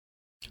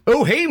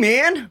Oh, hey,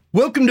 man!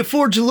 Welcome to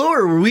Forge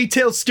Lore, where we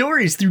tell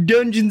stories through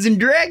Dungeons and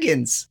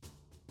Dragons.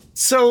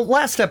 So,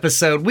 last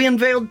episode, we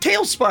unveiled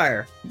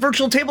Talespire, a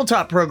virtual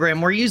tabletop program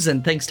we're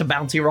using thanks to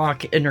Bounty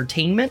Rock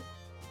Entertainment.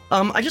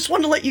 I just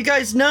wanted to let you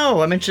guys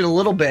know, I mentioned a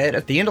little bit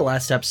at the end of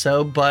last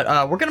episode, but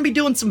we're going to be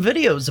doing some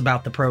videos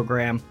about the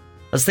program.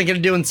 I was thinking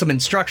of doing some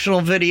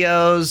instructional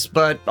videos,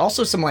 but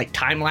also some,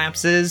 time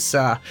lapses,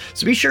 so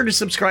be sure to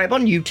subscribe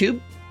on YouTube.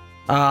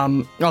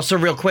 Also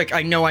real quick,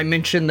 I know I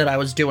mentioned that I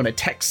was doing a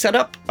tech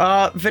setup,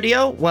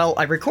 video. Well,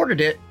 I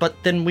recorded it, but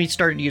then we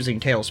started using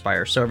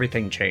Talespire, so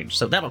everything changed,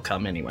 so that'll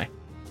come anyway.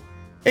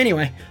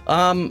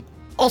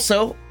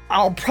 Also,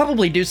 I'll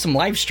probably do some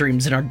live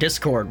streams in our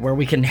Discord where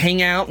we can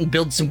hang out and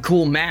build some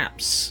cool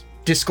maps.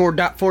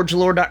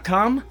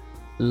 Discord.forgelore.com,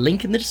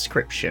 link in the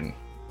description.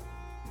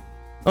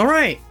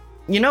 Alright,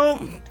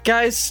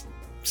 guys,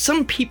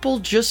 some people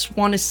just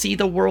want to see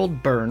the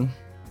world burn.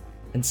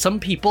 And some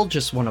people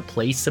just want to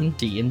play some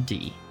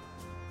D&D.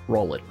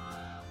 Roll it.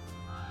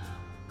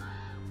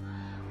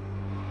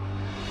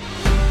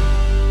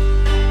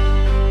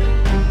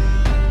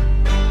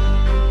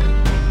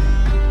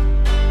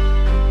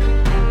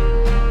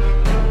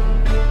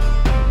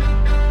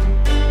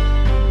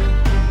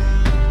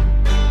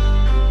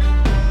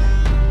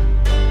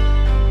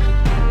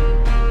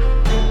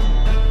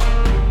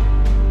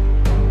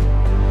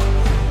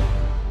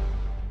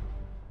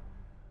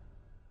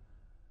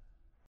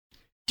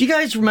 Do you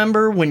guys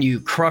remember when you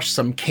crushed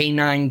some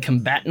canine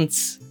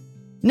combatants?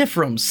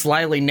 Nifrim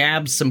slyly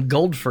nabbed some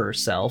gold for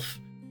herself.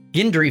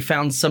 Gendry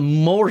found some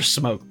more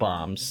smoke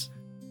bombs.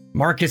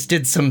 Marcus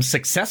did some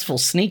successful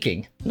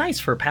sneaking, nice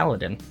for a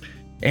paladin.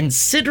 And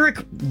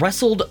Cydric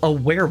wrestled a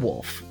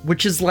werewolf,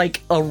 which is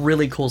like a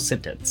really cool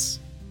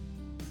sentence.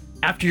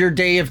 After your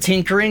day of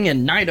tinkering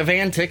and night of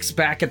antics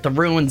back at the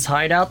ruins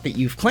hideout that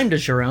you've claimed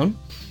as your own,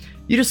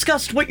 you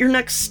discussed what your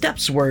next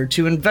steps were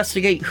to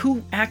investigate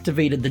who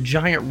activated the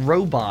giant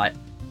robot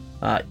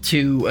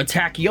to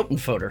attack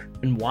Jotunfoder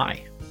and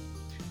why.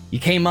 You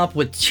came up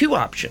with two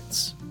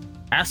options.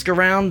 Ask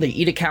around the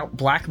Edicalt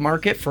black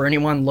market for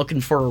anyone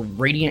looking for a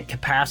radiant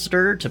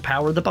capacitor to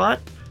power the bot,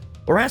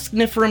 or ask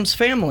Nifrim's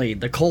family,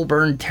 the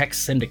Colburn Tech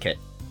Syndicate.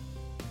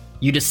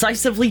 You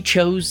decisively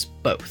chose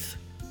both.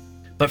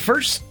 But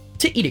first,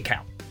 to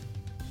Edicalt.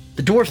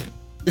 The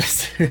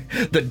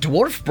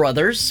dwarf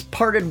brothers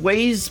parted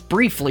ways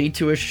briefly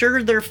to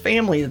assure their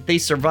family that they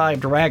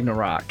survived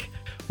Ragnarok,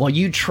 while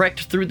you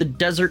trekked through the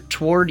desert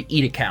toward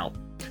Edicalt.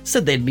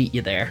 Said they'd meet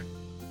you there.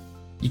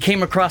 You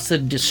came across a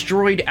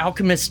destroyed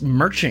alchemist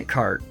merchant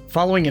cart,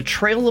 following a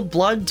trail of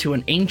blood to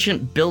an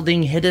ancient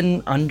building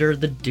hidden under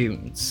the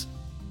dunes.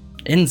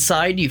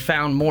 Inside, you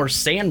found more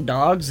sand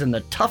dogs and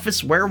the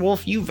toughest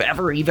werewolf you've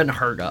ever even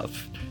heard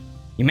of.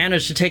 You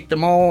managed to take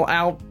them all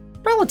out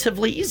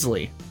relatively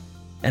easily.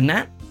 And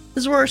that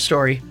is where our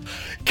story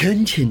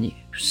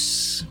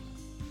continues.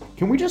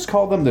 Can we just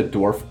call them the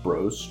Dwarf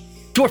Bros?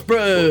 Dwarf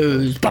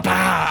Bros!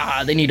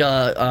 Ba-ba! They need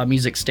a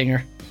music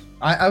stinger.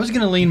 I was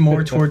gonna lean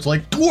more towards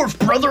Dwarf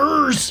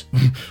Brothers!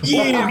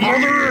 Yeah,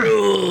 brother!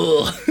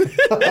 Oh,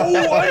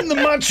 I'm the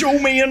macho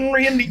man,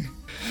 Randy.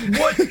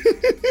 What?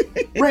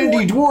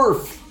 Randy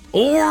Dwarf!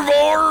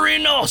 Orvar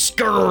and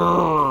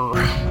Oscar!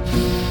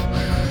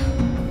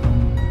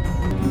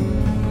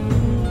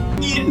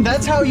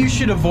 That's how you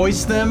should have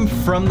voiced them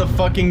from the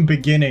fucking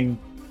beginning.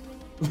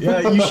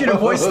 Yeah, you should have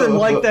voiced them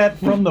like that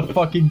from the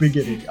fucking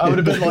beginning. I would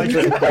have been like,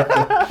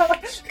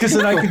 because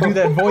then I could do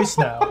that voice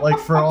now,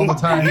 for all the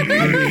time.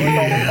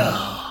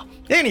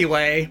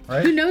 Anyway,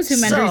 right? Who knows who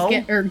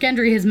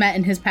Gendry has met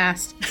in his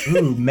past?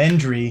 Ooh,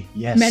 Mendry,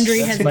 yes.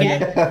 Mendry has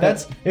again.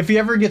 That's if he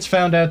ever gets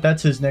found out,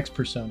 that's his next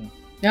persona. Oh,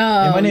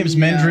 yeah, my name's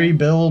Mendry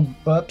Bill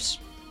Bups.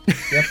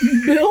 Yep.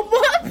 Bill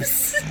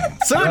Bups.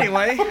 So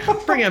anyway,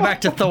 bring it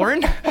back to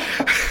Thorin.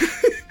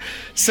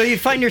 So you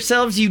find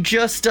yourselves, you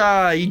just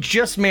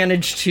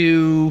managed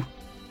to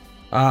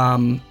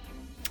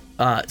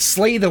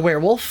slay the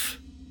werewolf.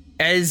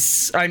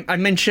 As I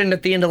mentioned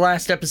at the end of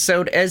last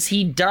episode, as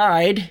he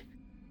died,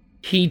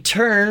 he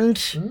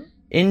turned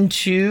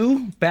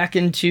back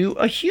into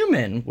a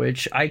human,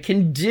 which I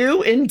can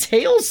do in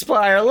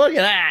Talespire. Look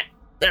at that.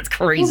 That's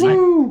crazy.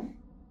 Woo-hoo.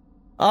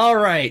 All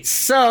right,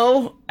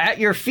 so at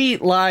your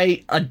feet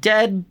lie a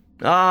dead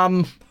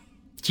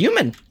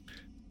human,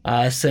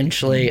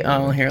 essentially.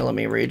 Oh, here, let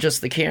me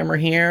readjust the camera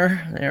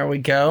here. There we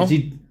go.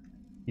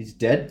 He's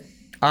dead?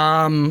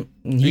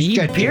 He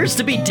appears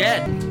to be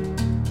dead.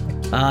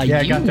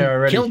 Yeah, I got there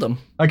already. Killed him.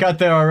 I got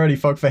there already,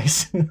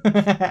 fuckface.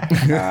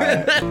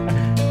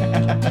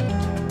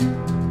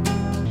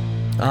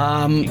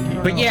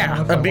 But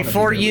yeah,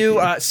 before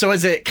you, so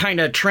as it kind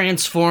of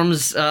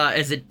transforms,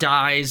 as it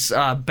dies,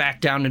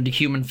 back down into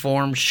human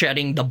form,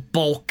 shedding the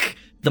bulk,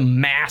 the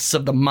mass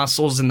of the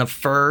muscles and the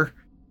fur,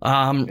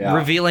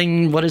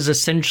 revealing what is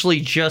essentially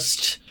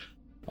just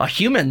a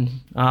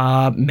human,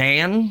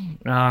 man,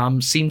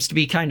 seems to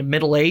be kind of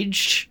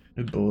middle-aged.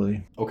 Good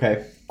boy.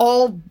 Okay.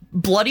 All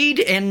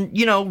bloodied and,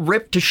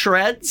 ripped to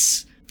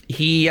shreds.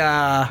 He,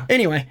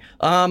 anyway,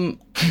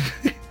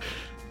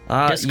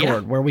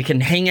 Discord, where we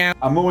can hang out.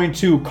 I'm going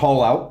to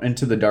call out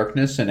into the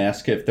darkness and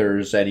ask if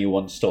there's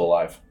anyone still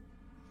alive.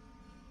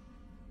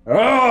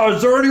 Oh,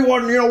 is there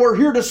anyone? We're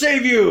here to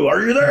save you.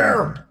 Are you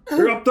there?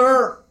 You're up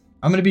there.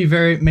 I'm gonna be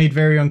made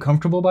very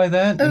uncomfortable by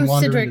that and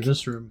wander Cedric. into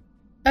this room.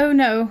 Oh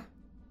no.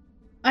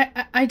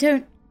 I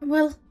don't.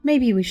 Well,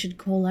 maybe we should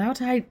call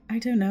out. I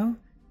don't know.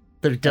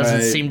 There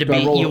doesn't seem to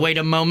be. roll- You wait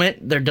a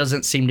moment. There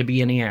doesn't seem to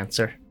be any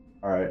answer.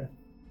 All right.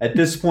 At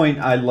this point,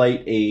 I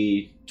light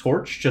a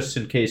torch just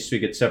in case we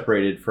get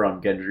separated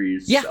from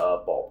Gendry's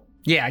ball.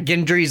 Yeah,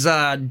 Gendry's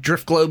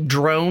drift globe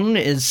drone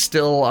is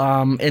still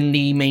in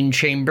the main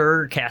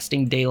chamber,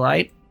 casting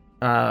daylight,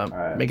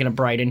 making it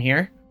bright in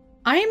here.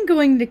 I am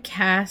going to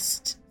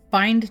cast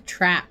Find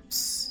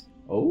Traps.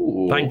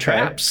 Oh, Find okay.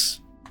 traps.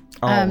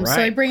 All right.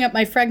 So I bring up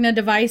my Fregna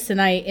device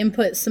and I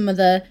input some of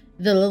the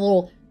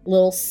little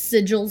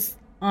sigils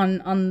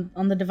on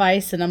the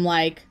device, and I'm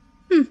like,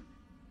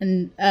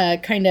 and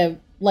kind of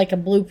like a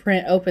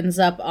blueprint opens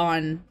up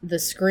on the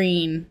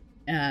screen,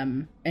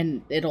 and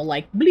it'll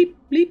like bleep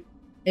bleep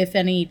if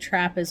any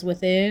trap is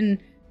within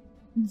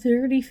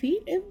 30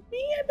 feet of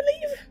me, I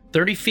believe.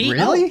 30 feet?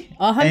 Really?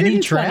 120. Any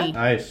trap?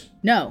 Nice.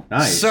 No.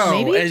 Nice. So,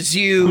 Maybe? as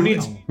you...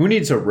 who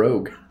needs a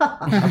rogue?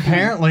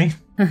 Apparently.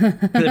 if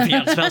you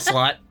have a spell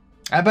slot.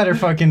 I better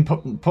fucking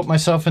put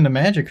myself into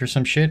magic or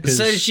some shit.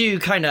 So as you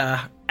kind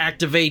of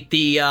activate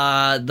the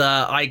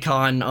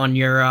icon on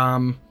your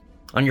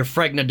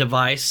Fregna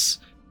device,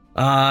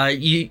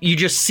 you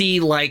just see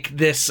like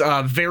this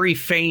very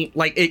faint,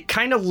 like it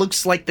kind of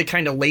looks like the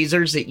kind of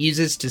lasers it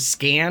uses to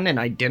scan and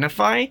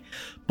identify,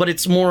 but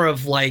it's more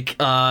of like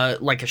a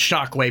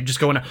shockwave just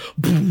going.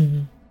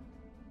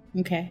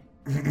 Okay.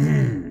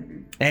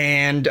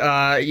 And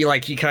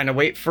you kind of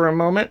wait for a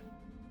moment,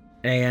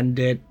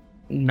 and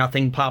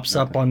nothing pops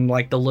up on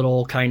like the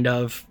little kind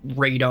of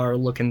radar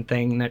looking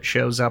thing that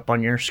shows up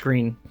on your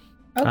screen.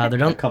 Okay. There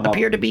don't Come up.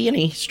 appear to be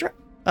any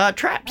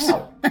traps.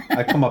 Oh,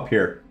 I come up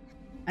here.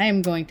 I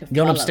am going to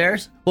Going follow.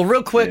 upstairs? Well,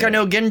 real quick, Yeah. I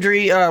know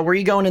Gendry, were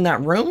you going in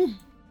that room?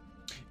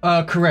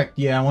 Correct.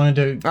 Yeah, I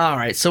wanted to. All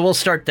right, so we'll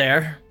start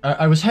there.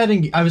 I was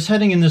heading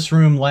in this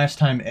room last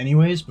time,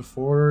 anyways,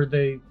 before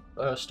they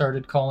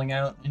started calling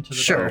out into the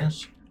Sure.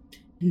 darkness.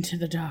 Into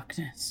the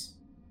darkness.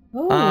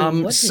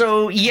 Oh, what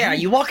So did- yeah,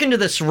 you walk into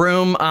this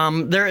room.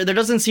 There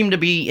doesn't seem to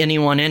be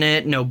anyone in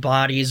it, no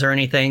bodies or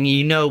anything.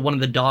 You know, one of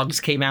the dogs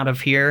came out of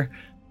here,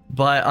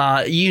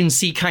 but you can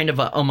see kind of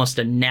almost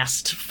a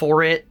nest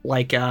for it,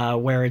 like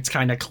where it's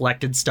kind of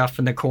collected stuff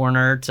in the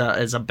corner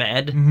as a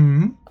bed.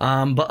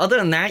 Mm-hmm. But other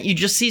than that, you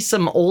just see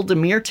some old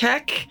Emir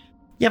tech.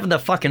 You haven't the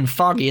fucking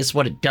foggiest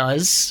what it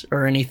does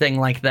or anything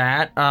like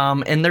that.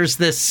 And there's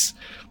this,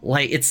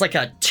 like, it's like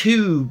a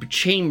tube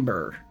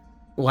chamber,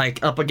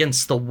 like up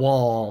against the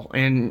wall.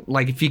 And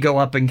like, if you go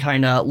up and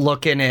kind of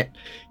look in it,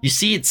 you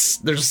see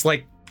there's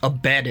like a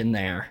bed in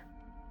there,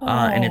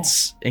 and Oh.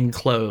 it's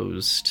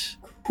enclosed.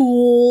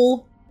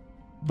 cool.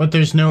 But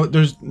there's no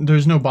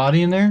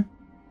body in there.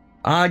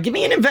 Give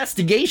me an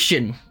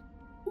investigation.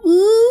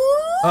 Ooh,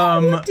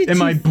 what did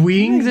Am I you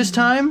buoying find? this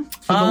time?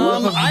 For the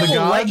love of I the will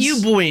gods? let you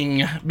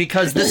boing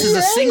because this is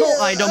a single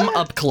item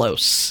up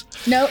close.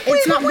 No,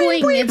 it's not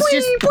boing. It's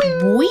just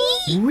boing.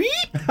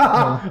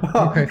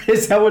 Okay.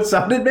 Is that what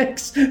sound it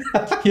makes?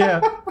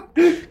 Yeah,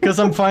 because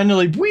I'm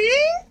finally buoying.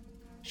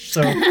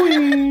 So,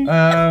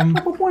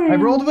 I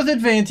rolled with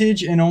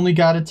advantage and only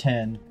got a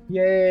 10.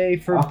 Yay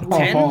for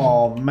 10?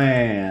 Oh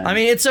man. I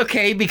mean, it's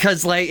okay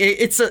because like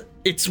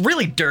it's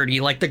really dirty.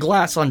 Like the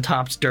glass on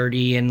top's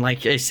dirty, and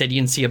like I said, you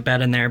can see a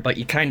bed in there, but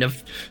you kind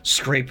of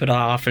scrape it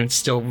off, and it's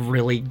still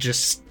really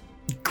just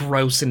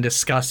gross and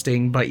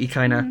disgusting. But you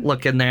kind of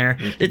look in there.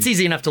 It's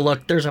easy enough to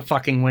look. There's a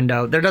fucking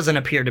window. There doesn't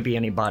appear to be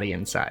anybody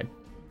inside.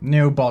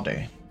 no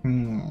body.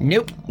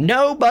 Nope,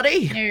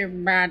 nobody.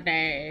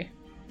 Everybody.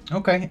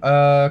 Okay.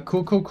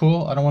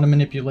 Cool. I don't want to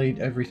manipulate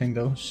everything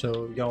though.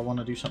 So y'all want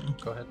to do something?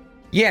 Go ahead.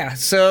 Yeah.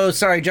 So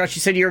sorry, Josh.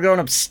 You said you were going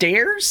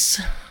upstairs.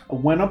 I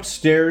went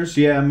upstairs.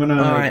 Yeah, I'm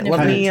gonna. All right.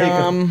 Let kinda me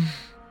take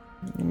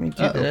let me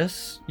do Uh-oh.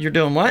 this. You're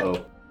doing what?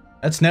 Oh.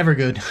 That's never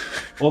good.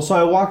 Well, so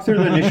I walked through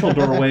the initial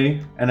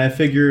doorway, and I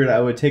figured I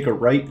would take a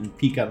right and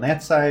peek on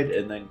that side,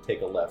 and then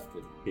take a left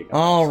and peek on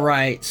All that side.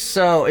 right.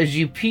 So as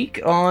you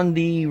peek on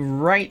the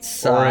right Or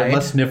side.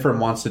 unless Nifrim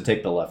wants to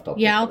take the left,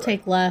 Yeah, I'll the right.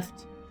 take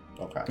left.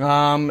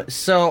 Okay.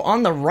 So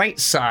on the right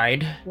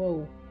side,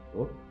 Whoa.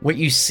 what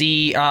you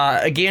see,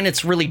 again,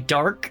 it's really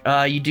dark.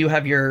 You do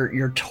have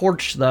your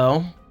torch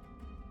though.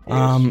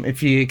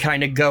 If you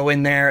kind of go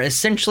in there,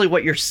 essentially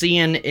what you're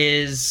seeing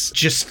is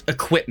just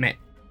equipment.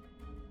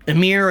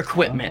 Emir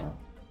equipment.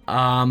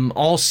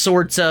 All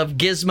sorts of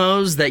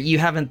gizmos that you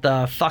haven't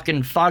the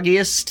fucking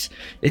foggiest.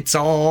 It's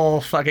all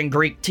fucking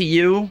Greek to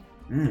you.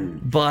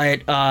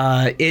 But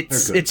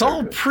it's They're good, it's all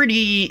they're good.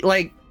 pretty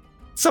like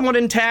somewhat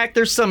intact.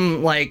 There's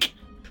some like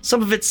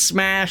some of it's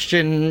smashed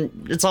and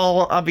it's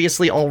all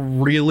obviously all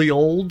really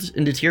old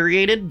and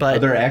deteriorated. Are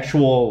But there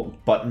actual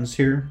buttons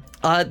here?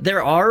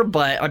 there are.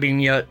 But I mean,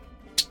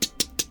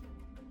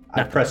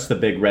 I pressed the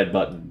big red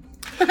button.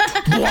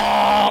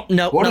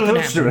 no, What are nothing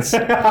those happens.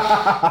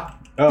 doing?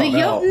 Oh, The no.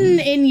 Jotun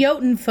in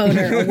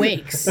Jotunfoder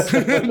awakes.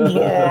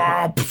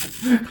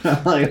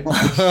 Like,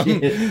 oh,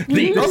 shit.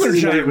 The other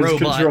giant It was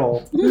robot.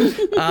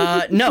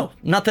 controlled. No,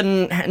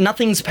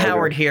 nothing's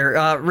powered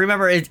here.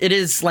 Remember, it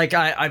is like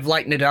I've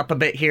lightened it up a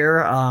bit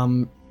here,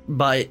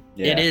 but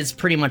Yeah. it is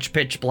pretty much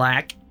pitch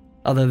black,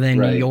 other than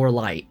Right. your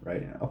light.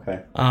 Right. Okay.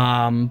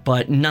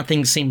 But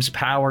nothing seems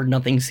powered.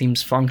 Nothing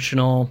seems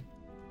functional.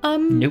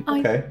 Nope.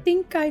 Okay. I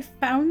think I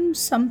found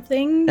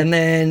something. And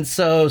then,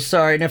 sorry,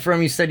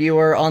 Nifrim, you said you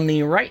were on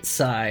the right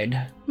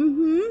side.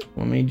 Mm-hmm.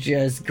 Let me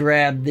just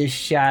grab this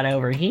shot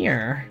over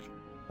here.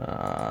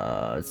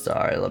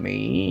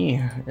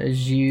 Sorry,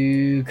 as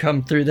you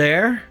come through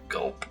there,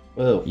 Gulp.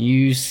 Oh.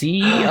 you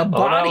see a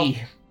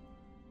body.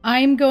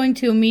 I'm going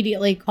to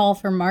immediately call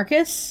for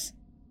Marcus,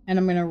 and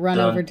I'm going to run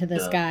Dun, over to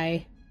this dun.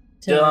 guy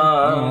to Dun.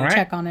 Alright.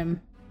 check on him.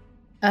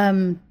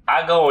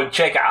 I go and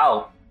check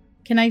out.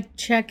 Can I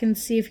check and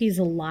see if he's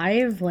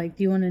alive? Like,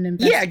 do you want an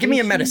investigation? Yeah, give me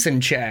a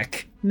medicine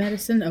check.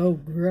 Medicine? Oh,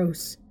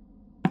 gross.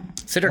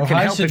 Sitter Oh, can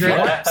hi, help if you Sidra.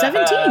 want.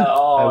 17.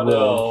 Oh,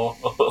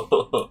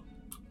 no.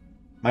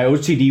 My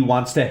OCD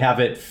wants to have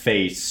it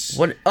face.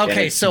 What? and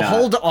Okay, it's so not.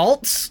 hold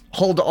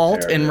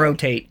Alt, There and we go.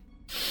 rotate.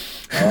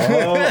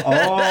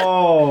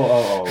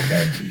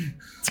 Okay.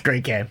 It's a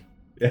great game.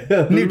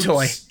 New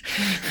toy.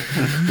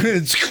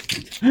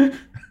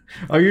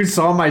 Oh, you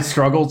saw my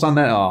struggles on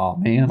that? Oh,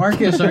 man.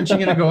 Marcus, aren't you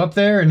gonna go up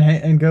there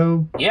and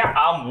go? Yeah,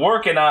 I'm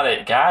working on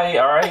it, guy.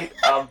 All right,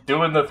 I'm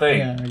doing the thing.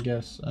 Yeah,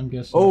 I'm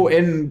guessing. Oh,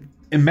 and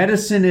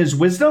medicine is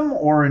wisdom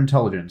or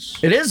intelligence?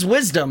 It is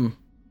wisdom.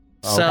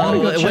 Oh, So I'm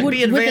gonna it check- would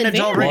be With advantage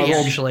advantage. already,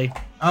 Well, actually.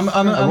 I'm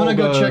gonna rolled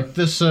go a- check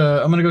this.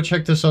 I'm gonna go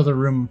check this other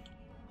room.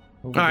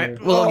 Over All right,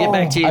 there. well, I'll get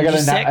back to you. I got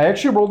Just a, sick? I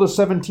actually rolled a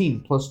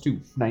 17 plus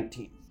 2,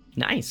 19.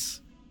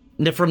 Nice.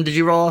 Nifrim, did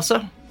you roll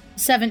also?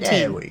 17.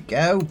 There we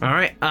go. All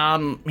right.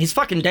 He's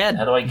fucking dead.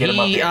 How do I get him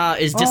up He here?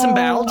 is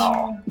disemboweled.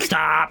 Oh.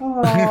 Stop.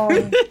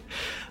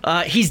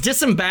 He's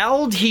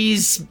disemboweled.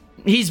 He's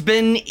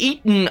been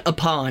eaten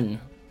upon.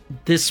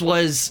 This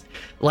was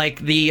like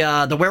the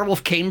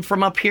werewolf came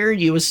from up here.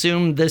 You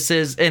assume this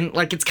is, and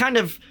like it's kind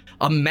of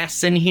a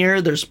mess in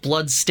here. There's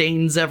blood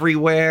stains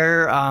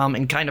everywhere,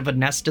 and kind of a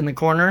nest in the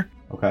corner.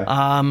 Okay.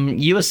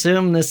 You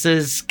assume this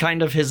is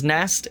kind of his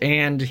nest,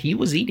 and he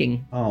was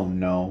eating. Oh,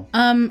 no.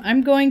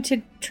 I'm going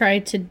to try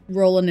to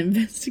roll an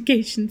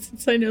investigation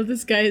since I know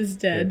this guy is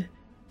dead.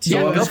 So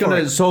Yeah, I'm go just for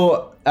gonna. it.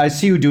 So I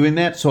see you doing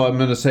that. So I'm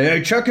gonna say,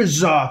 hey, check his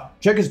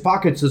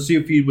pockets to see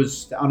if he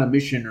was on a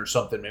mission or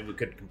something. Maybe we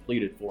could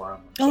complete it for him.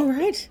 All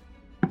right.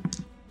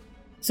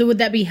 So would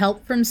that be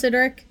help from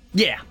Cedric?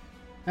 Yeah.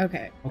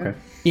 Okay. Okay.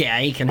 Yeah,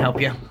 he can help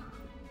you.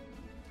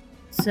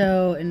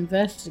 So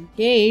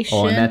investigation.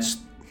 Oh, and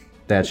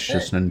that's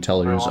just an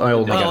intelligence. I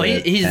only got Oh,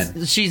 a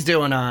 10. she's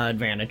doing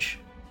advantage.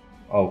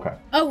 Okay.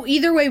 Oh,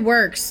 either way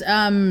works.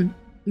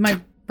 My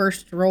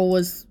first roll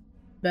was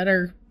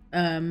better.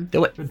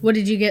 Do it. What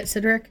did you get,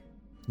 Cedric?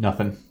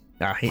 Nothing.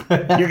 Nah, you're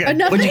good.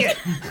 Nothing. What'd you get?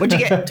 What'd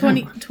you get?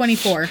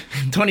 24.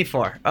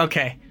 24.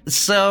 Okay.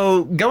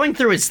 So going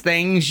through his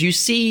things,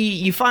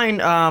 you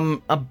find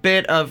a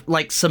bit of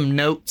like some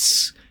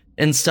notes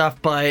and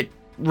stuff, but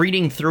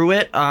reading through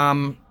it,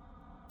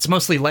 it's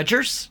mostly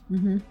ledgers.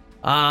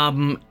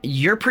 Mm-hmm.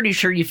 You're pretty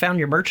sure you found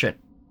your merchant.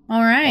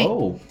 All right.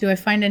 Oh. Do I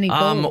find any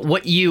gold?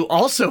 What you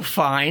also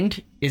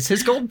find is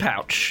his gold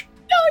pouch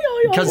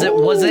because it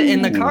wasn't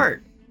in the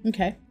cart.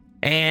 Okay.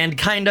 And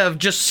kind of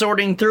just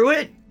sorting through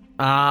it,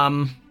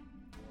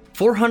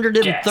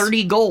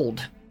 430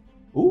 gold.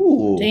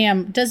 Ooh.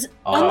 Damn. Does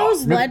on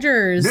those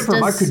ledgers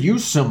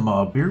use some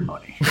beer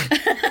money.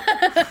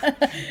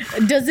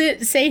 does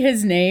it say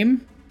his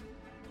name?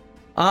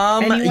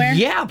 Anywhere?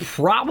 Yeah,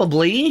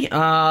 probably.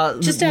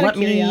 Just out of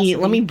curiosity.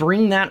 let me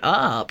bring that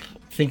up.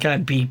 Think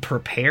I'd be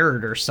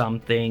prepared or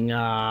something.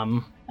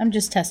 I'm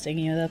just testing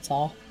you, that's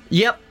all.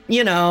 Yep,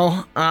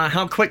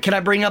 how quick can I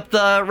bring up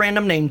the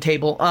random name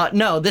table?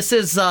 No, this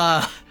is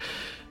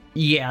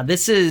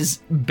this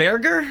is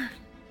Berger,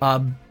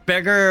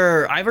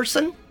 Berger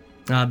Iverson,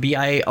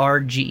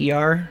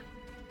 Birger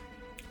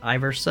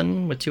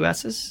Iverson with 2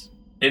 S's.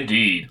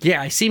 Indeed.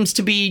 Yeah, he seems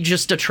to be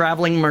just a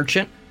traveling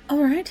merchant.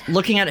 All right.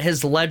 Looking at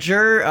his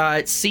ledger,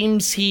 it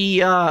seems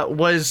he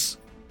was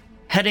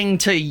heading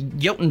to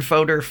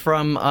Jotunfoder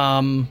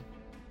from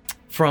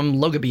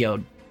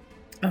Logabiode.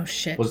 Oh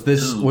shit.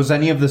 Was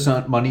any of this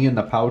money in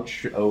the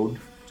pouch owed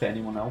to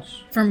anyone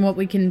else? From what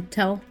we can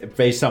tell.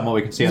 Based on what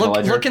we can see on the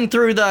ledger. Looking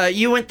through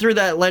you went through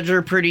that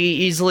ledger pretty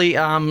easily.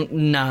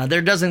 Nah,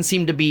 there doesn't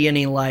seem to be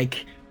any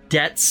like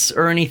debts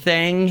or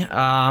anything.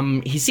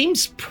 He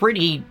seems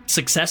pretty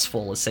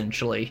successful,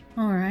 essentially.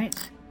 All right.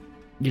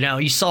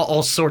 You saw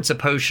all sorts of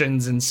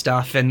potions and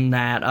stuff in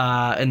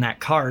that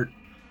cart.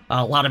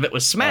 A lot of it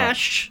was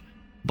smashed,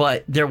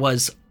 but there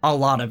was a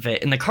lot of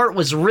it. And the cart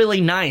was really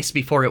nice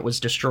before it was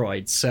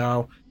destroyed.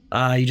 So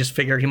you just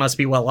figure he must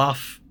be well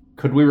off.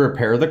 Could we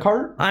repair the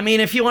cart? I mean,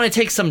 if you want to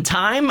take some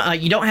time,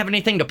 you don't have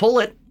anything to pull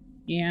it.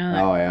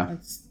 Yeah. Oh, yeah.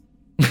 That's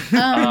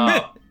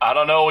I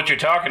don't know what you're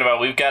talking about.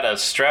 We've got a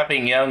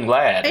strapping young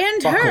lad.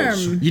 And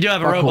Buckles. Herm. You do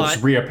have a Buckles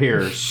robot.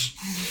 reappears.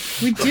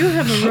 We do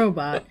have a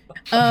robot.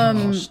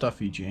 Oh,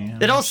 stuffy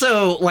jam. It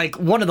also, like,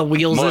 one of the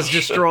wheels is Mush.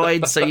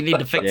 destroyed, so you need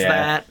to fix Yeah.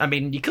 that. I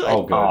mean, you could.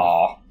 Oh, good.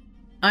 Aw.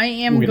 I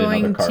am We'll get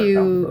going another car to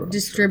down the road.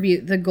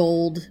 distribute the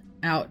gold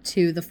out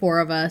to the four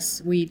of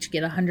us. We each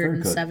get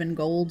 107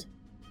 gold.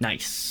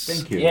 Nice.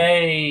 Thank you.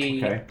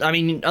 Yay. Okay. I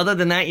mean, other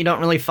than that, you don't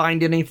really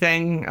find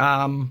anything.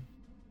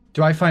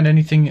 Do I find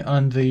anything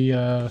on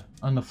the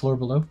floor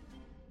below?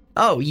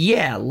 Oh,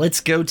 yeah, let's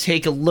go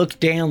take a look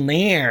down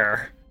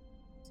there.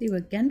 See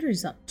what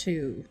Gendry's up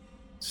to.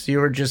 So you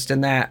were just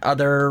in that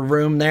other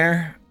room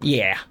there?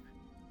 Yeah.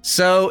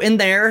 So in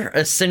there,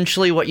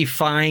 essentially what you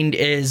find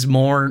is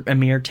more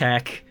Emir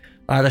tech.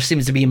 There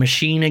seems to be a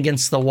machine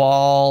against the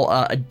wall,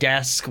 a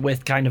desk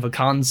with kind of a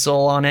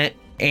console on it,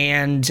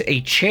 and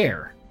a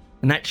chair.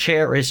 And that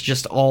chair is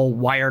just all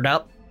wired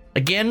up.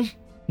 Again,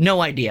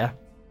 no idea.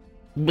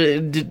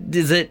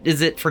 Is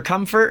it for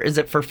comfort? Is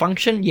it for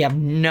function? You have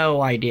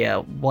no idea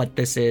what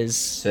this is.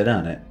 Sit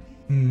on it.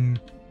 Hmm.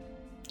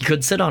 You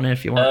could sit on it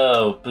if you want.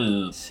 Oh,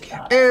 boo.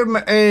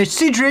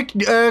 Cedric,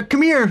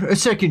 come here a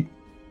second.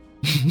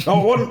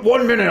 Oh,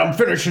 one minute. I'm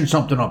finishing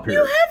something up You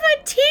here. have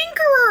a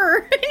tinkerer!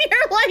 And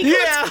you're like,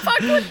 Yeah. let's fuck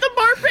with the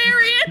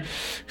barbarian!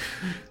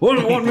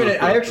 One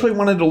minute. I actually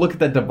wanted to look at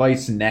that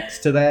device next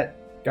to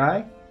that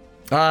guy.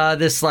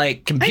 This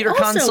like computer I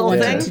also console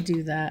wanted thing. to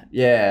do that.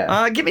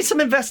 Yeah. Give me some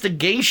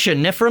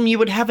investigation, Nifrim. You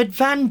would have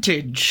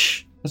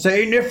advantage. I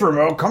say, hey, Nifrim,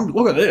 oh, come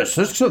look at this.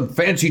 This is some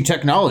fancy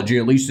technology,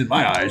 at least in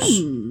my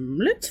eyes.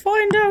 Let's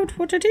find out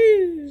what it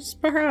is.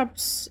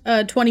 Perhaps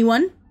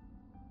 21.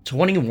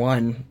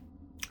 21.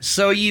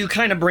 So you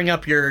kind of bring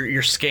up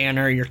your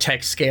scanner, your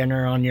tech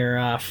scanner on your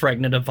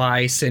Fregna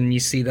device, and you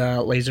see the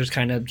lasers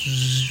kind of.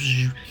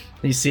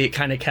 You see it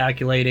kind of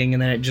calculating,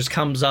 and then it just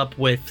comes up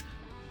with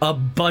a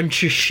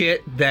bunch of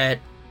shit that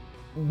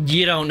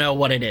you don't know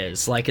what it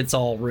is. Like, it's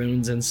all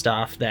runes and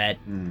stuff that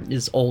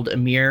is old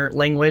Emir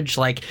language.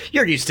 Like,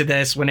 you're used to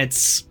this when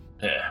it's.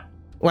 Yeah.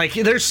 Like,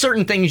 there's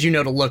certain things you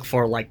know to look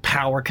for, like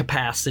power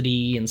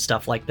capacity and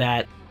stuff like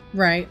that.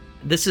 Right.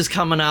 This is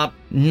coming up.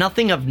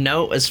 Nothing of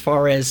note as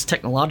far as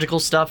technological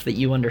stuff that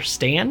you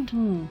understand.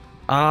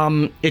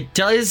 It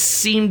does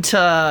seem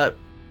to,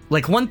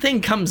 like, one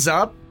thing comes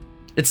up.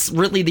 It's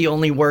really the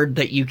only word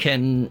that you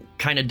can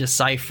kind of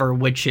decipher,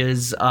 which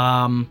is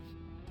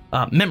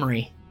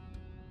memory.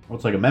 Well,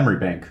 it's like a memory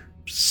bank.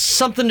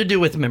 Something to do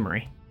with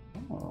memory.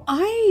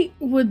 I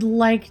would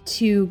like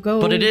to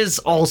go. But it is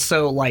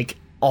also, like,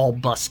 all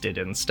busted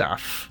and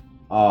stuff.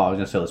 Oh, I was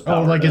gonna say let's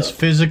power Oh, like it it's up.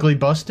 physically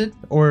busted,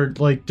 or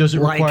like does it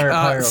require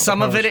Like,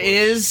 some of it source?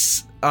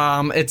 is.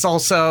 It's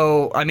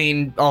also, I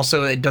mean,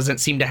 also it doesn't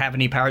seem to have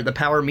any power. The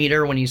power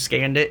meter when you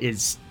scanned it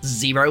is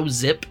 0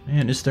 zip.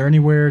 Man, is there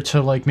anywhere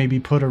to like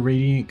maybe put a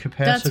radiant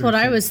capacitor? That's what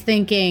I thing? was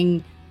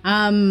thinking.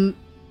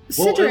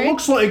 Well,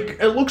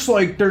 Cedric, it looks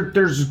like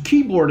there's a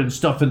keyboard and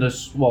stuff in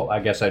this. Well, I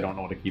guess I don't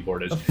know what a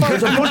keyboard is.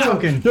 There's a bunch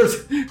of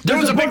There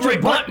was a big bunch red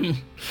of button.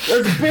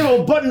 There's big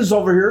old buttons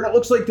over here, and it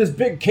looks like this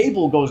big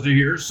cable goes to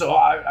here. So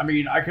I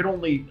mean, I could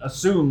only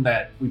assume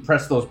that we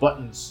press those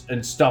buttons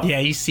and stuff. Yeah,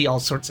 you see all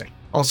sorts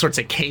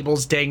of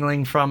cables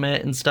dangling from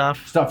it and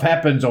stuff. Stuff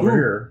happens over Ooh.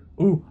 here.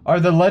 Ooh, are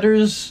the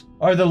letters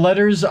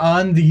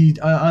on the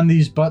on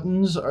these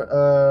buttons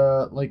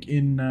like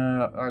in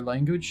our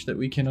language that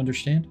we can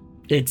understand?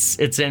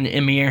 It's in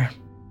Emir.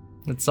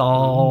 It's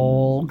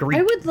all Greek.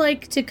 I would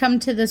like to come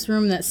to this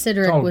room that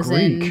Cedric Oh, was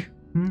Greek. in.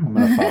 I'm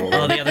gonna follow.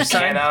 Oh, the other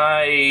Can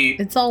side.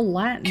 It's all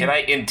Latin. I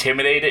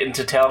intimidate it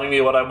into telling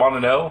me what I want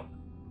to know?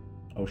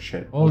 Oh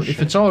shit. Well, Oh, if shit.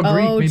 it's all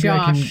Greek, Oh, maybe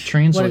Josh, I can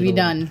translate. what have you a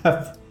little.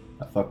 done?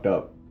 I fucked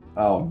up.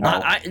 Oh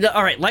no.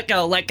 All right, let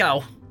go.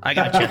 I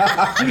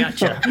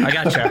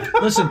gotcha.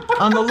 Listen,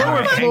 on the lower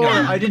Alright, hang floor,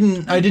 on. I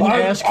didn't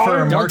ask for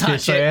a Don't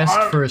Marcus. touch I it.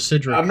 asked for a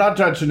Cedric. I'm not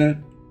touching it.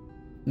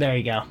 There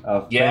you go.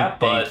 Oh, Yeah, thank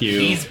but you.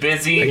 he's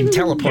busy I can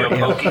teleport you.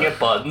 poking at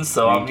buttons,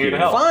 so I'm Thank here to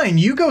you. help. Fine,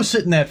 you go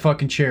sit in that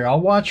fucking chair.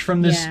 I'll watch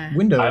from this Yeah.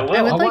 window. I will. I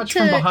I'll would like watch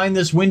from to- behind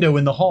this window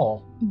in the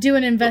hall. Do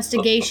an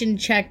investigation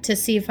check to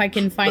see if I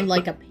can find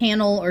like a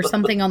panel or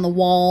something on the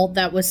wall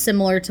that was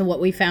similar to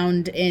what we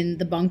found in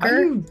the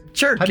bunker.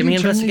 Sure, How give do me you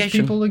turn these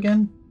investigation. people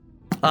again?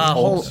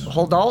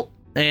 Hold Alt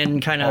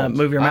and kind of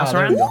move your mouse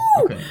there around. we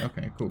go.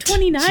 Okay, cool.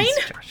 29?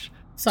 Jesus, Josh.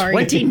 Sorry.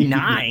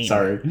 29.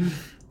 Sorry.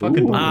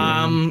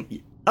 Fucking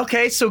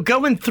Okay, so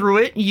going through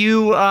it,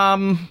 you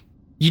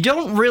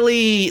don't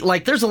really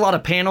like. There's a lot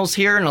of panels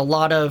here and a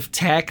lot of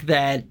tech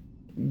that,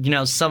 you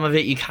know, some of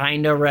it you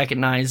kind of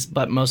recognize,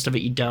 but most of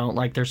it you don't.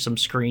 Like, there's some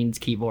screens,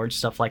 keyboards,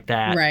 stuff like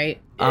that. Right.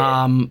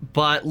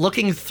 But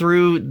looking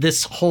through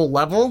this whole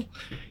level,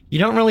 you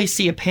don't really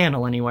see a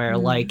panel anywhere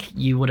like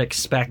you would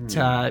expect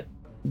to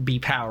be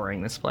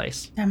powering this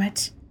place. Damn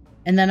it.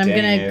 And then I'm Dang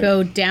gonna it.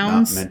 go Not meant to be.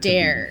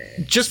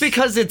 downstairs. Just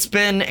because it's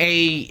been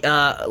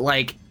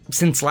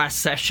since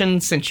last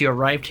session, since you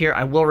arrived here,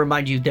 I will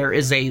remind you there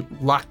is a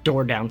locked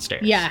door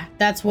downstairs. Yeah,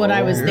 that's what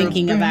I was Oh.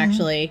 thinking of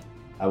actually.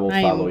 I will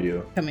I follow am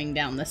you. coming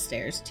down the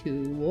stairs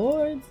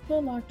towards the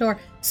locked door.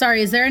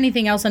 Sorry, is there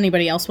anything else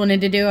anybody else wanted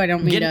to do? I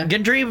don't mean to...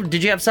 Gendry,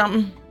 did you have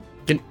something?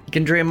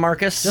 Gendry and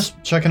Marcus?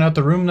 Just checking out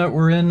the room that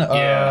we're in,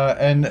 Yeah.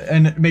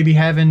 and maybe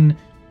having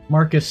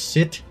Marcus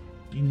sit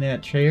in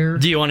that chair.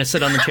 Do you want to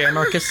sit on the chair,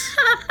 Marcus?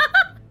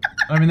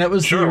 I mean, that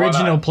was Sure, the why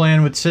original not?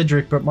 plan with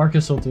Cedric, but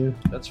Marcus will do.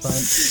 That's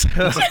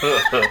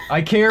fine.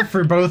 I care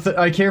for both.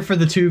 I care for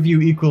the two of you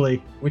equally,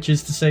 which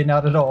is to say,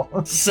 not at all.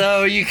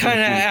 So you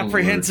kind of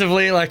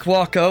apprehensively like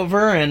walk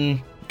over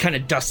and kind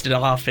of dust it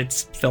off.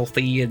 It's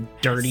filthy and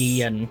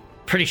dirty, and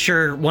pretty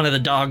sure one of the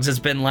dogs has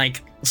been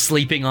like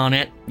sleeping on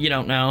it. You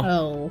don't know.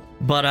 Oh.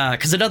 But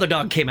because another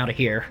dog came out of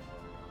here.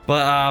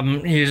 But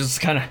he was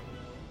kind of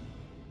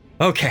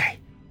okay.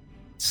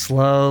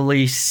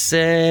 Slowly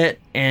sit,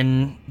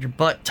 and your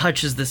butt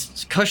touches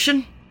this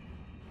cushion.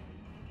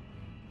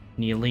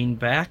 And you lean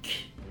back.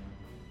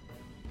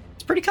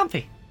 It's pretty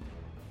comfy.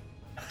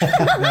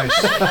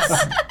 Nice.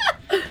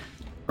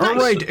 All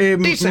right,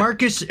 Decent.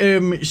 Marcus,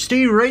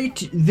 stay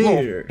right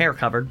there. Well, hair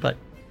covered, but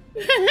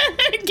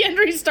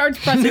Gendry starts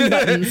pressing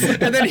buttons.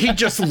 and then he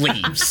just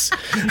leaves.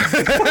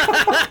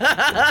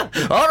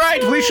 All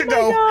right, we should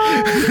go.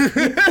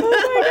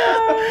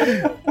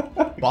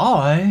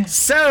 Bye.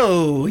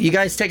 So, you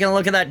guys taking a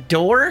look at that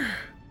door?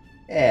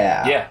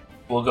 Yeah. Yeah,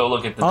 we'll go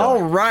look at the door.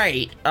 All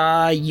right.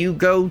 You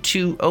go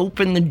to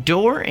open the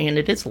door, and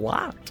it is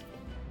locked.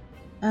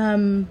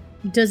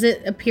 Does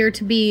it appear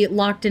to be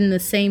locked in the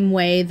same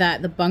way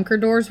that the bunker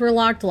doors were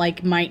locked?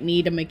 Like, might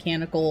need a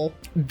mechanical...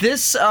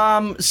 This,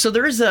 so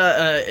there is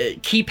a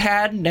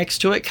keypad next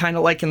to it, kind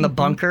of like in the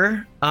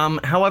bunker.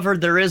 However,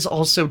 there is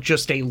also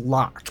just a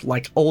lock,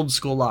 like old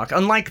school lock.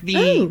 Unlike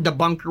the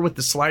bunker with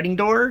the sliding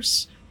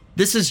doors,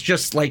 this is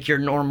just like your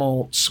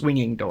normal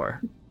swinging door.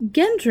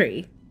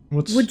 Gendry,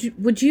 What's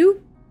would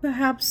you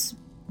perhaps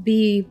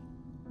be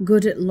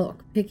good at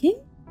lock picking?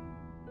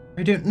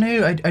 I don't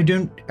know.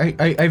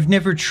 I've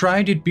never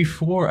tried it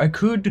before. I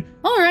could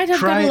All right, I've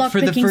try got a it lock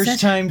for the picking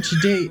first time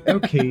today.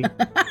 Okay.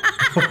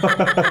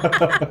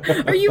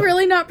 Are you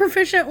really not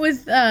proficient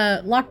with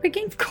lock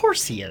picking? Of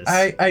course he is.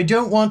 I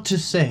don't want to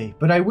say,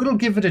 but I will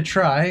give it a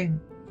try.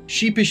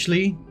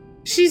 Sheepishly.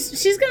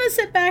 She's gonna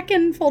sit back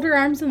and fold her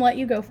arms and let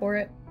you go for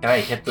it. Can I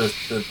hit the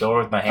door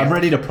with my hand? I'm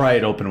ready to pry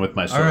it open with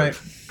my sword. All right.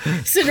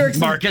 Cedric's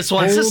Marcus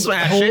wants to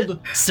smash it.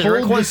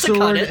 Cedric hold the wants to cut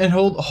sword it. and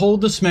hold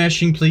the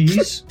smashing,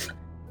 please.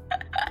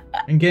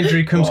 And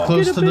Gendry comes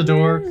close Get to up the in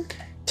door, there.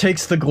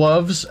 takes the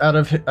gloves out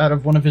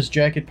of one of his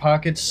jacket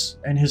pockets,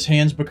 and his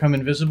hands become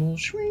invisible.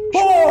 Swing,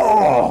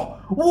 Oh!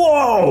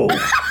 Whoa!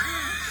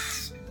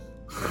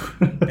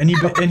 and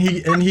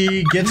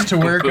he gets to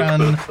work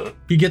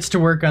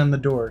on the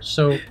door.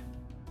 So,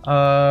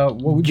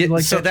 what would you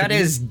like? So to that do?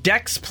 is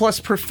Dex plus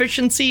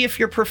proficiency if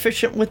you're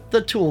proficient with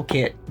the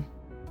toolkit.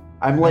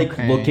 I'm like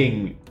Okay.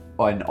 looking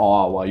in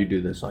awe while you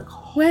do this. Like,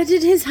 Where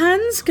did his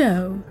hands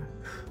go?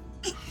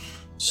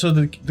 So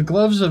the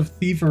gloves of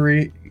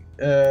thievery.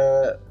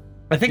 I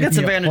think Give it's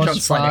me a advantage on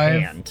plus sleight of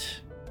 5. hand.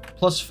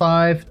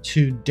 +5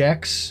 to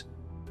Dex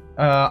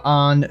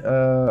and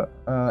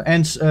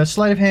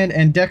sleight of hand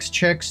and Dex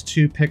checks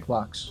to pick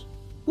locks,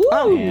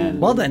 Oh, Man.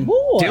 well then,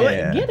 Boy, do it.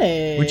 Yeah. Get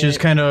it. which is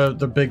kind of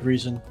the big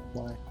reason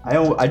why.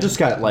 I just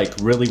got like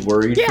really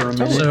worried Yeah, for a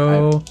minute.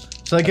 So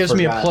that gives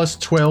me a forgot.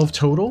 +12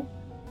 total.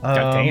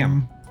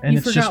 Goddamn. And You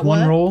it's just forgot one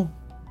what? roll.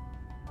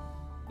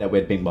 That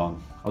went bing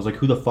bong. I was like,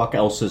 who the fuck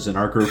else is in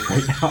our group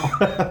right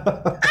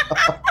now?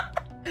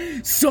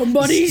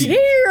 Somebody's Steve.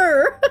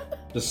 here.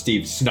 Just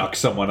Steve snuck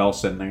someone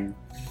else in there.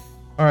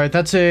 All right,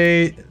 that's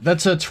a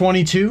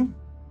 22.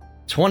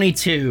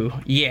 22.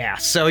 Yeah.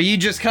 So you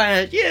just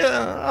kind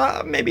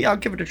of, maybe I'll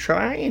give it a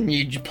try. And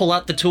you just pull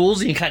out the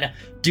tools and you kind of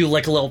do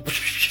like a little.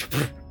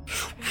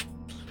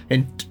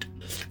 And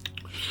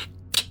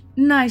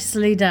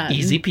Nicely done.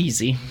 easy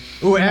peasy.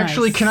 Oh, Nice.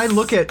 actually, can I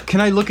look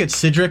at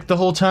Cedric the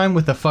whole time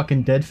with a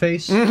fucking dead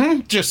face?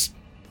 Mm-hmm. Just.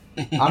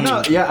 I'm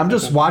not. Yeah, I'm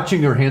just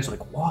watching her hands.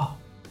 Like, wow,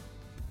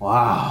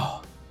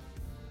 wow.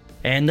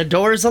 And the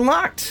door is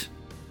unlocked.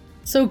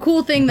 So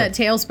cool thing that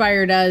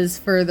Tailspire does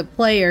for the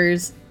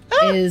players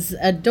is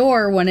a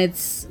door when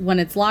it's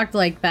locked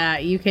like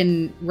that, you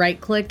can right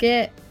click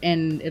it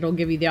and it'll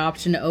give you the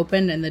option to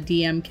open and the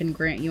DM can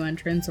grant you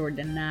entrance or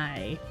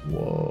deny.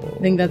 Whoa. I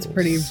think that's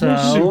pretty So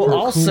Super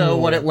also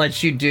cool. what it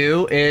lets you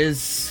do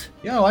is.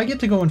 Yo, I get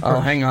to go in first. Oh,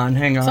 hang on.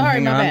 Sorry, hang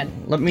my on. bad.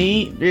 Let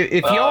me.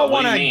 If y'all what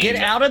want do to you get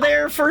mean? out of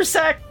there for a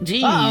sec,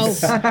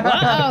 jeez.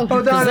 Uh-oh.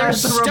 Hold on, I have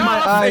There's to rub my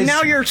stuff, eyes. and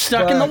now you're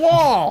stuck in the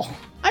wall.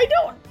 I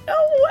don't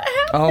know what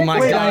happened. Oh my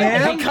Wait, god! I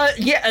am? Because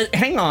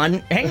hang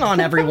on,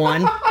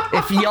 everyone.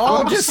 If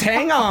y'all just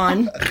hang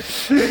on,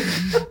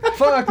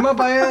 Fuck, my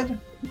bad.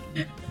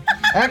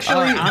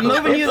 Actually, I'm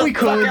moving you if we the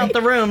fuck could, out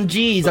the room.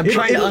 Jeez, I'm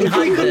trying to if we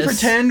unhide could this.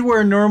 pretend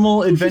we're a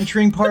normal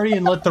adventuring party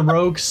and let the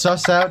rogue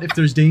suss out if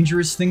there's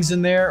dangerous things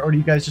in there, or do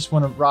you guys just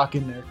want to rock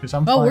in there? Because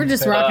I'm. Oh, fine we're with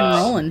just that. rocking and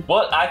rolling.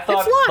 What? I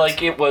thought locked.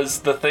 like it was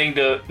the thing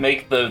to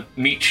make the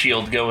meat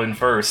shield go in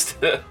first.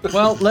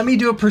 Well, let me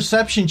do a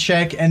perception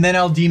check, and then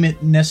I'll deem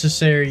it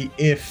necessary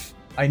if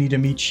I need a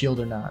meat shield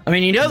or not. I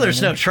mean, you know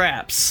there's no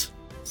traps.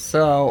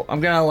 So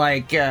I'm gonna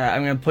I'm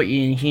gonna put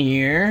you in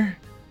here.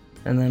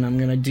 And then I'm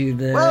gonna do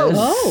this.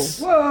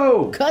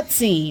 Whoa!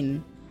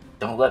 Cutscene.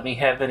 Don't let me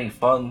have any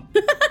fun.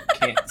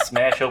 Can't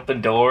smash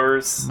open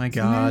doors. Oh my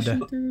god. Smash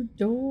through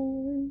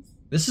doors.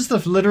 This is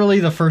literally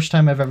the first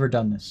time I've ever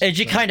done this. As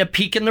you kind of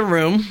peek in the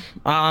room,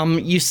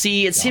 you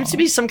see it seems to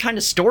be some kind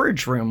of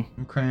storage room.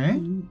 Okay.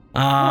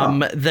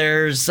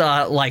 There's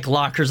like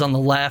lockers on the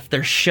left.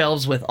 There's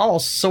shelves with all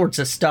sorts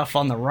of stuff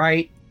on the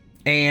right,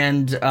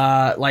 and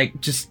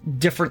like just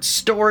different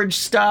storage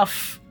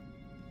stuff.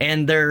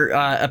 And there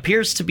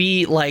appears to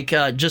be like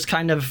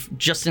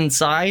just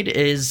inside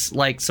is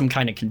like some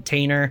kind of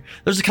container.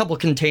 There's a couple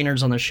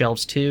containers on the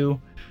shelves too.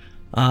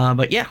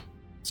 But yeah,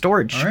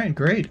 storage. All right,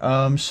 great.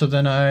 So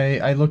then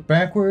I look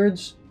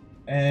backwards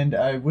and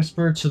I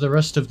whisper to the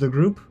rest of the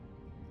group.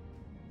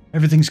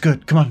 Everything's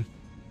good. Come on.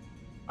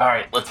 All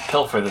right, let's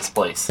pilfer this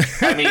place.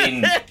 I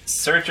mean,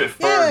 search it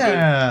for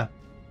Yeah.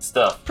 good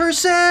stuff.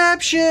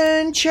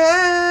 Perception check.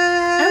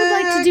 I would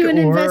like to do an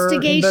or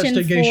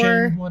investigation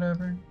for-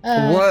 whatever.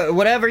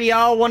 Whatever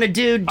y'all want to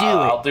do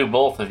I'll it. do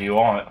both if you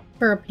want.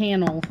 For a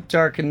panel.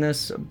 Darken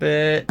this a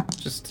bit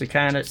just to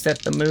kind of set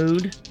the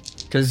mood,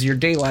 because your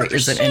daylight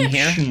isn't in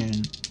here.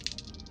 Perception.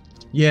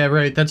 Yeah,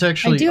 right. That's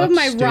actually I do have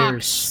my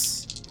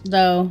upstairs. rocks,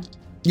 though.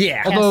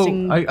 Yeah. Although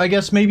Casting- I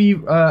guess maybe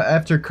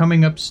after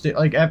coming upstairs,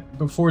 like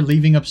before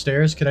leaving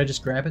upstairs, could I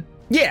just grab it?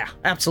 Yeah,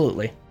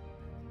 absolutely.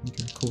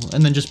 Okay, cool.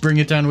 And then just bring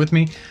it down with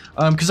me,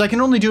 because I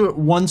can only do it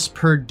once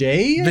per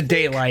day. The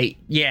daylight.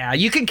 Yeah,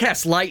 you can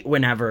cast light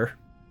whenever.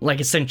 Like,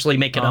 essentially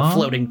make it a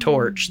floating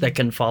torch that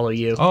can follow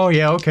you. Oh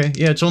yeah, okay.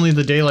 Yeah, it's only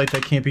the daylight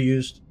that can't be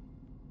used.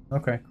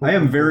 Okay. Cool. I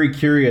am very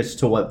curious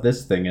to what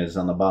this thing is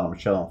on the bottom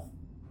shelf.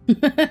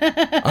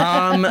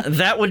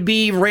 That would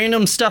be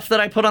random stuff that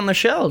I put on the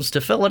shelves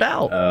to fill it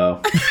out.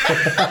 Oh.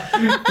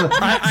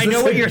 I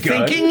know what you're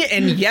thinking,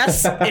 and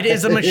yes, it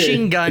is a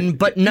machine gun,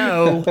 but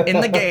no,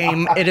 in the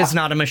game, it is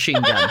not a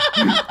machine gun.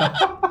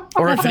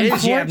 Or if it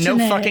is, you have no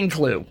unfortunate. fucking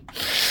clue.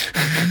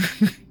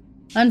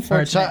 All right, so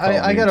Unfortunately.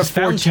 I got a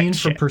Found 14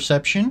 tech for shit.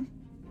 perception.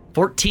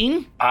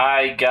 14?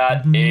 I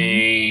got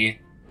a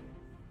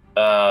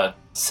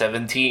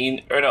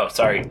 17 or no,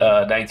 sorry,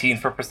 19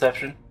 for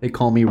perception. They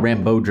call me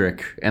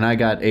Rambodrick, and I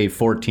got a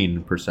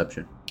 14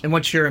 perception. And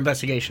what's your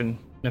investigation?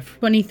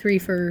 23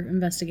 for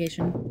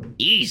investigation.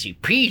 Easy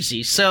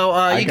peasy. So,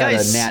 I you got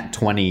guys... a nat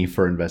 20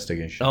 for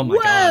investigation. Oh my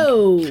god.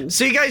 Whoa!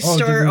 So you guys Oh,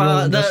 did start, we roll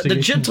the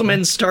investigation?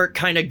 gentlemen start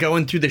kind of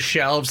going through the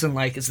shelves and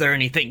like, is there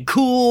anything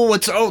cool?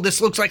 This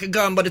looks like a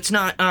gun, but it's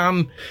not,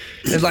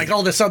 there's like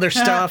all this other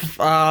stuff.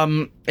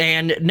 And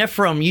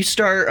Nephrom, you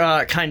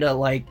start, kind of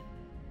like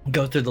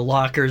go through the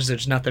lockers.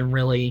 There's nothing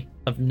really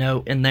of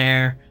note in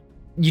there.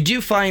 You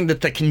do find that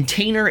the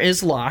container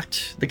is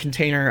locked, the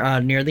container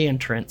near the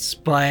entrance,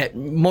 but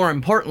more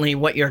importantly,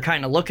 what you're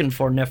kind of looking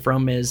for,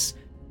 Nephrom, is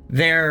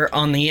there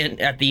on the end,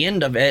 at the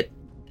end of it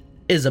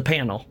is a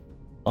panel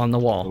on the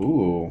wall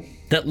Ooh.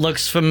 that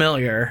looks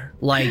familiar,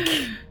 like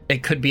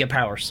it could be a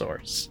power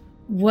source.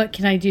 What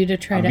can I do to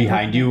try I'm to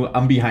behind you.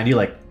 I'm behind you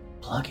like,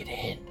 plug it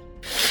in.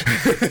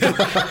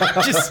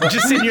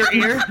 just in your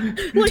ear.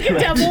 Like a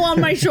devil on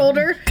my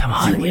shoulder. Come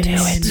on, do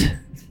it.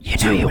 You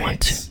know you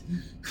want to.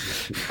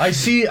 I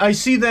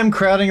see them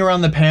crowding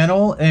around the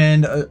panel,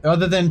 and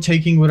other than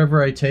taking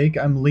whatever I take,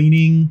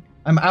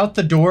 I'm out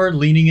the door,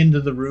 leaning into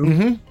the room.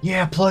 Mm-hmm.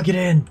 Yeah, plug it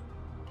in.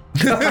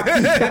 Go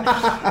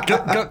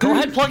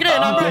ahead, plug it in.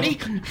 I'm ready.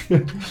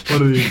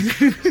 What are these?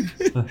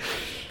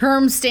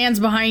 Herm stands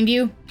behind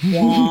you.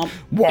 Womp.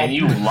 Can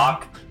you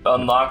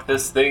unlock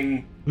this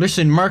thing?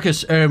 Listen,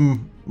 Marcus,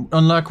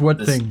 unlock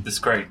what thing? This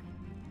crate.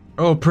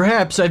 Oh,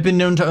 perhaps I've been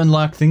known to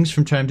unlock things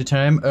from time to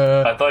time.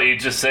 I thought you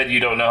just said you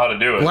don't know how to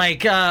do it.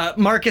 Like,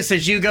 Marcus,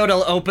 as you go to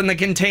open the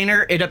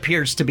container, it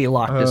appears to be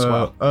locked as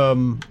well.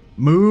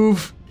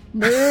 Move.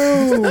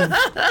 Move.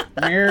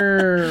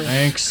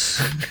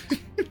 Thanks.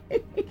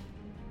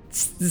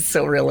 It's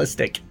so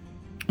realistic.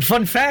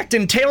 Fun fact,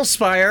 in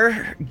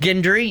Tailspire,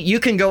 Gendry, you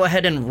can go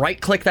ahead and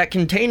right-click that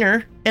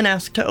container and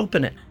ask to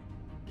open it.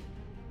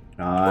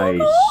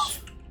 Nice.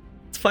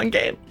 It's a fun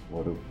game.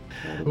 What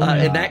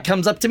And that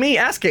comes up to me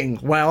asking,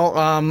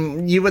 well,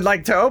 you would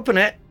like to open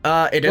it.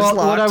 It is Well,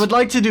 locked. what I would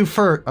like to do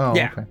first. Oh,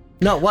 Yeah. okay.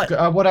 No, what?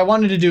 What I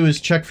wanted to do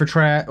is check for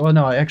trap. Well,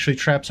 no, actually,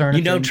 traps aren't.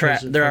 You a know thing,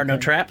 'cause it's there are no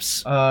okay.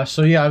 traps.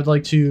 So yeah, I would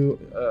like to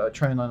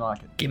try and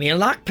unlock it. Give me a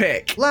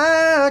lockpick.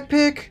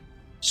 Lockpick.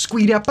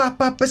 Squeed up, up,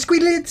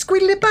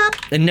 squeedly pop.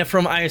 And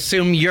Nifrim, I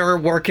assume you're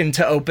working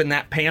to open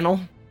that panel?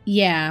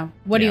 Yeah.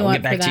 What do you I'll want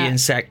get back for to you in a that?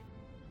 sec.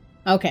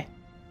 Okay.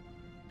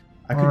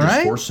 I could All just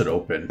right. force it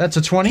open. That's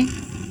a 20.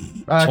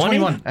 20?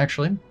 21,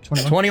 actually.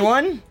 21.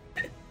 21?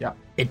 Yeah.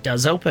 It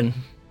does open.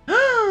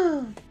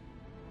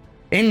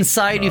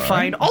 Inside, you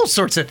find all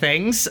sorts of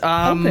things.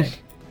 Okay.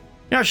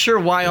 Not sure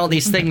why all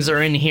these things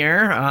are in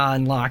here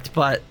unlocked,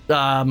 but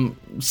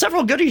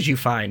several goodies you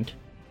find.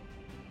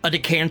 A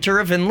decanter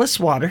of endless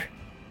water.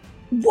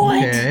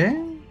 What?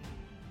 Okay.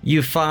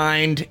 You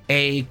find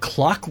a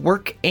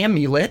clockwork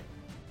amulet.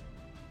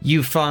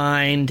 You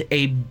find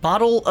a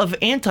bottle of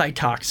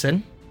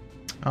antitoxin.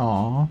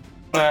 Aw.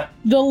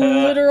 The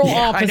literal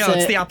Yeah, opposite. I know,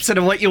 it's the opposite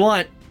of what you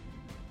want.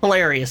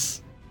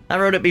 Hilarious. I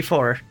wrote it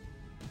before.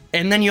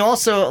 And then you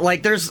also,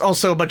 there's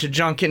also a bunch of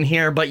junk in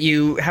here, but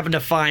you happen to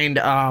find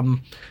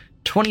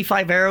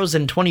 25 arrows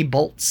and 20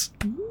 bolts.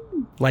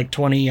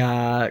 20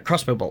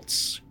 crossbow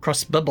bolts.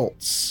 Crossbow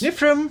bolts.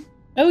 Nifrim,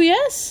 Oh,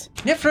 yes?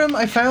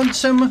 I found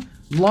some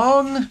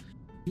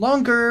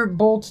longer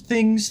bolt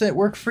things that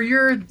work for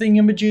your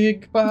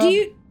thingamajig, Bob.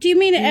 Do you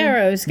mean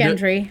arrows,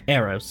 Gendry?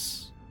 Arrows.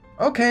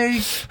 Okay,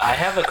 I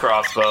have a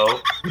crossbow.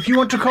 if you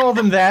want to call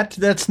them that,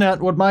 that's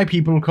not what my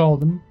people call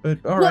them,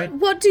 but alright.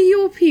 What do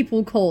your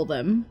people call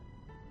them?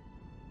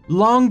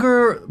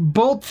 Longer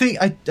bolt thing.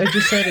 I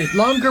just said it.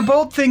 Longer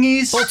bolt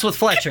thingies. Bolts with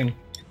fletching.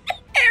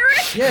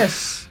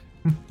 Yes.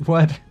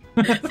 What?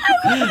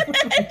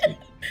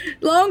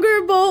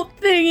 Longer bolt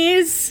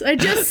thingies. I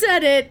just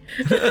said it.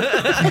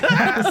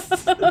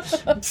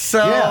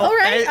 So, Yeah. All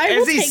right, I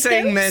will as he's take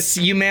saying those. this,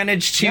 you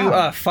manage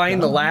to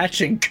find the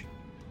latch and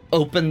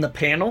open the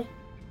panel.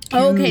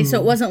 Oh, okay, so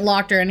it wasn't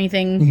locked or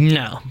anything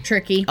No.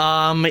 tricky.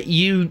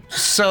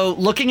 So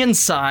looking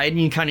inside,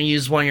 you kind of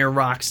use one of your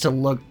rocks to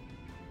look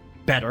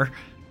better.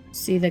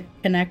 See the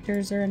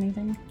connectors or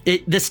anything?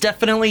 This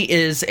definitely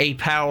is a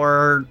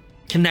power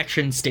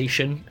connection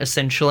station,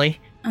 essentially.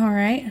 All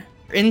right.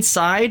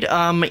 Inside,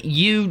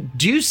 you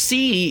do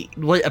see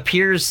what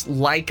appears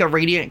like a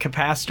radiant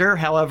capacitor.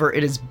 However,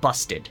 it is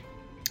busted.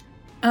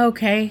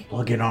 Okay.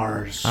 Plug in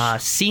ours.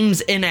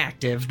 Seems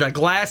inactive. The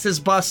glass is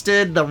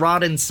busted. The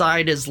rod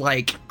inside is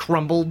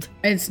crumbled.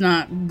 It's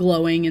not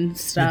glowing and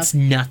stuff. It's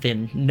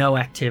nothing. No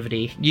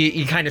activity.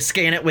 You kind of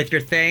scan it with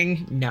your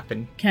thing.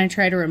 Nothing. Can I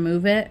try to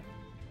remove it?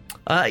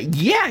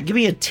 Yeah. Give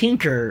me a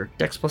tinker.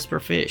 Dex plus per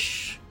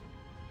fish.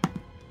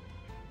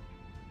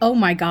 Oh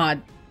my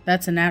god.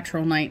 That's a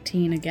natural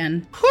 19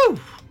 again. Whew.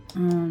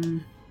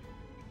 I'm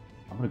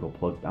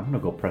gonna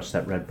go press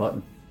that red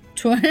button.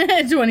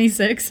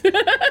 26.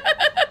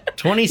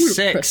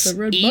 26. Press the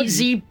red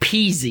Easy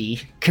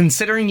peasy.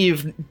 Considering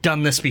you've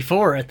done this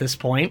before at this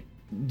point,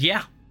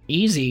 yeah,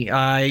 easy.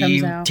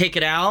 You out. take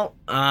it out,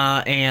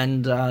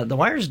 and the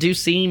wires do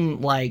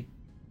seem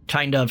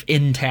kind of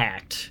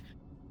intact.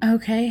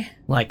 Okay.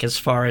 As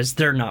far as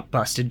they're not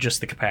busted,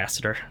 just the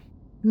capacitor.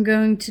 I'm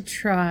going to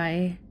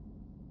try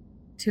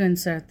to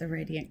insert the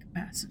radiant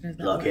capacitor.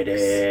 Plug it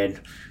in.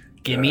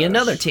 Give me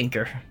another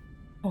tinker.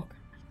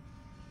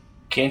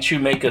 Can't you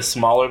make a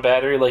smaller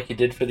battery like you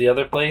did for the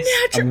other place?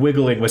 I'm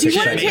wiggling with Do the you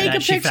want to shiny. take a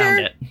She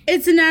found picture? it.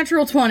 It's a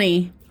natural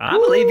 20. I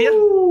believe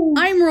you.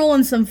 I'm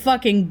rolling some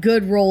fucking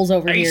good rolls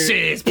over here.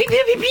 Aces. Pew,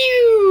 pew, pew,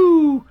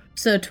 pew.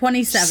 So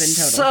 27 total.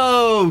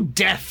 So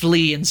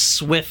deftly and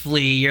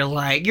swiftly,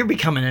 you're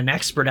becoming an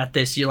expert at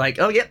this. You're like,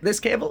 oh, yep, this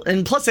cable.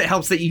 And plus it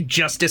helps that you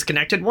just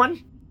disconnected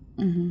one.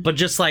 Mhm. But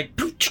just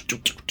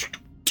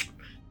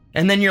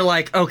and then you're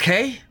like,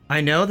 okay,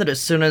 I know that as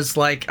soon as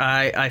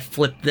I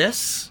flip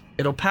this,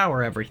 it'll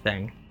power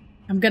everything.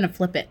 I'm gonna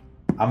flip it.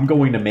 I'm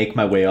going to make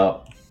my way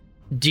up.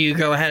 Do you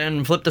go ahead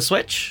and flip the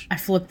switch? I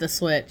flip the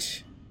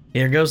switch.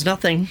 Here goes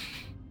nothing.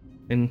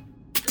 And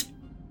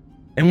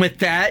with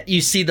that, you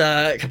see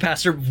the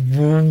capacitor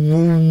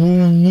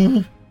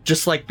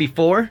just like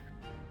before.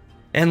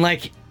 And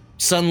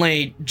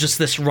suddenly just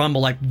this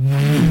rumble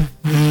and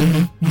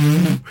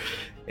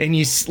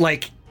you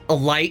a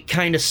light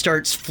kind of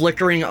starts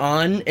flickering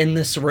on in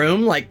this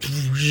room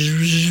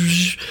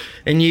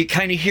and you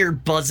kind of hear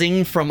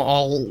buzzing from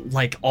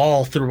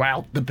all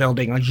throughout the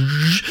building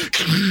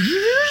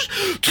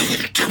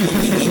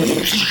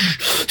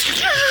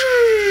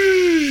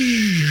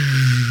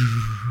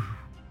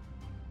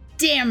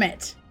Damn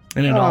it.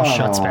 and it all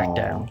shuts back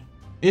down.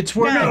 It's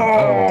working.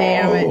 God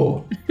damn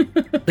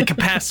it. The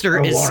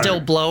capacitor is still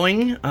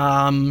blowing.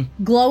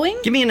 Glowing?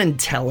 Give me an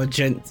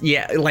intelligent,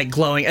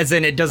 glowing, as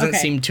in it doesn't Okay.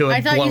 seem to have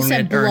I thought blown you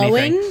said it or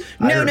blowing. anything.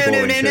 I No, heard no, no,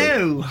 blowing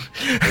no, no.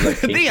 The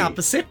pinky.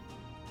 opposite.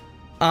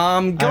 Go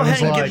I ahead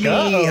was and like, give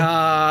me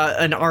uh-oh.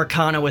 an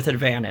Arcana with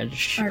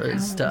advantage Arcana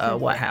as to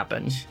with what advantage.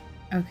 happened.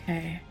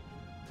 Okay.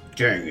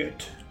 Dang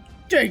it.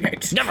 Dang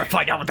it. Never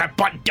find out what that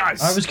button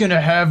does. I was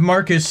gonna have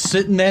Marcus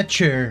sit in that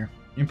chair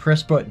and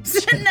press buttons.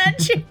 Sit in that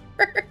chair.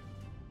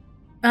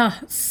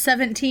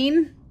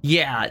 17?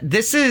 Yeah,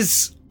 this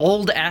is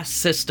old ass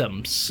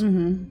systems.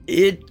 Mm-hmm.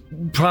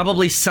 It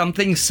probably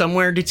something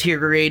somewhere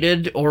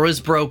deteriorated or was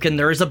broken.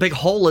 There is a big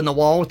hole in the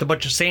wall with a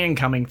bunch of sand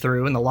coming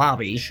through in the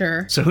lobby.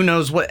 Sure. So who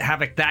knows what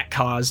havoc that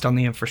caused on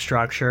the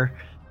infrastructure.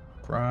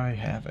 Cry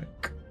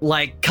havoc.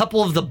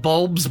 Couple of the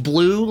bulbs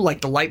blew,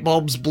 the light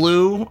bulbs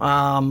blew,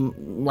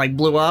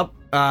 blew up.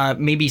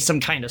 Maybe some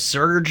kind of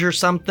surge or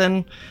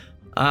something.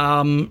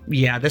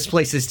 Yeah, this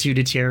place is too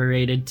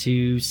deteriorated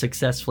to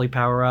successfully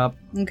power up.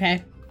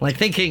 Okay.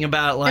 Thinking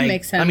about That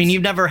makes sense. I mean,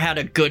 you've never had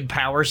a good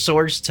power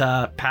source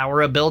to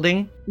power a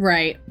building,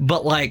 Right.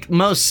 but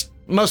most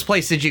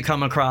places you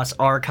come across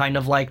are kind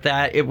of like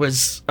that. It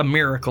was a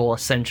miracle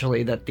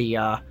essentially that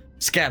the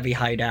Scabby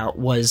hideout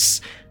was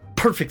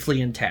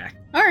perfectly intact.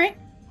 All right.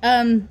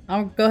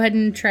 I'll go ahead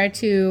and try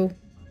to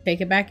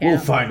take it back We'll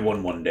out. find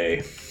one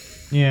day.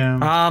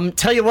 Yeah.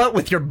 Tell you what,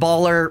 with your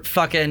baller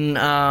fucking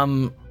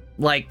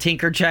like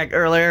tinker check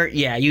earlier,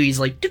 yeah, you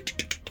easily.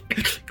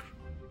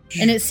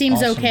 And it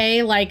seems Awesome.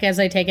 okay. Like as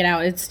I take it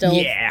out, it still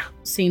Yeah,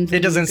 seems. it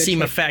in doesn't good seem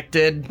shape.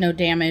 affected. No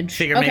damage.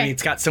 Figure Okay. maybe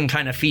it's got some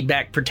kind of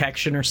feedback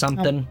protection or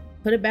something.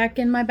 Put it back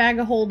in my bag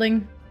of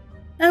holding.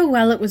 Oh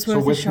well, it was So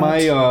worth a with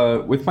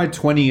shot. my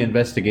 20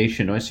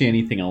 investigation, do I see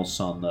anything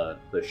else on the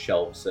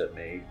shelves that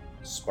may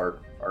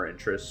spark our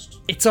interest?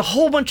 It's a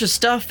whole bunch of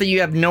stuff that you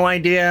have no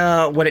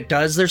idea what it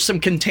does. There's some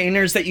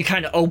containers that you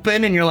kind of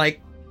open and you're like,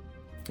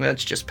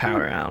 that's just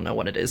powder. I don't know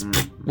what it is.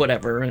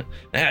 Whatever.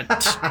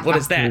 What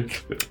is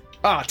that?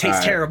 Oh, it tastes All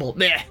right. terrible.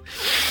 Bleh.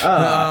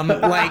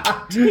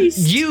 Like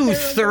Tastes you terrible.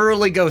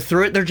 thoroughly go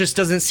through it. There just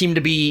doesn't seem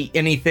to be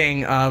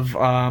anything of.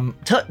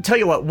 Tell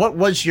you what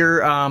was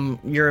your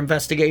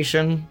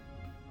investigation?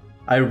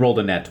 I rolled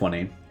a nat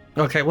 20.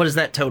 Okay, what is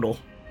that total?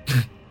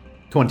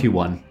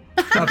 21.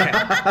 Okay.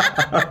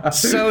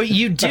 So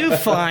you do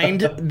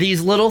find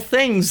these little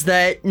things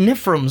that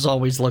Nifrim's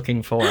always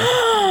looking for.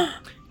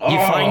 You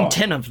find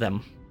 10 of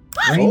them.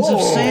 Grains of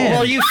sand.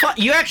 Well,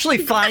 you actually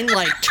find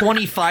like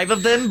 25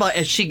 of them, but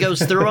as she goes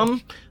through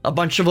them, a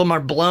bunch of them are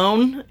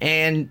blown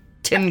and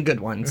 10 good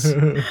ones.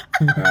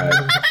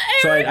 Alright.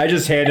 So I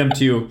just hand them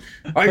to you.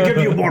 I give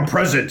you more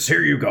presents.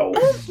 Here you go.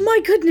 Oh my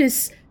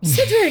goodness,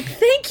 Cedric!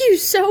 Thank you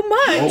so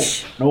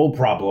much. No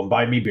problem.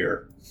 Buy me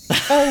beer.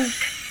 Oh,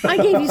 I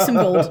gave you some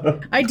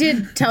gold. I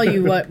did tell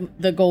you what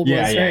the gold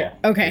Yeah, was, yeah, right?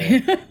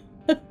 Okay.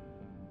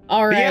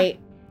 All yeah. right.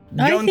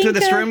 I Going through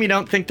think, this room, you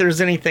don't think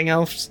there's anything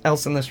else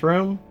in this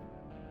room?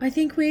 I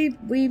think we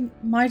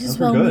might as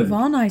We're well good. move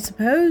on, I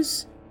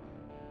suppose.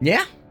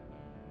 Yeah.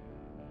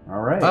 All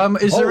right.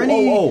 Is there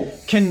any?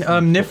 Can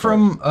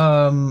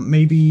Nifrim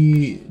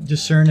maybe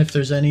discern if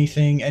there's any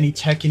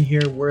tech in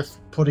here worth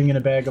putting in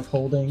a bag of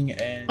holding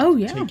and Oh,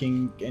 yeah.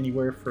 taking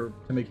anywhere to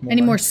make more?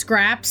 Any more money?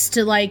 scraps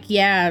to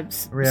Yeah,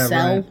 sell?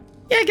 right.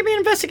 Yeah, give me an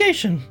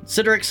investigation.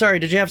 Cedric, sorry,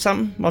 did you have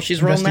something while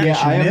she's rolling that? Yeah,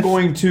 I am Nif?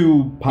 going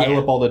to pile Yeah.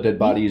 up all the dead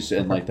bodies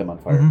and light them on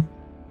fire. Mhm.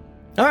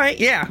 All right,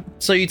 yeah.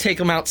 So you take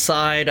them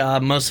outside.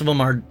 Most of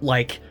them are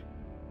like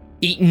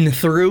eaten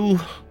through,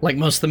 like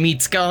most of the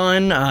meat's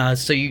gone.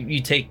 So you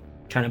take,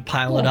 kind of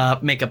pile it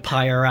up, make a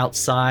pyre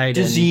outside,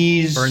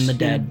 Disease, and burn the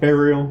dead.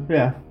 burial.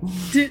 Yeah.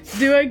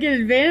 Do I get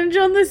advantage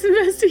on this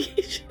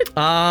investigation?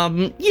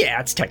 Yeah,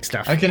 it's tech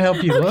stuff. I can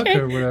help you look Okay,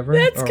 or whatever.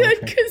 That's Oh, good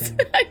okay. because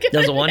I got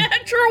Does a a one?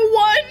 natural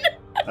one.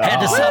 Had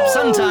to stop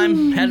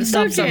sometime. Had to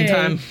stop Okay.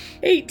 sometime.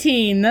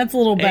 18. That's a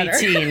little better.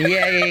 18. Yeah.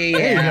 There you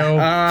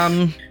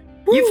go.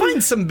 You Woo.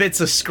 find some bits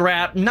of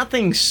scrap,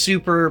 nothing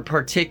super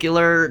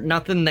particular,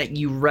 nothing that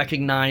you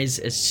recognize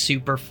as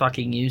super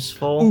fucking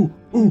useful.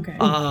 Ooh, Okay.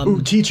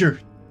 ooh, teacher.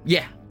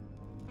 Yeah.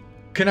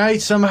 Can I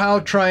somehow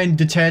try and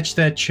detach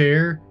that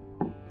chair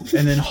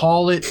and then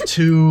haul it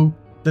to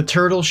the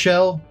turtle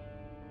shell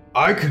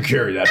I could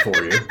carry that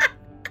for you.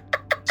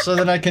 so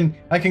that I can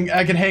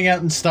hang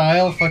out in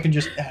style if I can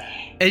just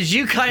As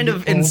you kind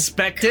of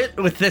inspect it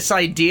with this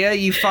idea,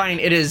 you find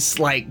it is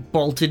like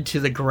bolted to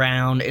the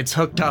ground. It's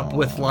hooked up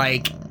with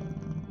like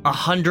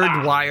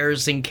 100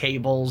 wires and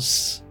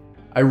cables.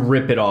 I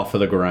rip it off of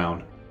the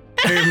ground.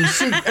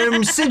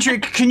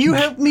 Cedric, can you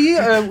help me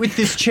with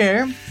this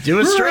chair? Do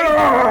a straight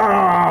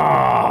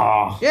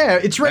Yeah,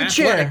 it's right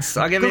chair. athletics.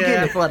 I'll give Go you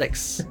get it.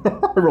 athletics.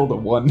 I rolled a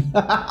 1. You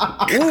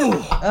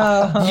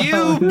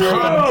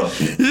pump.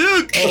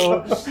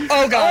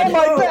 Oh god. Oh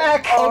my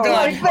back! Oh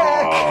god. my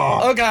back!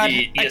 Oh god.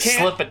 You I can't.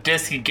 slip a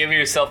disc and give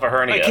yourself a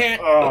hernia. I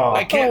can't. Oh.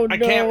 I can't. Oh, I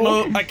can't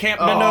no. move. I can't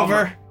bend Oh,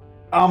 over.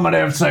 I'm gonna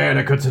have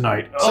sciatica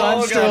tonight. So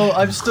Oh,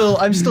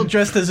 I'm still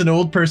dressed as an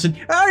old person.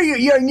 Oh, you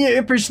young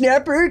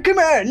whippersnapper! Come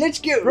on, let's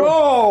go.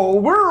 Oh,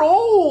 we're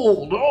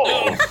old.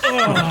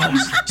 Oh.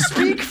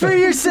 Speak for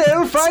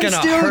yourself. It's I'm gonna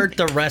still hurt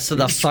the rest of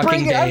the fucking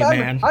spring- day, I'm,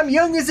 man. I'm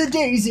young as a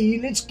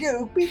daisy. Let's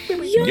go.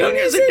 Young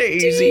as a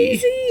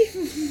daisy.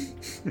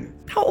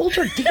 How old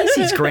are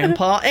daisies,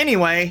 Grandpa?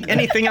 Anyway,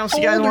 anything else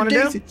you guys Older want to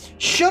do? daisy.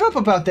 Shut up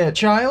about that,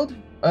 child.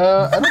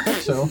 I don't think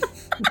so.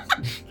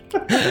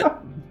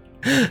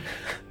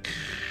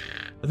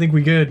 I think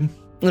we good.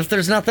 If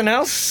there's nothing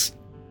else,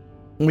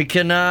 we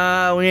can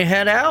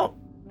head out.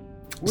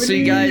 So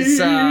you guys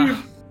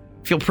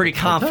feel pretty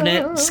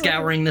confident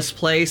scouring this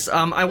place.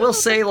 I will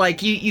say,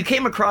 like, you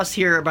came across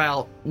here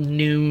about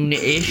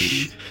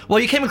noon-ish. Well,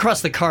 you came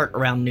across the cart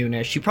around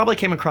noon-ish. You probably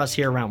came across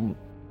here around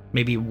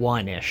maybe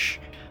 1-ish.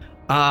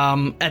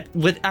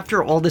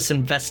 After all this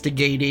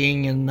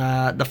investigating, and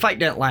the fight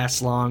didn't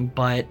last long,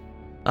 but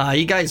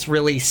you guys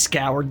really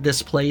scoured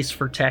this place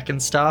for tech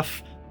and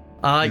stuff.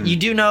 You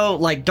do know,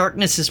 like,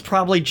 darkness is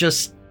probably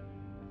just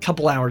a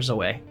couple hours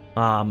away.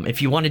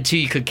 If you wanted to,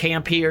 you could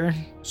camp here.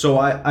 So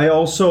I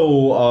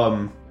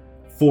also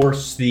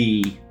force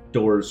the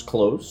doors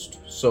closed,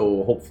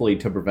 so hopefully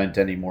to prevent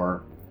any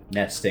more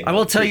nesting. I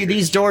will tell you,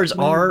 these doors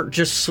are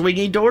just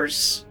swingy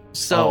doors,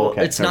 so Oh,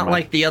 okay, it's never not mind.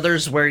 like the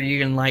others where you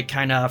can, like,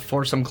 kind of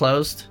force them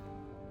closed.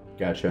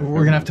 Gotcha.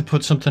 We're gonna have to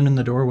put something in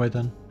the doorway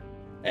then.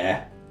 Eh,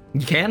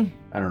 You can?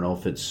 I don't know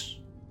if it's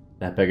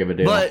that big of a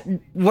deal. But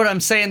what I'm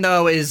saying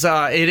though is,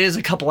 it is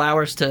a couple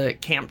hours to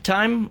camp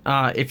time.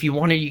 If you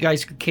wanted, you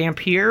guys could camp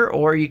here,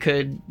 or you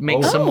could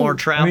make some more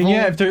travel. I mean,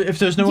 yeah, if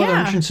there's no other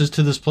Yeah. entrances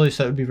to this place,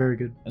 that would be very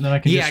good. And then I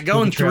can Yeah, just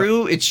going booby trap.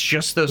 through, it's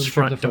just those Booby trap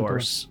front the front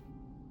doors.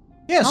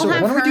 Yeah, so I'll why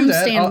have don't we do Herm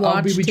that? stand I'll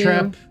watch, booby too.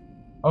 trap.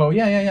 Oh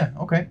yeah.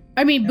 Okay.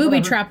 I mean, booby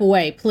whatever. trap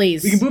away,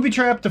 please. We can booby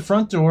trap the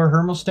front door.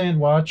 Herm will stand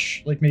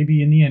watch, like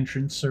maybe in the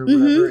entrance or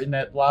whatever, in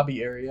that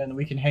lobby area, and then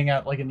we can hang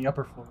out like in the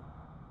upper floor.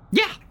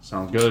 Yeah,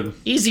 Sounds good.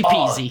 easy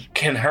peasy.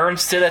 Can Herm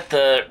sit at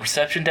the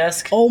reception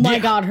desk? Oh my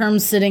God,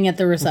 Herm's sitting at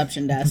the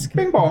reception desk.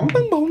 Bing bong,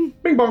 bing bong,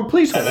 bing bong.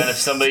 Please And hold. then if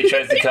somebody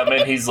tries to come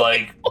in, he's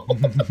like,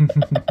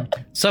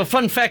 So,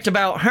 fun fact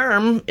about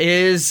Herm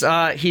is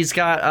he's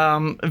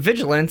got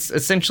vigilance.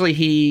 Essentially,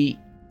 he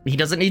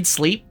doesn't need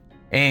sleep,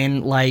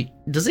 and like,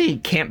 does he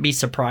can't be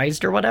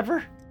surprised or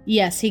whatever?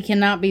 Yes, he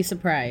cannot be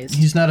surprised.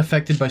 He's not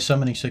affected by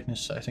summoning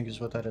sickness, I think is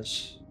what that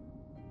is.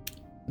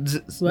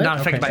 What? Not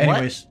affected by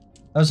anyways.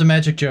 That was a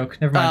magic joke.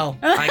 Never mind.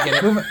 what? Oh, I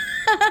get it.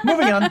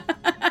 Moving on.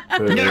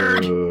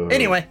 Nerd.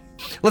 Anyway,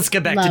 let's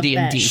get back to Love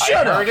D&D.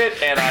 that. I heard it,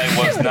 and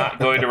I was not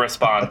going to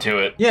respond to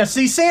it. Yeah,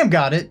 see, Sam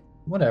got it.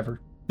 Whatever.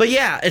 But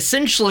yeah,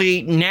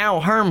 essentially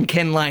now Herm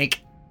can like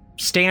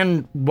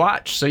stand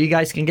watch, so you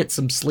guys can get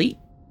some sleep,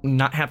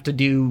 not have to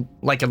do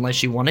like,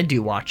 unless you want to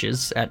do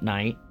watches at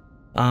night.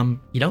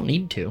 You don't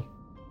need to.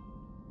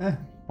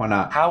 Why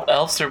not? How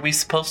else are we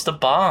supposed to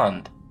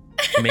bond?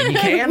 I mean, you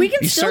can. We can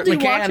You still certainly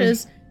do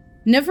watches.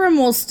 Nifrim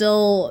will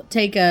still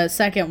take a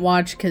second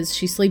watch because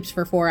she sleeps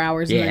for 4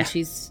 hours and Yeah. then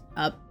she's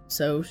up,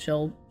 so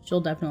she'll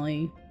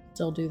definitely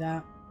still do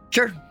that.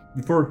 Sure.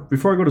 Before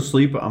I go to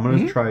sleep, I'm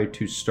gonna try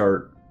to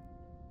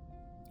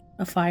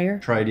A fire.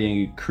 try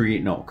to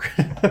create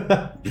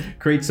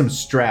some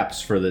straps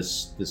for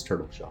this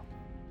turtle shell.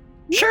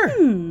 Sure.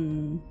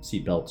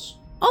 Seatbelts.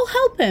 I'll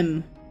help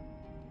him.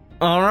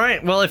 All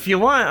right. Well, if you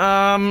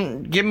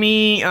want, give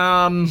me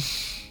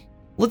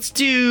let's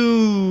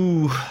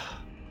do,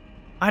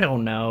 I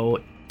don't know,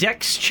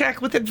 Dex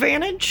check with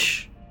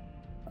advantage.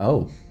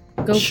 Oh.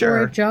 Go Sure.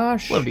 for it,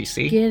 Josh. What do you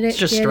see? Get it. It's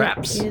just get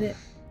straps. It, get it.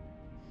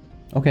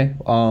 Okay.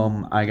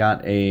 I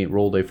got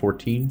rolled a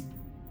 14.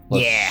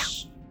 Plus Yeah.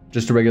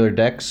 Just a regular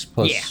dex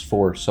plus Yeah.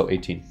 4, so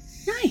 18.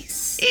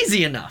 Nice.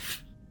 Easy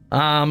enough.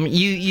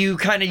 You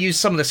kind of use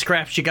some of the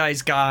scraps you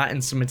guys got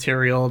and some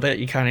material that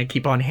you kind of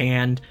keep on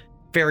hand.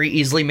 Very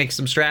easily make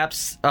some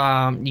straps.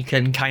 You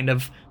can kind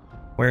of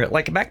wear it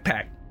like a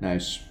backpack.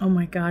 Nice. Oh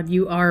my God,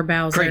 you are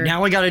Bowser. Great.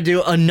 Now we got to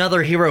do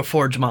another Hero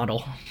Forge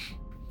model.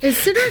 Is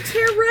Sidoric's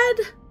hair red?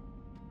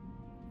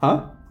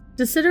 Huh?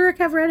 Does Sidoric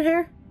have red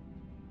hair?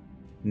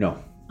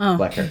 No. Oh,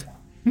 Black hair.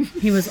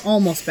 he was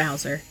almost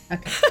Bowser.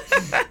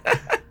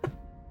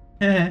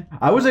 Okay.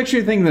 I was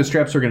actually thinking the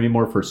straps are going to be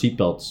more for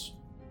seatbelts.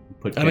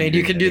 I mean,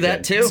 you can do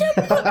that too.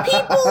 Put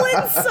people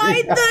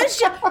inside the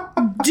shop.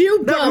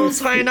 Do That both. one's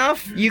high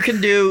enough. It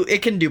can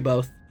do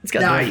both. It's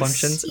got Nice. dual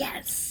functions.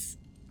 Yes.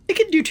 It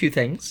can do two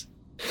things.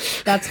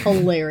 That's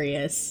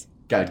hilarious.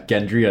 Got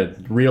Gendry a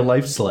real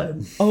life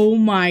sled. Oh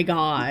my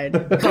God.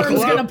 Herm's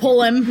gonna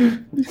pull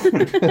him.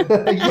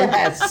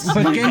 Yes.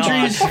 But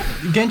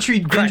Gentry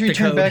Crack the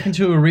turned code. back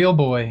into a real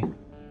boy.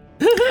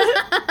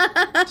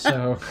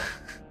 So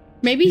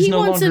Maybe He's he no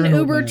wants an longer an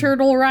old Uber man.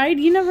 turtle ride.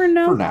 You never For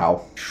know.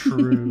 now.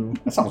 true.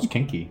 That sounds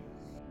kinky.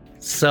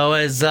 So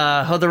as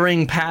the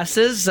ring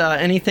passes,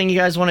 anything you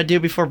guys want to do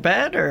before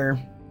bed or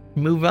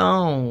move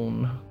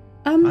on?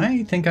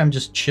 I think I'm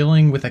just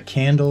chilling with a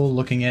candle,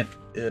 looking at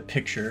a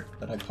picture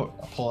that I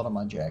pull out of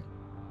my jacket.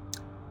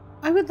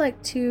 I would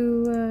like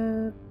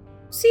to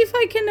see if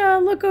I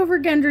can look over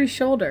Gendry's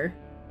shoulder.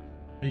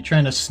 Are you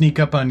trying to sneak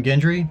up on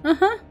Gendry?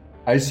 Uh-huh.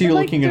 I see you I'd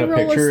like looking to at a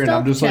roll a picture, and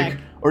I'm stealth just check. like,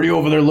 are you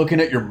over there looking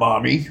at your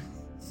mommy?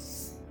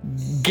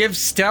 Give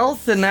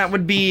stealth, and that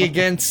would be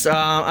against.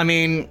 I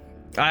mean,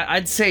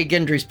 I'd say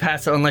Gendry's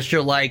passive, unless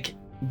you're like,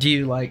 do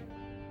you like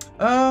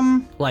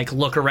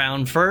look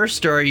around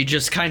first, or are you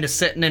just kind of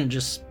sitting and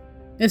just?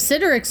 If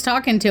Sidoric's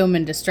talking to him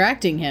and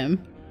distracting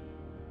him.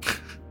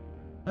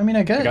 I mean,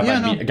 I guess.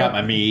 I got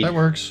my meat. That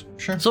works.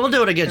 Sure. So we'll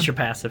do it against your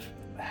passive.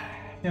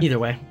 Yeah. Either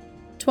way.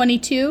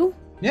 22.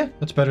 Yeah,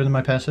 that's better than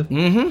my passive.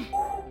 Mm-hmm.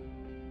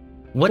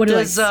 What do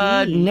I does see?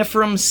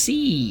 Nifrim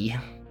see?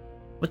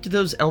 What do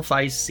those elf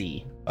eyes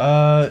see?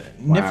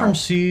 Nifrim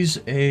sees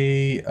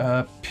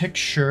a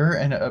picture,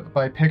 and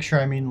by picture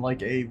I mean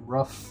like a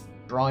rough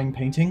drawing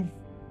painting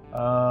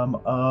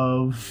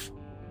of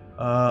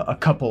a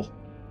couple,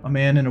 a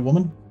man and a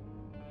woman,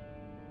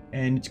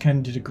 and it's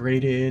kind of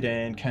degraded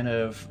and kind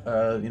of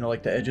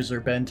like the edges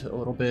are bent a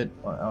little bit.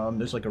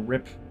 There's like a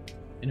rip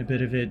in a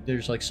bit of it.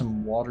 There's like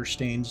some water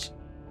stains,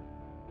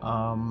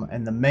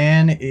 and the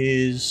man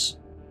is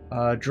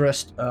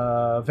dressed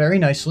very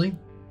nicely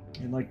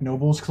in like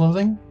noble's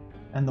clothing.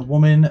 And the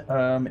woman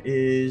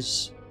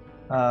is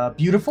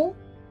beautiful,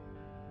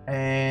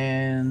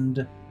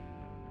 and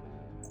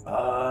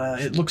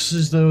it looks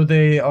as though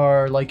they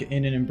are like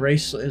in an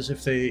embrace, as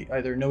if they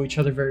either know each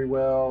other very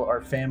well,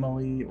 are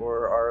family,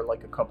 or are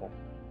like a couple.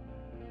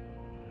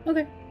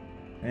 Okay.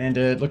 And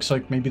it looks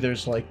like maybe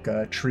there's like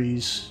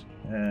trees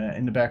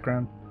in the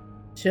background.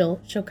 She'll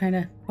kind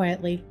of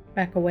quietly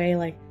back away,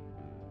 like,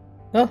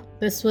 oh,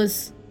 this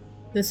was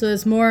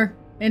more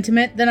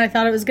intimate than I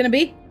thought it was gonna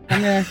be.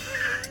 I'm gonna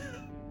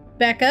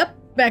back up.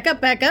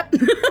 And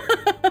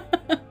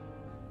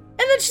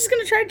then she's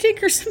gonna try to take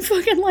her some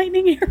fucking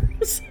lightning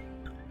arrows.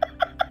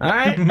 All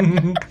right.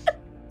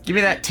 Give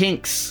me that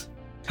tinks.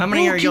 How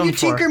many are you going for?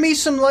 Can you tinker me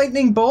some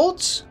lightning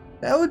bolts?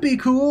 That would be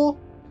cool.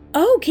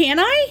 Oh, can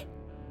I?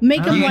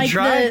 Make them You like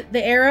try?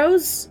 the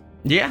arrows?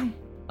 Yeah.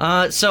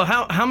 So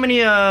how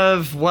many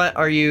of what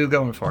are you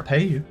going for? I'll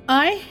pay you.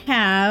 I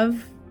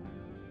have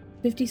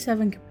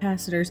 57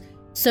 capacitors.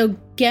 So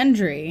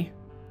Gendry,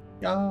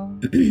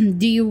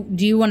 do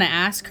you want to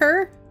ask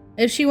her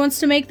if she wants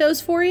to make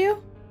those for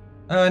you?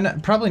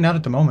 Probably not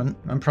at the moment.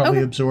 I'm probably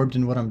Okay. absorbed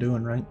in what I'm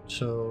doing, right?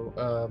 So,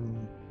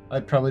 I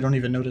probably don't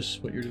even notice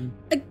what you're doing.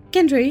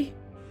 Gendry,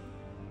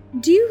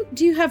 do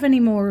you have any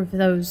more of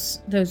those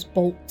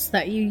bolts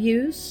that you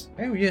use?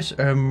 Oh, yes.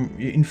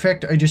 In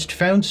fact, I just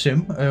found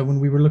some when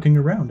we were looking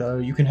around.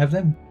 You can have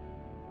them.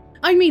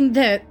 I mean,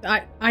 that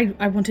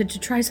I wanted to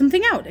try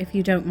something out, if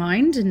you don't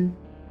mind, and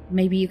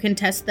maybe you can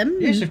test them.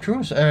 Yes, of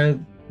course.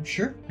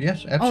 Sure.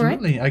 Yes,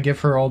 absolutely. I give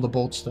her all the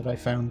bolts that I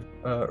found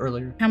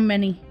earlier. How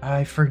many?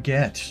 I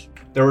forget.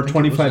 There were I think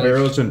it was 25 like-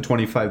 arrows and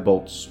 25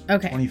 bolts.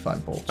 Okay.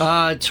 25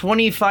 bolts.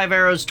 25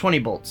 arrows, 20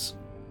 bolts.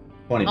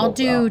 20 I'll bolts.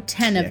 do Wow.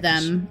 10 Yeah, of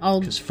them. I'll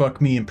Because fuck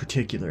me in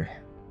particular.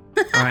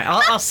 All right.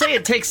 I'll say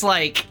it takes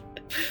like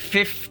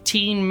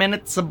 15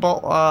 minutes a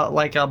bolt,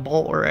 like a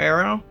bolt or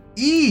arrow.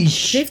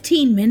 Eesh!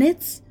 15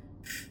 minutes?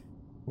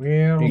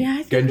 Well, Yeah,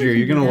 I think we Genji, are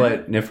you can going do to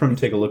that. let Nifrim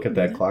take a look at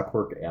that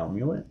clockwork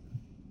amulet?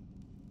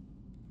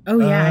 Oh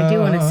yeah, I do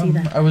want to see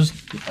that. I was.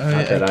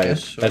 Not that I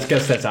guess so.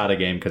 guess that's out of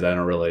game because I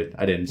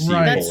didn't see.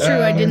 Right. That's both.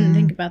 true. I didn't Um,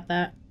 think about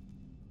that.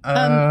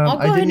 I'll go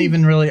I ahead didn't and-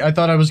 even really. I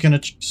thought I was gonna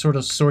sort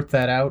of sort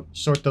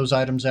those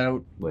items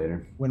out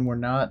Later. when we're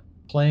not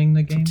playing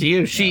the game. To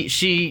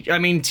you, I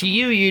mean, to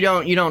you, you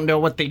don't know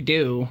what they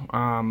do,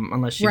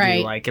 unless you Right.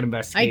 do like an I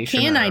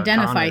investigation. can or a con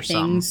identify or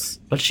something. things.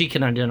 But she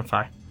can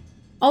identify.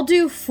 I'll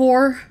do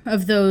 4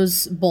 of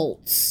those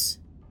bolts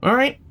All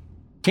right,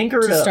 tinker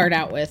it to up. start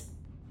out with.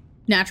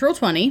 Natural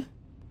 20.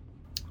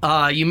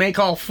 You make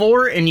all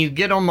 4, and you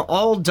get them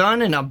all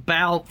done in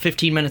about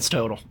 15 minutes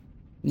total.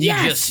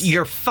 Yes!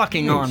 You're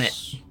fucking on it.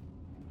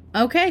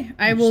 Okay,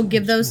 I will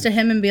give those to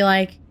him and be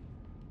like,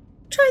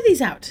 try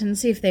these out and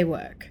see if they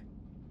work.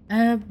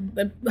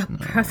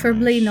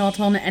 Preferably not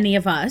on any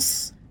of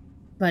us,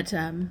 but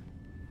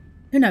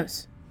who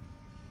knows?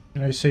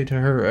 And I say to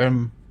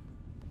her,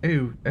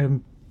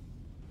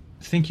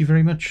 thank you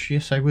very much.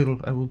 Yes, I will.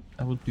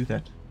 I will do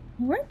that.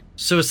 All right.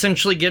 So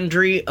essentially,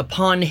 Gendry,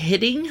 upon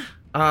hitting,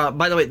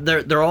 by the way,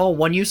 they're all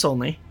one use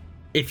only.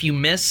 If you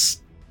miss,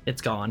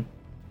 it's gone.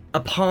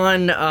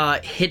 Upon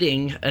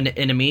hitting an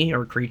enemy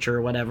or creature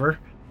or whatever,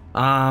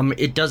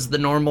 it does the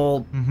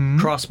normal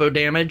crossbow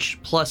damage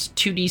plus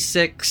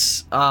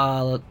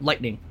 2d6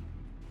 lightning.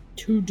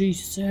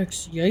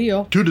 2d6,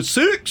 yeah.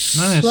 2d6.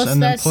 Nice. Plus and then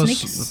that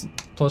snakes.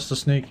 plus the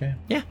snake.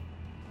 Yeah.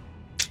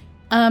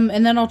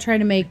 And then I'll try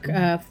to make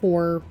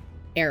 4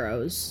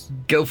 arrows.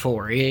 Go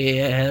for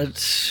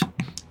it.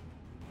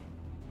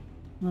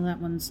 Well, that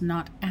one's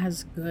not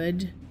as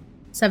good.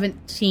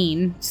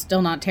 17,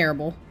 still not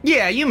terrible.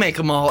 Yeah, you make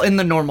them all in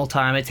the normal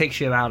time. It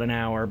takes you about an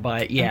hour,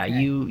 but yeah,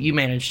 Okay. you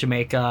managed to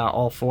make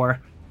all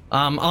 4.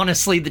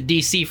 Honestly, the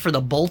DC for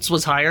the bolts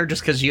was higher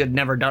just because you had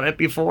never done it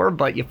before,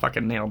 but you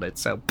fucking nailed it.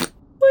 So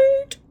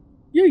Sweet.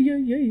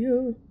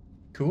 Yeah.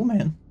 Cool,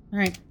 man. All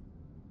right.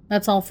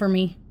 That's all for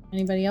me.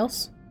 Anybody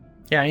else?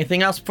 yeah,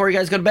 anything else before you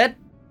guys go to bed?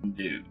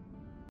 Dude.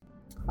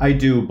 I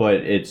do, but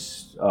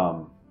it's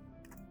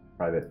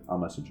private. I'll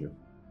message you.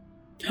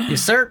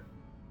 Yes, sir.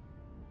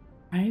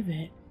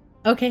 Private.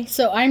 Okay,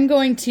 so I'm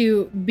going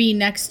to be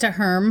next to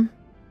Herm.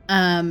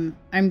 I'm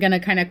gonna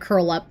kind of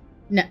curl up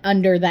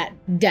under that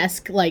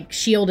desk, like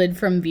shielded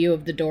from view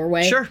of the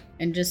doorway. Sure.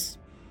 And just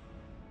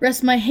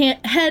rest my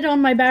head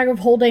on my bag of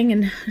holding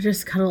and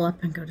just cuddle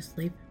up and go to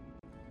sleep.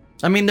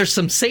 I mean, there's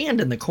some sand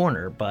in the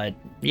corner, but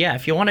yeah,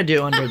 if you want to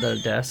do under the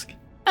desk.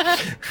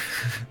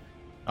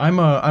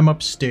 I'm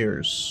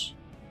upstairs.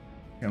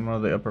 I'm one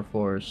of the upper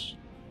floors.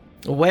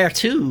 Where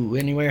to?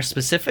 Anywhere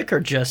specific or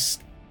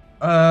just?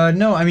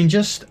 No, I mean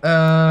just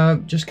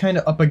kind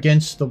of up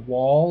against the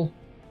wall,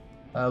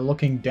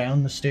 looking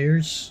down the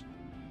stairs,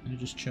 and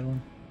just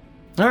chilling.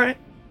 All right.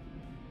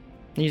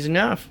 Easy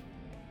enough.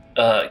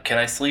 Can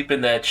I sleep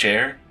in that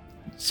chair?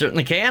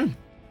 Certainly can.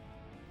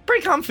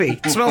 Pretty comfy.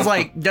 Smells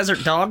like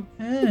desert dog.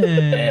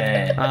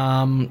 Eh.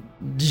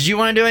 Did you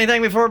want to do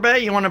anything before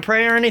bed? You want to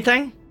pray or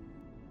anything?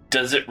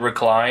 Does it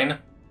recline?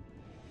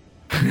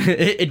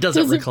 It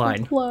doesn't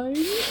recline,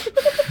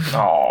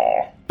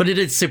 Aw. but it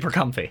is super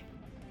comfy.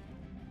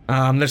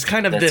 There's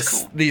kind of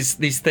That's cool.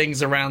 these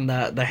things around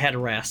the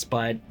headrest,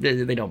 but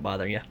they don't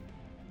bother you.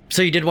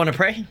 So you did want to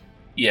pray?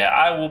 Yeah,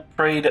 I will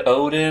pray to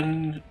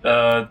Odin.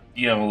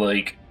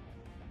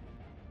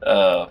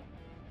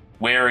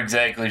 Where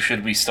exactly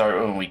should we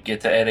start when we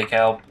get to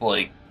Edikalp?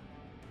 Like,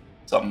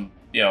 something,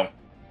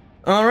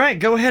 All right,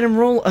 go ahead and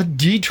roll a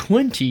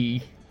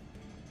d20.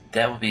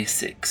 That would be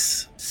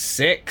 6.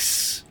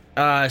 6.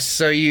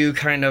 So you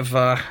kind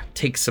of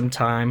take some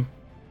time,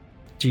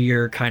 do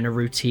your kind of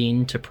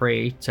routine to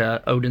pray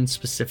to Odin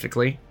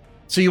specifically.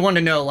 So you want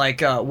to know,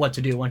 like, what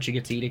to do once you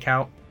get to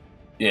Edicount?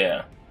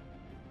 Yeah.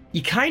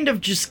 You kind of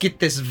just get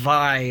this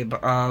vibe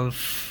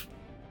of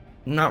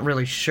not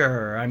really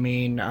sure. I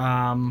mean,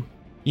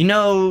 you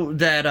know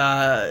that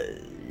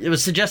it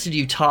was suggested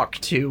you talk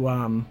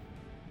to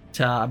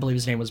I believe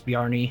his name was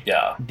Bjarni,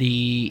 Yeah.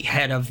 the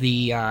head of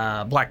the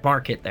black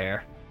market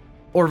there.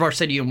 Orvar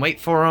said you can wait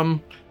for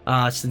him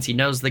since he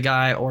knows the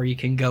guy, or you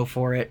can go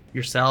for it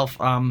yourself.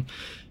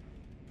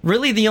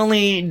 Really, the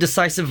only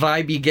decisive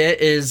vibe you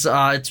get is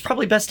it's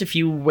probably best if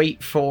you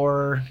wait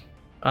for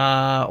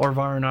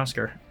Orvar and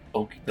Oscar.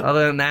 Okay.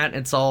 Other than that,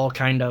 it's all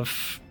kind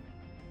of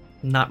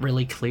not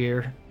really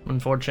clear,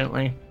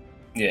 unfortunately.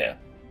 Yeah.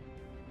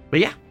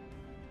 But yeah.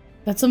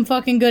 That's some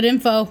fucking good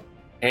info.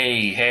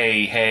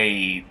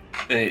 Hey.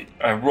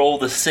 I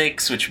rolled a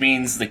 6, which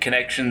means the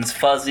connection's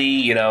fuzzy,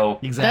 you know.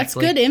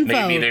 Exactly. That's good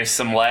info. Maybe there's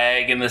some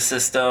lag in the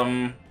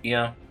system, you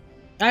know.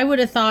 I would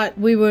have thought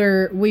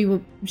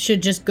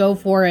should just go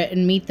for it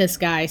and meet this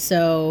guy.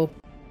 So,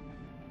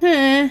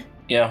 I'm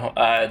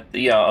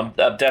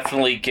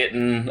definitely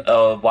getting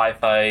a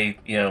Wi-Fi,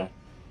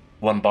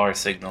 1 bar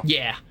signal.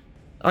 Yeah.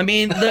 I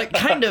mean, the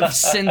kind of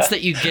sense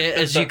that you get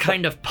as you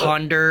kind of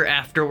ponder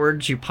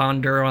afterwards, you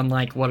ponder on,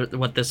 like,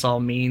 what this all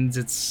means.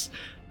 It's,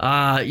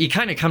 you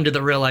kind of come to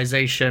the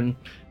realization,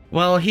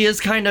 well, he's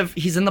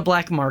in the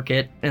black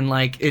market, and,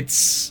 like,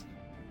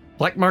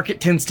 black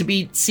market tends to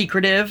be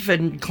secretive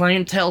and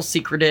clientele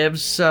secretive,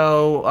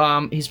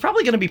 so he's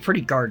probably going to be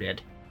pretty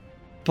guarded.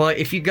 But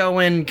if you go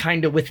in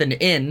kind of with an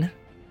inn,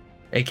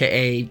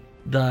 aka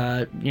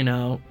the,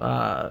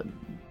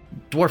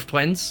 dwarf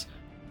twins,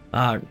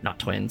 not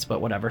twins,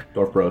 but whatever.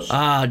 Dwarf Bros.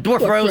 Dwarf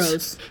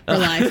Bros. For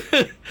life.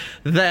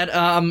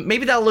 That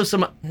maybe that'll loosen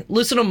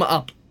them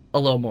up a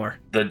little more.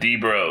 The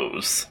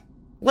D-Bros.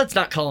 Let's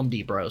not call them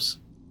D-Bros.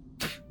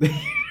 I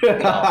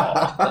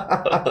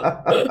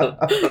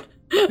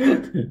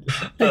think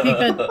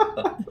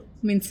that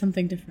means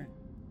something different.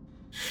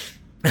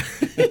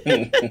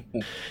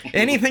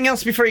 Anything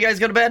else before you guys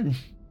go to bed?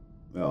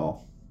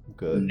 No.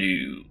 Good.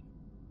 No.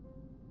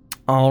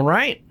 All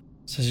right.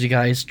 So as you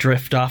guys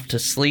drift off to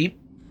sleep.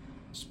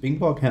 Does Bing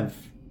Bong have...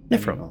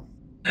 Nifrim.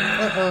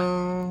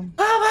 Uh-oh.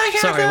 Oh my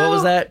god! Sorry, what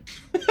was that?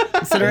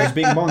 Does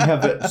Bing Bong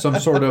have some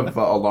sort of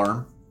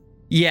alarm?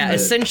 Yeah,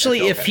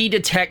 essentially, okay. if he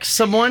detects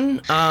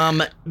someone,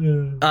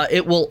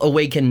 it will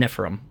awaken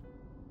Nifrim.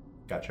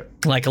 Gotcha.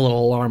 Like a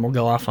little alarm will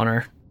go off on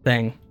her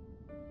thing.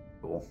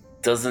 Cool.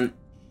 Doesn't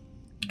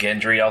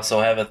Gendry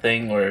also have a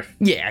thing where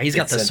Yeah, he's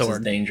got the senses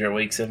sword. danger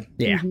wakes him?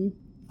 Yeah. Mhm.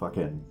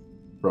 Fucking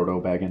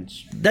Frodo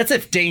Baggins. That's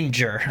if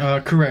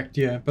danger. Correct,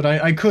 yeah. But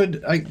I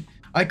could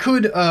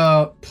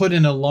put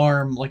an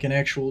alarm, like an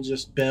actual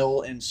just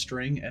bell and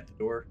string at the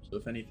door. So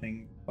if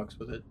anything fucks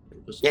with it,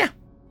 it'll just... Yeah.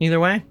 Either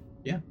way.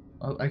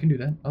 I can do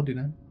that. I'll do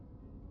that.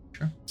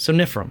 So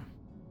Nifrim,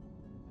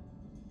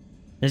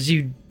 as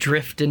you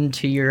drift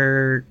into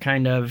your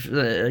kind of,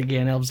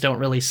 again, elves don't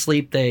really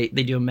sleep, they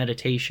do a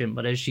meditation,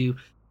 but as you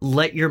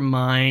let your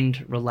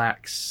mind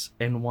relax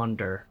and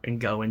wander and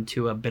go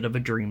into a bit of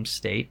a dream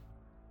state,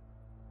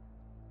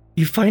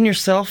 you find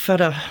yourself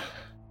at a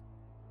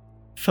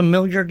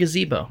familiar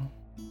gazebo.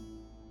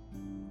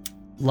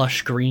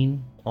 Lush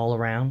green all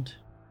around.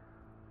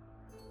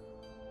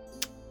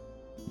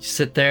 You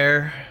sit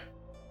there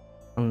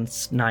on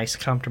this nice,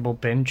 comfortable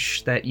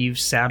bench that you've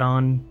sat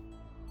on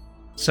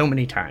so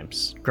many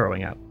times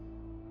growing up,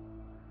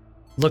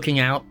 looking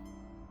out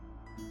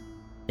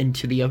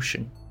into the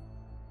ocean.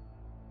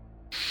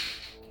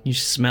 You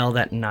smell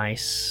that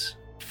nice,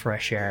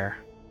 fresh air.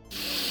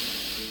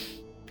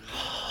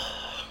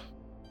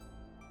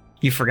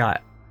 You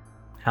forgot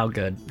how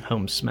good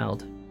home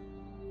smelled.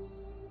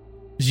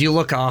 As you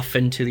look off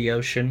into the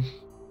ocean,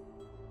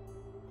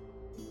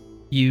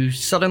 you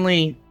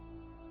suddenly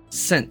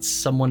sense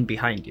someone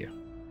behind you.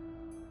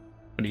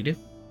 What do you do?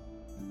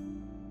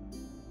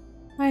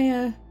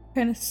 I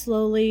kind of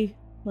slowly,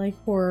 like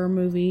horror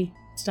movie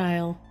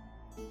style,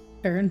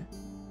 turn.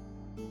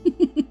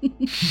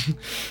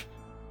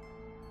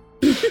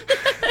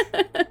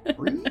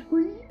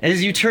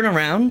 As you turn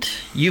around,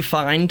 you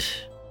find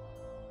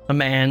a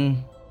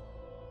man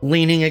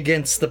leaning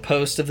against the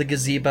post of the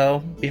gazebo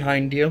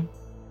behind you.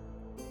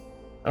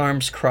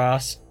 Arms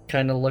crossed,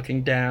 kind of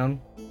looking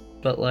down,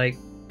 but like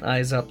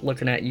eyes up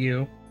looking at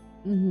you.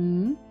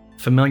 Mm-hmm.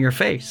 Familiar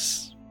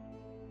face.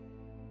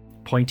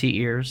 Pointy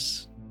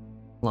ears,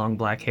 long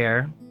black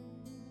hair,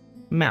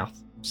 mouth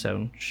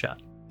sewn shut.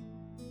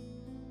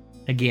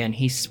 Again,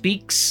 he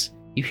speaks,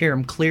 you hear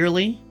him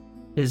clearly,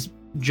 his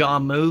jaw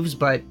moves,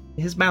 but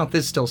his mouth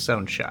is still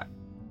sewn shut.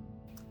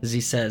 As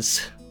he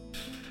says,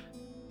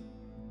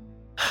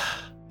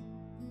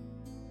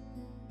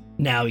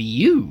 "Now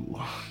you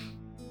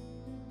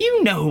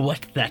know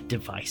what that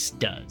device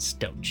does,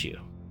 don't you?"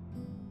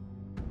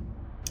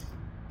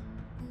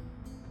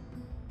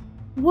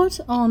 What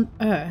on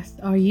earth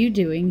are you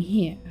doing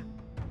here?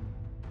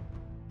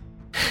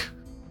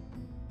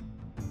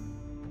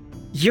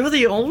 You're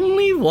the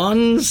only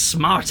one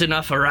smart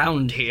enough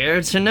around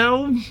here to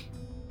know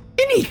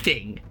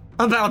anything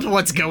about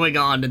what's going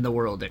on in the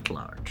world at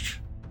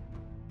large.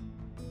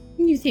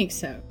 You think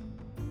so?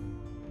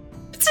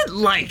 What's it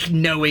like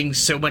knowing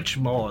so much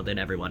more than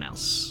everyone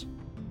else?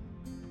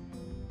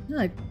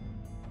 I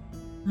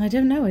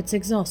don't know, it's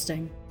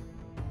exhausting.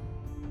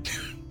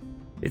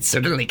 It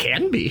certainly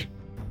can be.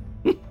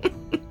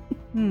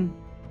 Hmm.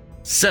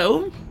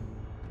 So,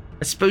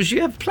 I suppose you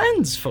have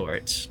plans for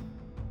it.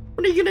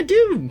 What are you gonna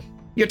do?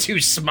 You're too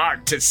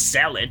smart to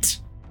sell it.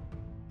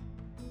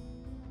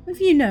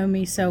 If you know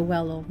me so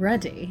well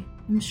already,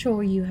 I'm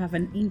sure you have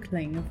an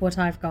inkling of what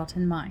I've got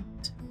in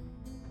mind.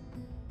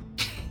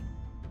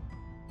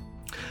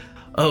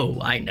 Oh,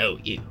 I know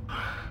you.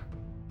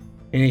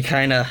 And he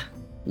kind of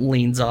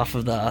leans off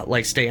of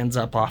the, stands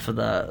up off of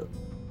the,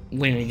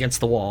 leaning against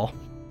the wall.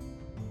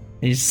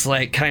 He's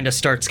kind of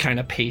starts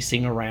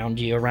pacing around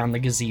you, around the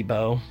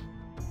gazebo,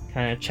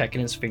 kind of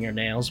checking his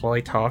fingernails while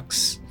he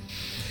talks.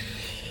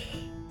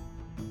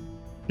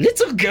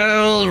 Little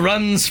girl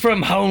runs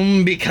from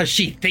home because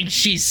she thinks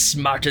she's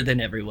smarter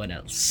than everyone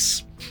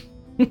else.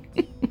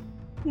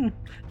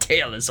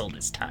 Tale as old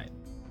as time.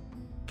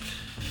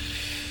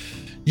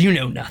 You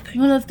know nothing.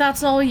 Well, if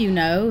that's all you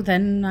know,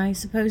 then I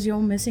suppose you're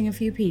missing a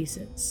few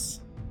pieces.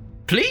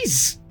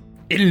 Please,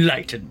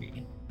 enlighten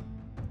me.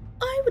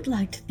 I would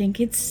like to think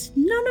it's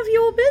none of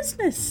your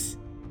business.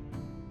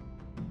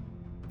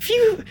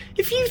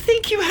 If you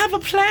think you have a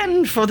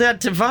plan for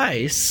that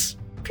device,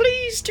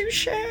 please do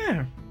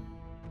share.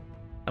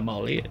 I'm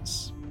all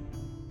ears.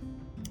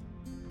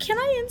 Can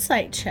I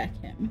insight check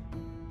him?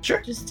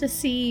 Sure. Just to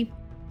see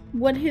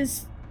what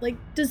his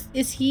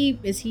is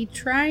he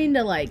trying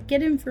to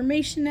get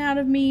information out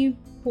of me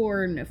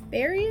for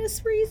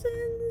nefarious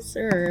reasons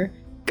or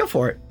Go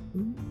for it.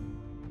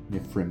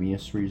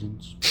 Nefrimious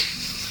reasons.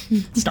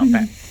 Stop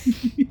that.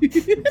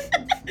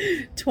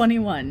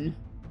 21.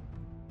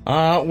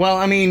 Well,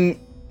 I mean,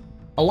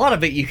 a lot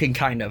of it you can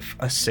kind of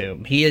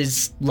assume. He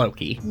is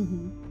Loki.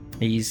 Mm-hmm.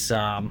 He's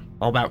all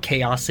about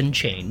chaos and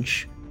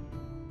change.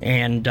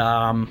 And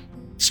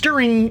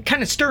stirring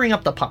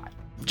up the pot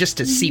just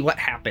to see what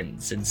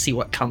happens and see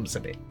what comes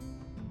of it.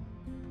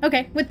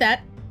 Okay, with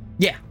that.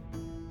 Yeah.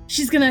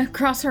 She's gonna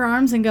cross her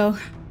arms and go,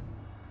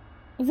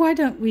 why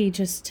don't we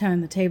just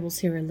turn the tables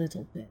here a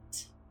little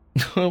bit?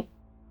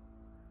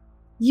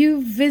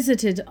 You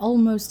visited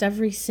almost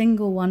every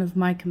single one of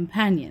my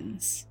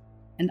companions,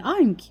 and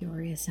I'm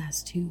curious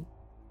as to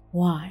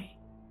why.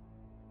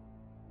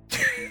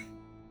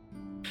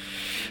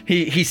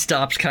 He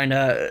stops kind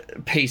of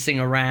pacing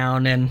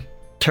around and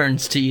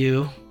turns to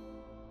you.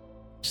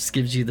 Just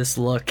gives you this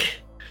look.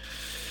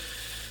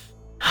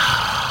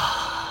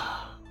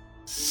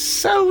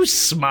 So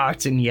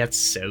smart and yet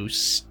so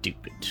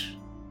stupid.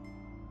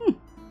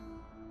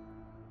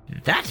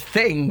 That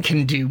thing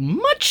can do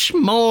much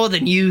more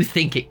than you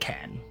think it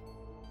can.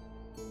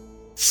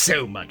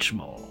 So much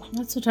more.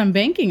 That's what I'm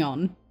banking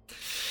on.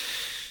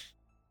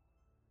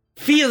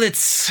 Feel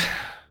it's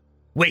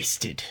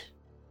wasted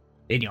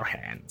in your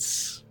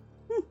hands.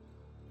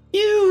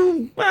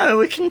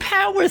 We can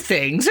power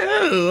things.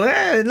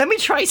 Let me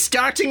try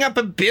starting up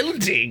a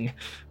building.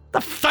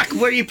 The fuck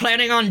were you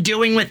planning on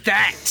doing with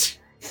that?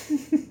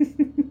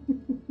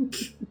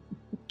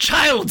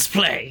 Child's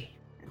play.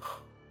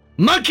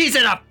 Monkeys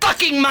in a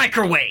fucking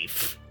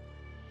microwave.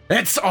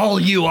 That's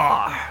all you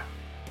are.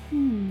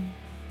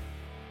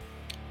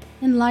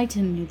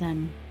 Enlighten me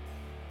then.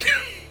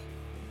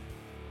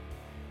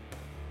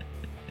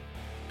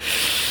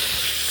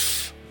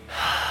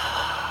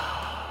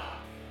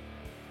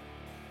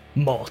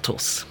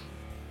 Mortals.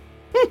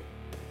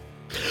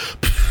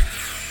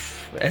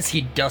 As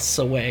he dusts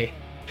away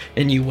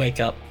and you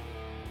wake up.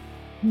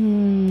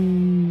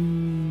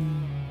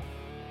 In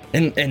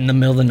the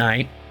middle of the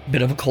night,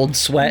 bit of a cold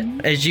sweat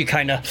as you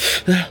kind of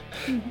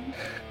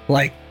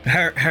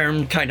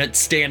Herm kind of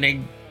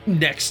standing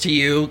next to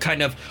you,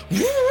 kind of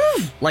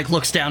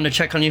looks down to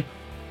check on you.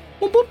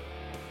 Boop,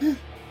 boop.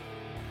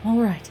 All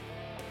right.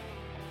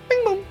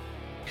 Bing boom.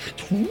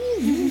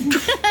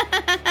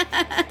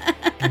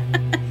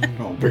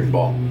 Bing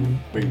bong,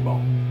 bing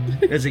bong.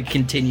 As it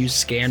continues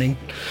scanning.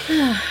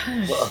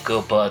 Well,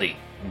 go, buddy.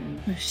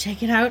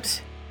 Shake it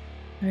out.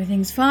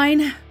 Everything's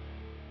fine.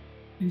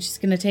 And she's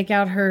gonna take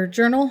out her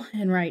journal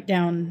and write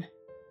down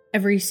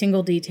every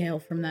single detail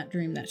from that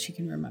dream that she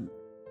can remember.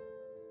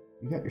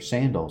 You got your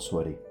sand all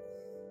sweaty.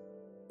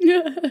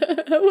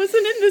 I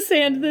wasn't in the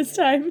sand this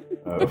time.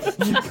 Oh.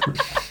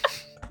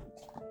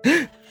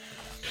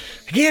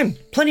 Again,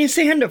 plenty of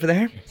sand over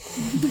there.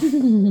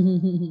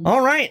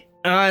 All right.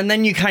 And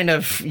then you kind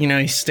of,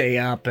 you stay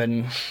up,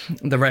 and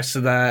the rest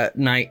of the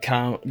night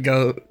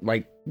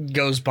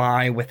goes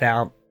by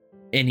without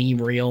any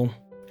real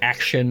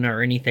action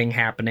or anything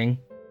happening.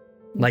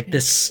 Like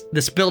this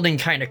building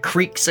kind of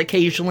creaks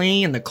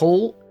occasionally in the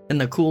cool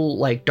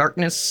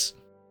darkness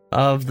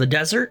of the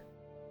desert.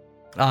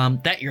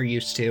 that you're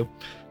used to.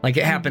 Like,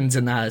 it happens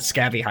in the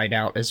Scabby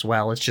hideout as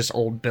well. It's just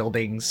old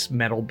buildings,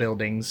 metal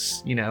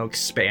buildings,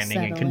 expanding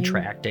and Settling.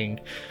 contracting.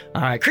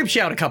 It creeps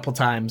you out a couple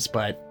times,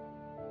 but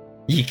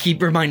you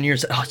keep reminding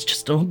yourself, oh, it's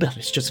just an old building.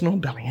 It's just an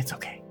old building. It's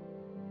okay.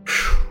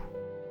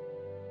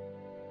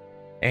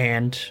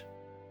 And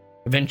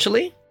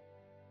eventually,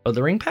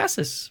 the ring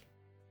passes.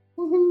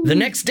 The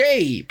next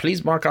day,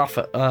 please mark off,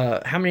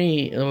 how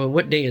many,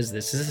 what day is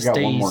this? Is this We got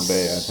day one more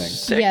day, I think.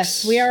 6?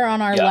 Yes, we are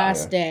on our Yeah.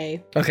 last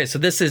day. Okay, so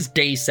this is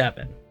day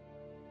 7.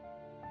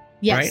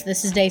 Yes, Right?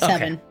 this is day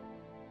 7. Okay.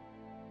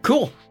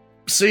 Cool.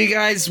 So you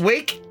guys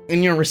wake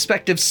in your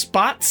respective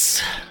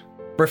spots,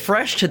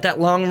 refreshed, hit that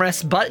long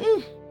rest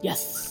button,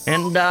 Yes.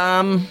 and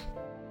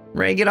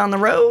ready to get on the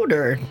road,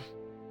 or?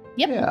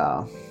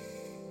 Yeah.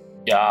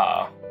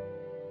 Yeah.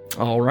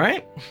 All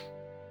right.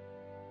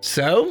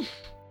 So,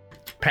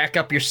 pack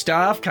up your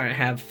stuff, kind of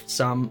have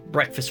some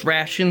breakfast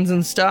rations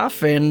and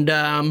stuff, and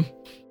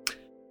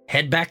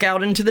head back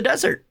out into the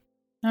desert.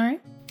 All right.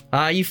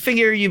 You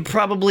figure you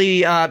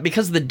probably,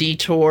 because of the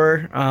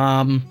detour,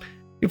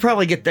 you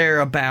probably get there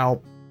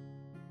about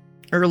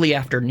early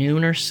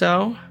afternoon or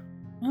so.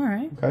 All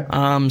right.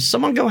 Okay.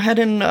 Someone go ahead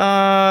and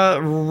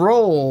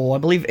roll. I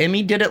believe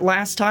Emmy did it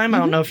last time. I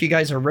don't know if you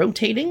guys are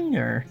rotating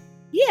or.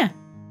 Yeah.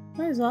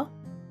 Might as well.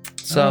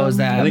 So is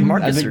that I think-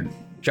 Marcus I think- or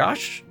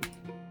Josh?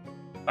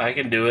 I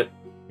can do it.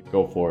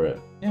 Go for it.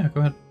 Yeah,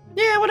 go ahead.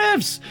 Yeah,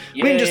 whatevs.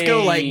 We can just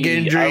go like Yay! I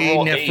Gendry,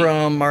 roll 8.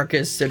 Nifram,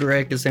 Marcus,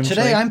 Cedric, essentially.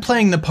 Today I'm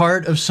playing the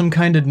part of some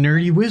kind of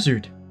nerdy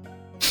wizard.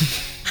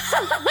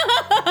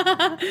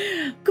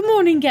 Good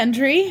morning,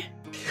 Gendry.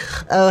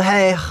 Oh,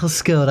 hey,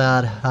 Skald.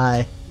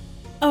 Hi.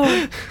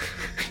 Oh.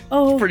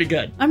 Oh. Pretty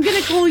good. I'm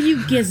gonna call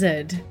you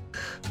Gizzard.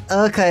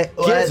 Okay.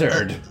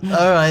 Gizzard.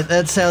 All right,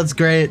 that sounds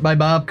great. My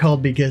mom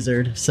called me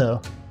Gizzard,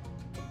 so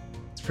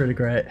it's pretty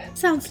great.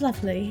 Sounds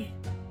lovely.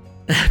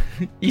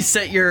 You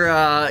set your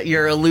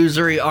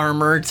illusory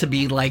armor to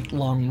be like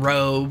long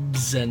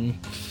robes, and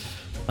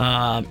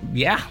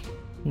yeah,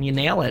 you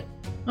nail it.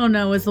 Oh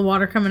no, is the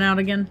water coming out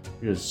again?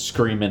 You're just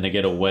screaming to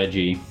get a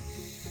wedgie.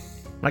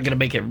 I'm not gonna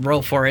make it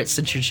roll for it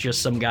since you're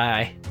just some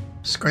guy.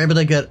 Screaming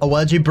to get a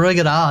wedgie. Bring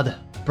it on.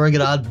 Bring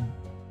it on,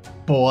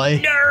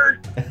 boy. Nerd.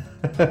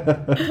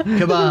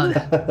 Come on.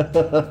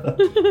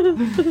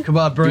 Come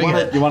on, bring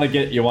it. You want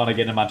to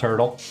get in my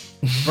turtle?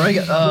 Bring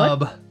it.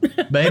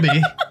 Maybe.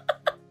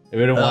 We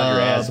wouldn't want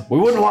your asthma. We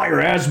wouldn't want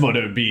your asthma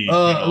to be.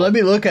 Let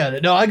me look at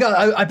it. No, I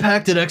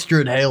packed an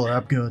extra inhaler.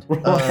 I'm good. Let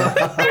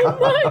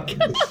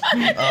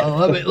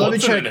me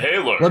What's check. an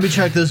inhaler? Let me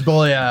check this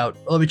boy out.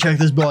 Let me check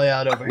this boy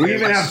out over We here.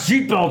 even have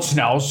seatbelts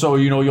now, so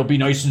you'll be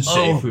nice and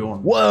safe. We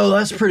won't. Whoa,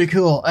 that's pretty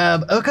cool.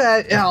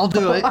 Okay, yeah, I'll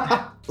do it.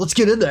 Let's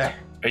get in there.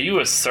 Are you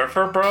a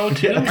surfer, bro?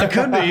 Too? I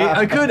could be.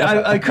 I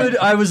could.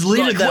 I was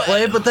leaning Like that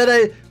way, but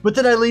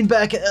then I leaned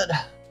back in.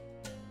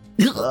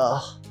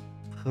 Ugh.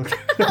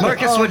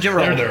 Marcus, what'd you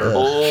roll?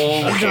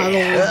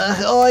 Okay.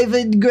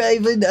 Ivan,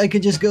 Graven, I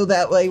could just go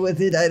that way with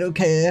it. I don't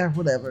care.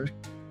 Whatever.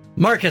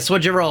 Marcus,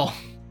 what'd you roll?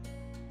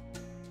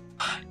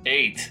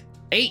 8.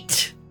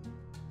 8.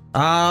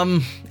 All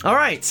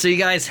right, so you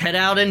guys head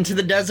out into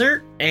the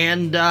desert,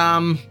 and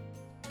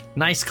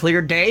nice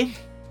clear day.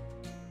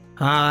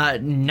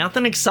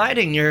 Nothing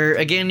exciting.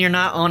 You're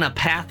not on a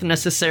path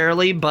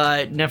necessarily,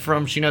 but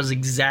Nifram, she knows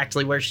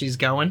exactly where she's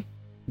going.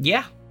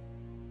 Yeah.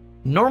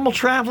 Normal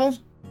travel,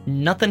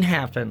 nothing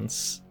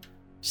happens.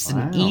 Just an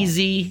Wow.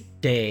 easy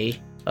day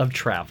of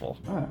travel.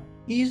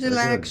 Easy Very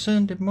like good.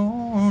 Sunday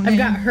morning. I've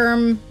got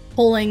Herm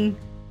pulling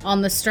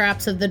on the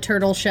straps of the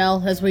turtle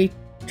shell as we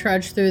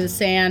trudge through the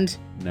sand.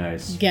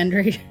 Nice.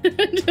 Gendry.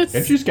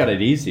 It's just got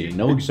it easy.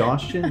 No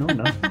exhaustion. No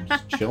nothing.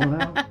 Just chilling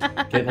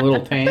out. Getting a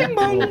little tan. Getting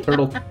a little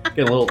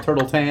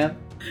turtle tan.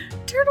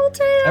 turtle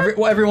tail.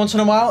 Every once in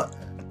a while.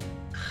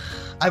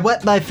 I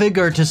wet my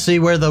finger to see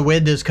where the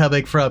wind is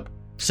coming from,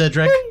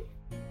 Cedric.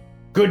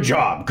 Good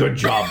job,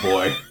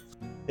 boy.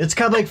 It's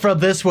coming from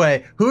this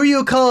way. Who are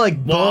you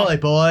calling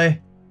boy?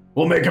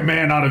 We'll make a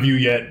man out of you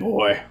yet,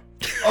 boy.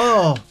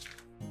 Oh,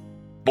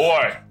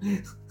 Boy,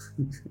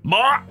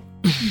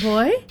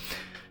 Boy?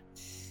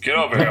 get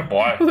over here,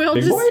 boy. We all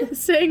Big just boy?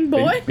 saying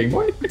boy? Big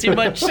boy. Too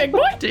much, Big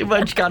boy? too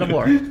much God of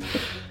War.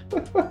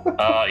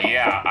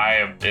 Yeah, I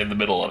am in the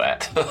middle of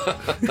that.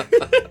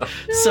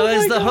 So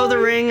as my the God. the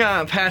ring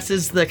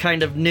passes the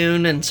kind of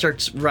noon and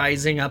starts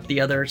rising up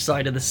the other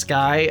side of the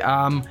sky,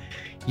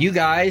 you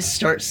guys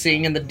start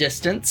seeing in the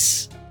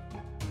distance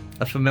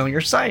a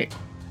familiar sight.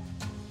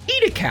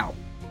 Eat a cow.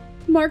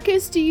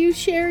 Marcus, do you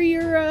share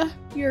your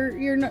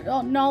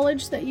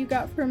knowledge that you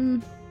got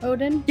from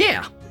Odin?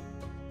 Yeah.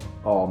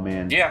 Oh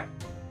man. Yeah.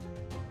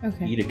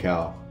 Okay. Eat a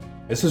cow.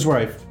 This is where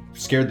I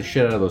scared the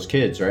shit out of those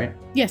kids, right?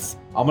 Yes.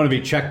 I'm gonna be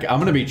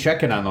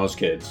checking on those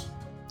kids.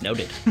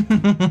 Noted.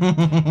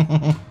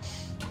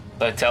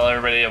 I tell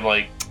everybody, I'm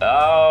like,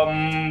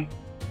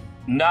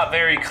 not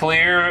very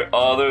clear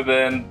other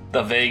than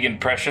the vague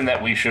impression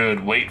that we should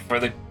wait for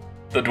the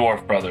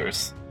dwarf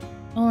brothers.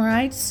 All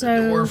right.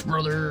 So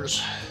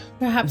brothers.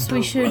 perhaps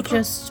we should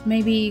just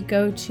maybe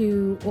go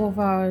to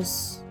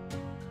Orvar's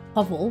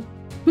hovel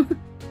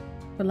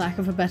for lack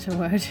of a better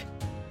word.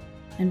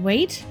 And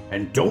wait.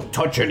 And don't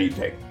touch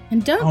anything.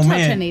 And don't Oh, touch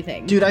man.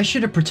 anything. Dude, I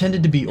should have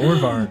pretended to be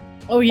Orvar.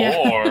 Oh, yeah.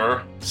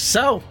 Or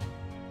So,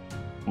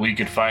 we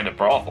could find a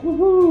brothel.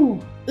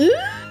 Ooh.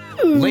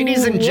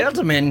 ladies and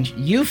gentlemen,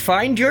 you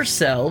find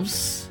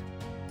yourselves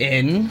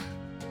in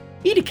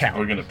We're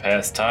Edicount. gonna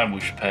pass time, we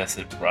should pass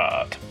it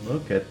right.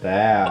 Look at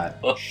that.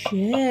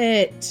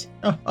 Shit.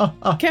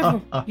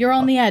 Careful. You're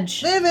on the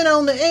edge. Living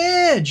on the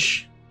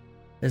edge.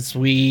 As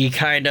we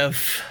kind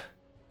of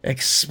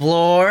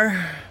explore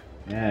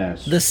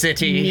Yes. the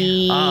city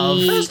Neat.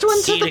 of First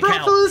one to the Edicount.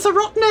 brothel is a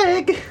rotten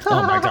egg.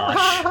 Oh my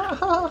gosh.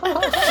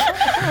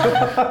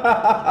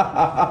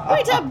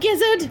 Wait up,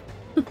 Gizzard.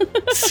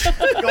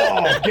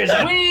 Oh,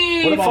 Gizzard.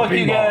 Wee! What about Fuck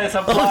you pinball? guys,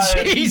 I'm Oh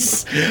flying.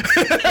 jeez.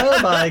 Oh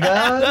my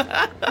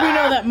god. We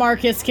know that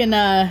Marcus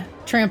can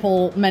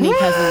trample many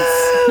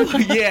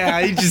peasants.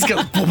 Yeah, he just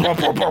goes.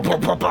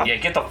 Yeah,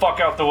 get the fuck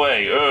out the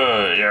way.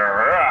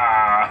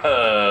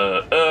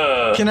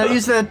 Can I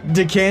use that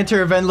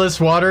decanter of endless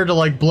water to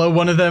like blow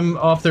one of them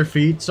off their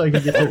feet so I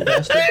can get there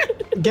faster?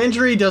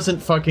 Gendry doesn't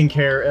fucking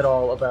care at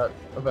all about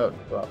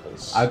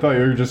brothels. I thought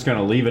you were just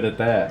gonna leave it at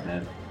that,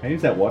 man. Can I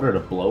use that water to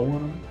blow on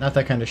them? Not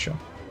that kind of show.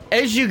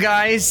 As you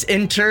guys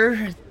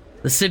enter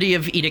the city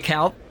of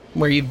Edicount,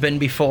 where you've been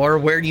before,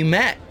 where you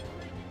met,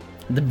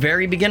 at the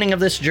very beginning of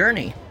this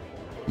journey,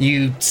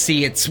 you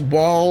see its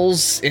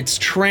walls, its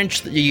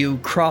trench. You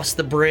cross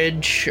the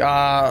bridge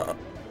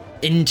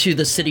into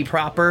the city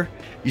proper.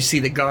 You see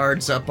the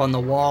guards up on the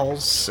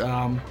walls,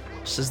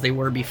 just as they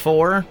were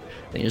before.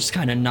 They just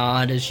kind of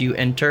nod as you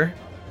enter.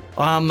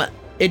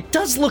 It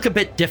does look a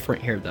bit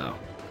different here, though.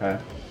 Okay.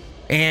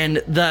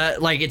 And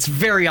it's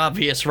very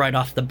obvious right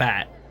off the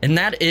bat. And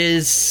that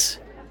is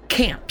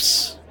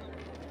camps.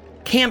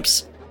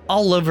 Camps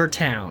all over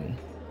town.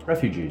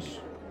 Refugees.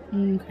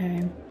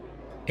 Okay.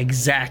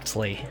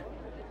 Exactly.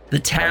 The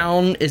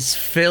town is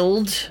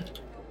filled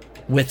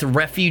with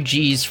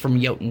refugees from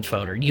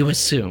Jotunfoder, you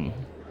assume.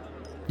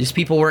 These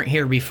people weren't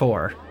here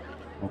before.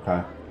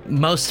 Okay.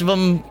 Most of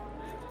them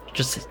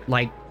just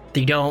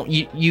they don't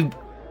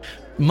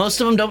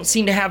most of them don't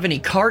seem to have any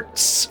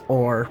carts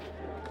or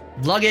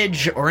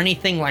luggage or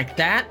anything like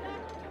that.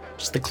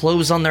 Just the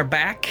clothes on their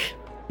back,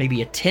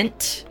 maybe a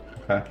tent.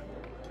 Okay.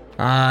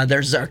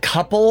 There's a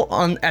couple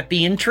at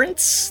the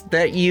entrance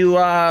that you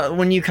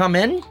when you come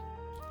in.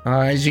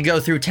 As you go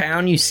through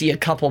town, you see a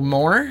couple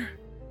more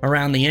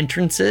around the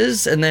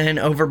entrances, and then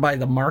over by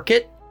the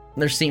market,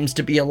 there seems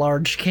to be a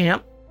large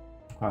camp.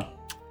 Okay.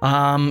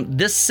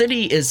 This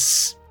city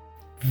is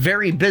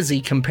very busy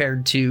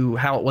compared to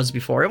how it was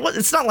before.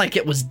 It's not like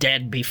it was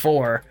dead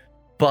before,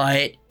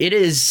 but it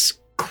is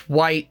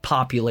quite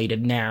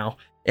populated now,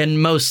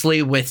 and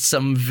mostly with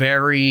some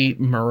very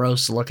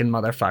morose-looking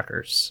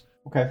motherfuckers.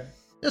 Okay.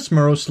 This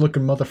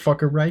morose-looking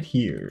motherfucker right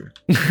here.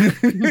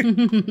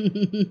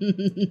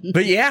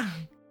 But yeah,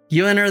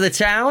 you enter the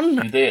town.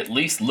 Do they at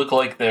least look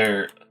like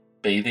they're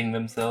bathing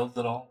themselves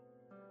at all?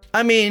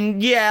 I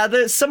mean, yeah,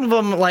 some of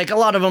them, a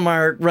lot of them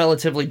are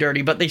relatively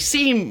dirty, but they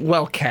seem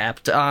well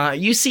kept.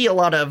 You see a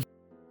lot of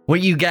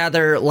what you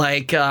gather,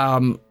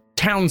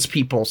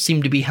 townspeople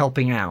seem to be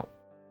helping out.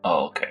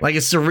 Oh, okay.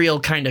 It's a real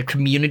kind of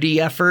community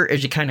effort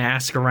as you kind of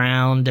ask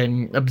around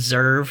and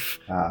observe.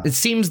 It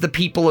seems the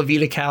people of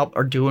Edicount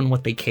are doing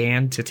what they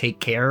can to take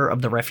care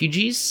of the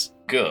refugees.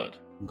 Good.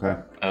 Okay.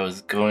 I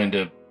was going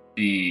to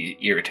be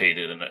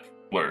irritated and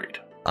worried.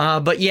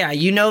 But yeah,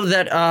 you know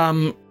that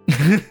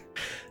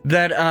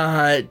that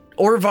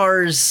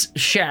Orvar's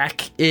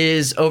shack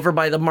is over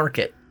by the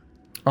market.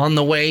 On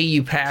the way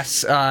you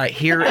pass,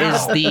 here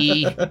is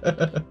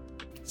the...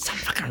 Stop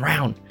fucking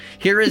around.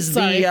 Here is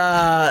Sorry.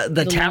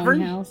 the tavern.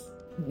 longhouse.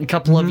 A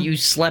couple of you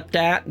slept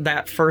at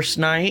that first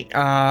night.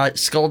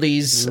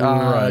 Skaldy's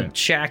Right.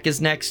 shack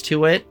is next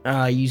to it.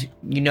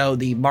 You know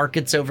the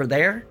market's over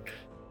there.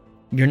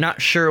 You're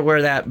not sure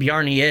where that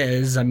Bjarni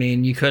is. I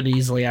mean, you could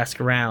easily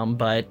ask around,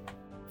 but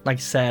like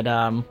I said,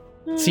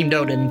 seemed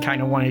Odin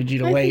kind of wanted you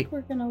to I wait. think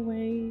we're gonna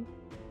wait.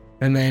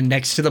 And then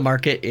next to the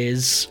market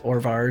is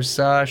Orvar's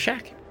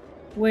shack.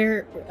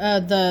 Where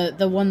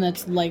the one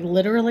that's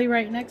literally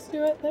right next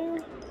to it there?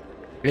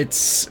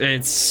 It's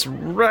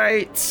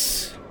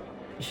right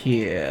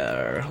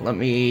here.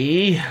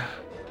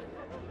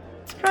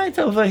 It's right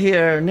over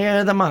here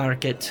near the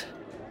market.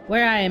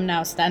 Where I am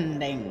now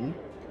standing.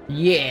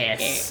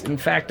 Yes. In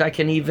fact, I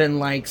can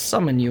even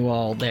summon you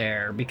all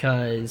there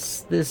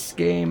because this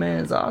game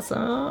is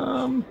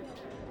awesome.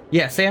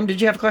 Yeah, Sam, did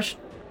you have a question?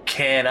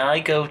 Can I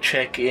go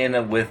check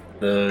in with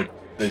the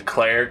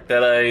cleric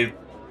that I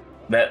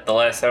met the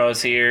last time I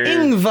was here?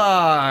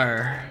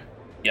 Ingvar!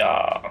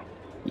 Yeah.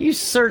 You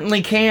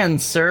certainly can,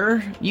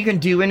 sir. You can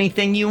do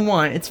anything you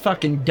want. It's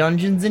fucking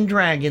Dungeons and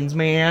Dragons,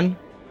 man.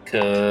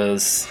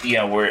 Cause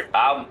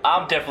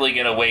I'm definitely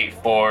gonna wait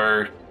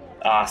for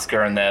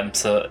Oscar and them.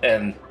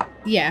 And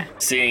Yeah.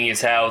 seeing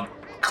as how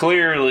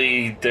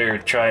clearly they're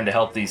trying to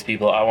help these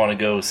people, I want to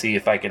go see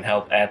if I can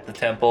help at the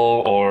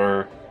temple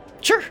or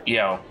Sure.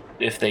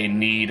 if they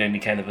need any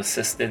kind of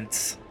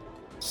assistance.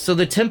 So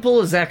the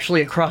temple is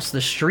actually across the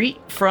street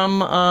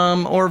from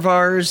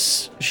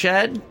Orvar's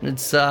shed.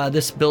 It's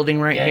this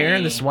building right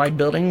here, this wide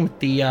building with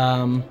the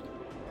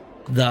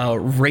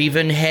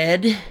Raven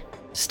head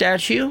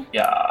statue.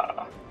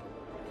 Yeah.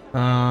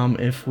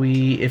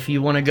 If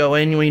you want to go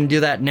in, we can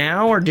do that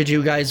now, or did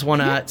you guys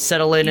want to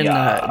settle in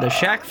the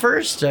shack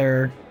first,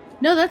 or?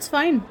 No, that's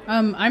fine.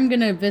 I'm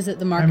gonna visit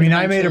the market. I mean,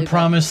 I made a eventually,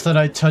 promise that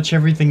I'd touch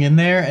everything in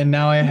there, and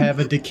now I have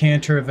a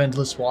decanter of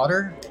endless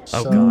water.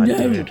 Oh so- god, No.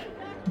 dude.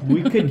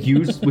 We could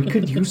use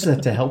that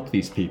to help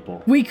these people.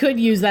 but we could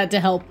use that to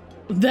help.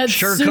 That's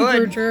Sure super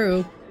could.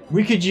 true.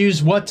 We could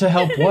use what to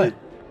help what?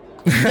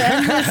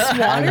 Endless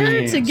water I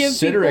mean, to give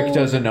Sideric people.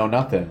 doesn't know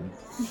nothing.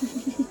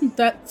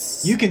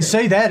 That's You can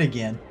say that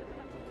again.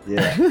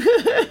 Yeah.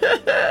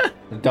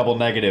 Double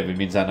negative. It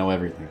means I know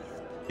everything.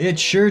 It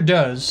sure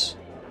does.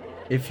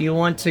 If you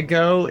want to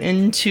go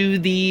into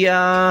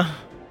the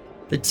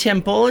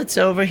temple, it's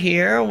over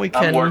here. We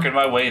can. I'm working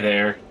my way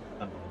there.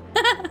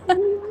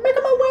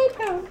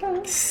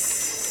 Shut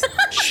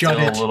Still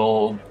it. a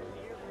little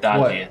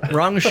dodgy.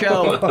 Wrong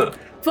show.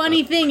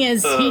 funny thing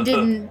is he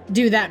didn't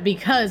do that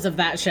because of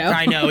that show.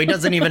 I know, he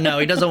doesn't even know.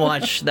 He doesn't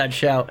watch that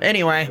show.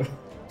 Anyway,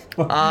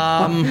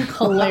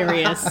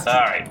 Hilarious. All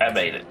right, I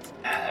made it.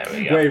 There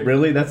we go. Wait,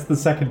 really? That's the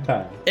second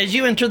time. as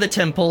you enter the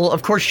temple,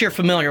 of course you're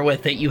familiar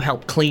with it. You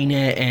help clean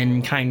it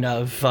and kind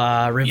of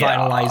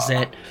revitalize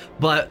it.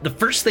 But the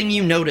first thing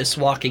you notice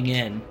walking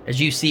in, as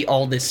you see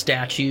all the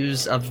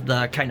statues of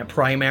the kind of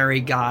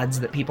primary gods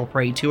that people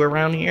pray to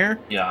around here,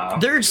 Yeah.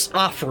 there's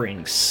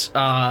offerings,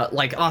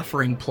 like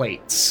offering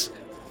plates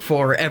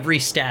for every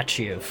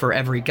statue, for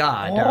every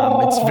god.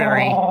 It's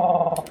very,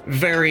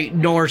 very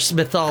Norse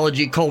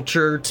mythology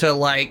culture to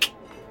like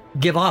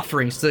give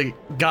offerings to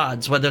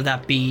gods, whether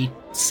that be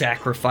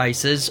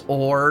sacrifices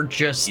or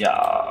just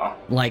Yeah.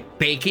 like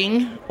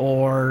baking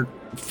or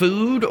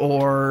food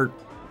or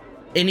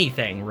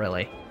anything,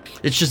 really.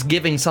 It's just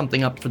giving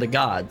something up for the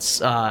gods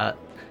to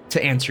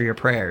answer your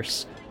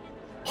prayers.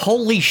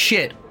 Holy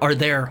shit, are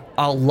there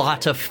a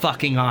lot of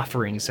fucking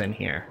offerings in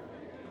here.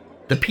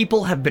 The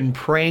people have been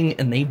praying,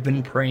 and they've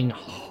been praying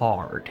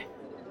hard.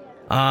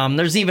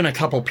 There's even a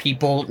couple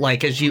people,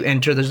 like as you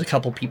enter, there's a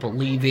couple people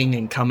leaving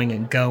and coming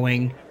and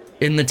going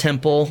in the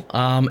temple.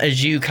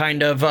 As you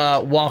kind of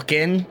walk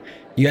in,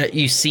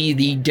 you see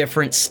the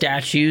different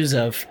statues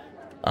of,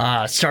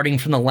 starting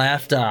from the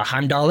left,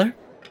 Heimdallr,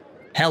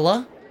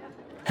 Hela.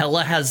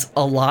 Hela has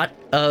a lot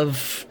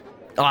of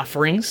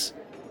offerings.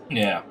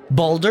 Yeah.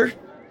 Baldur,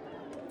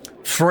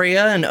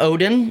 Freya, and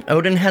Odin.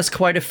 Odin has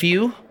quite a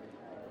few.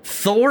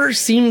 Thor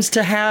seems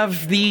to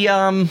have the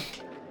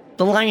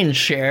lion's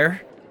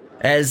share,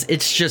 as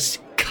it's just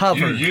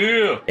covered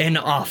Yeah. in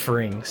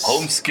offerings.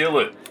 Home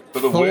skillet for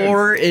the win.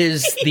 Thor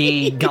is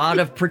the god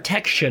of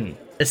protection,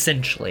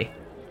 essentially.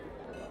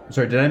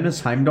 Sorry, did I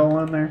miss Heimdall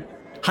on there?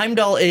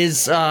 Heimdall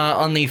is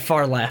on the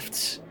far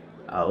left.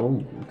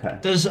 Oh, okay.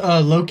 Does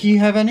Loki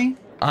have any?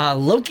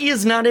 Loki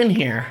is not in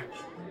here.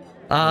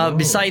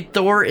 Beside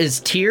Thor is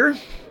Tyr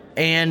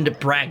and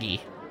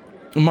Bragi.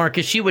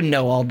 Marcus, you would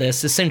know all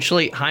this.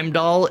 Essentially,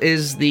 Heimdall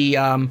is the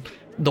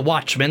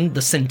watchman,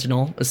 the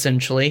sentinel,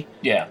 essentially.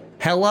 Yeah.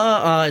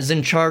 Hela is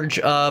in charge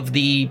of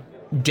the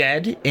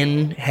dead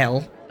in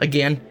Hell.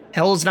 Again,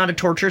 Hell is not a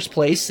torturous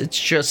place. It's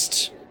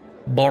just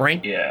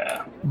boring.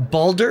 Yeah.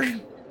 Baldur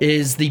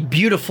is the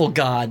beautiful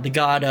god, the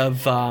god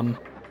of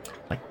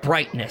like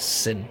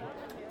brightness and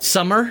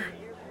summer,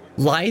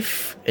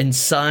 life and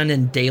sun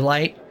and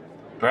daylight.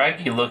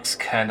 Braggy looks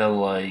kind of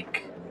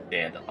like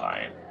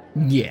Dandelion.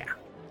 Yeah.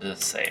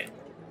 Just saying.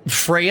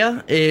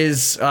 Freya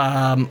is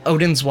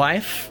Odin's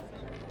wife.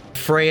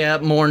 Freya,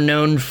 more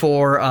known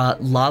for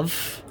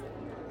love,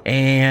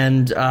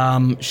 and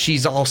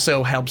she's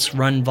also helps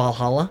run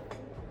Valhalla,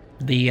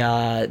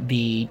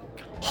 the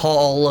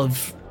hall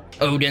of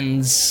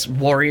Odin's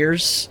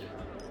warriors.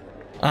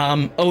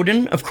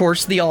 Odin, of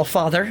course, the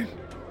Allfather.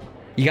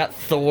 You got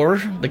Thor,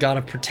 the god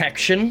of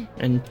protection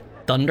and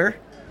thunder.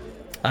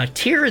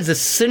 Tyr is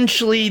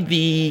essentially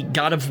the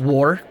god of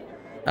war.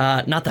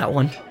 Not that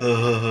one.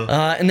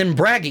 And then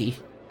Bragi,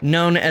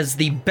 known as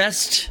the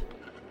best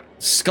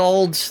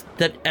Skald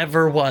that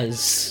ever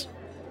was.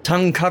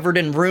 Tongue covered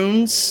in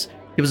runes.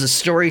 He was a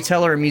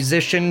storyteller, a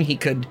musician. He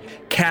could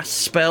cast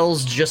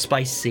spells just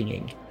by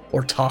singing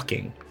or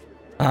talking.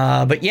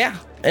 But yeah,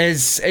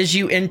 as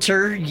you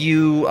enter,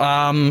 you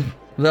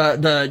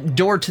the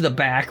door to the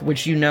back,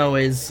 which you know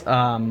is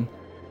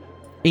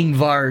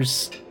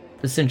Ingvar's,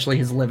 essentially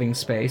his living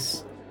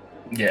space.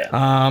 Yeah.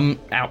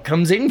 Out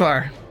comes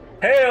Ingvar.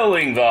 Hail,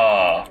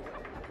 Ingvar!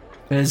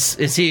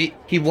 As he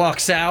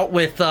walks out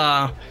with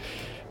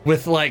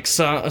like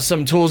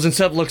some tools and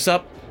stuff, looks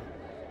up.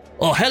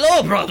 Oh,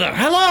 hello, brother.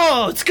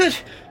 Hello. It's good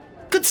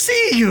to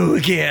see you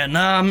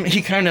again.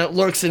 He kind of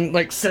looks and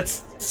like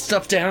sets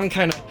stuff down,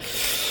 kind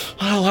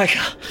of like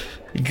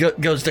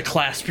goes to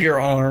clasp your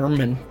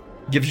arm and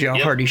gives you a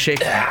hearty shake.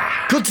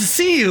 Good to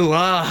see you.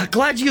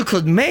 Glad you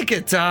could make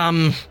it.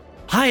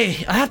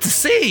 I have to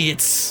say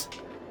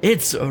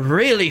it's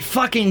really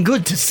fucking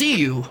good to see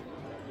you.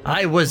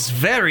 I was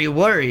very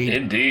worried.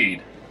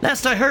 Indeed.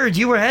 Last I heard,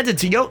 you were headed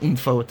to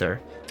Jotunfother.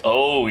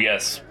 Oh,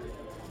 yes.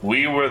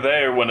 We were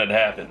there when it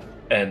happened,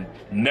 and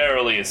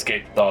narrowly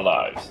escaped with our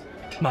lives.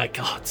 My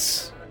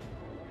gods.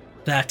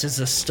 That is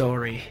a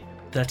story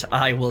that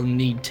I will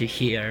need to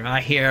hear.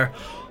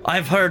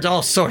 I've heard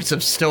all sorts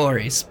of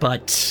stories,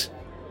 but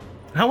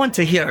I want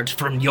to hear it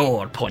from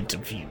your point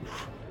of view.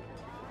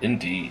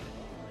 Indeed.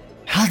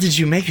 How did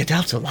you make it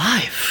out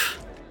alive?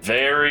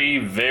 Very,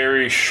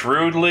 very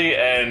shrewdly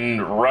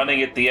and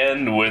running at the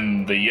end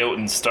when the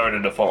Jotun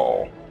started to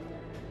fall.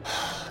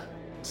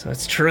 So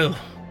it's true.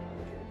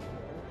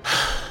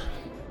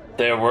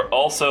 There were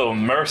also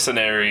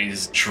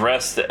mercenaries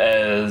dressed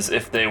as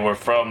if they were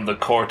from the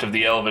court of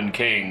the Elven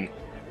King.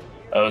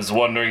 I was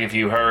wondering if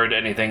you heard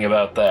anything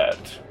about that.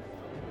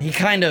 He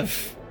kind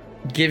of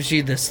gives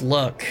you this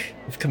look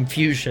of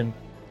confusion.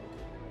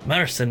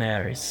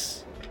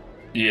 Mercenaries.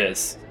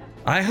 Yes.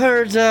 I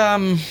heard,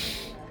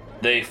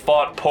 They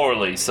fought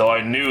poorly, so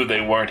I knew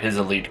they weren't his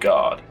elite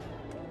god.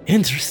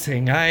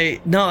 interesting. I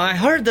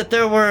heard that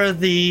there were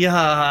the,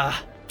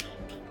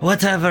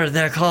 whatever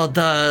they're called,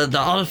 the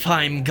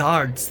Alfheim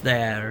guards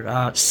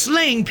there,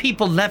 slaying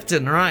people left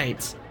and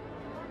right.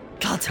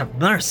 God have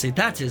mercy,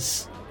 that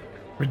is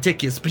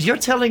ridiculous. But you're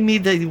telling me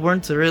they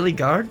weren't really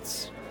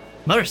guards?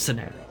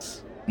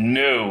 Mercenaries.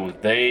 No,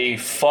 they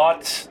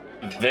fought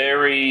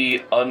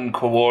very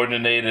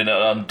uncoordinated and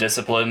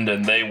undisciplined,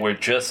 and they were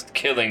just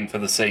killing for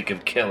the sake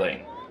of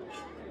killing.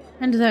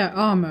 And their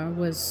armor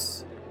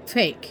was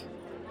fake.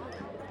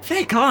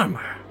 Fake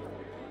armor?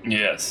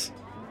 Yes.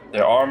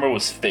 Their armor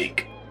was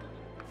fake.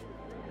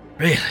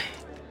 Really?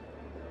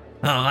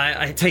 Oh,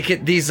 I take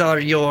it these are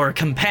your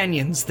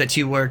companions that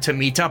you were to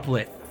meet up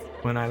with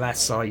when I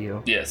last saw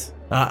you. Yes.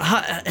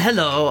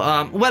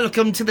 Hello,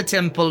 welcome to the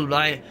temple.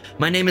 My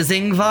name is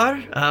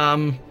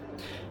Ingvar.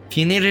 If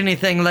you need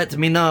anything, let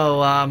me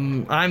know.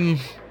 I'm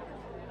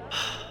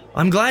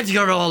glad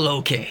you're all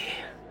okay.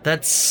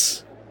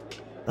 That's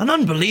an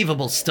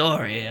unbelievable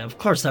story. Of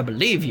course I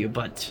believe you,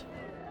 but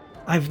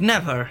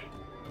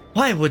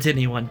why would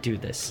anyone do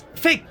this?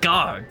 Fake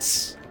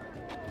guards.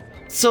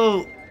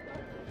 So,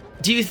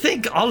 do you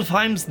think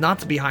Alfheim's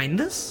not behind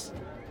this?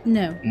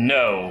 No.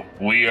 No,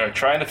 we are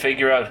trying to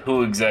figure out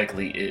who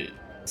exactly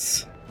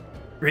is.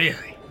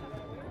 Really?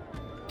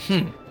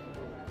 Do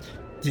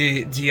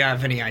you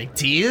have any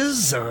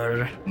ideas,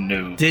 or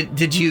No.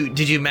 did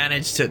you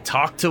manage to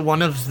talk to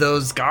one of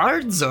those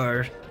guards,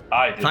 or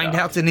I did find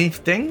not. out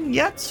anything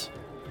yet?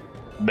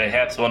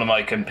 Perhaps one of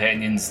my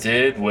companions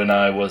did when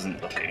I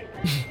wasn't looking.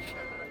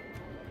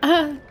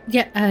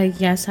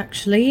 Yes,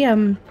 actually,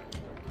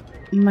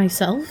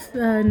 myself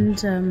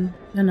and,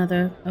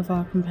 another of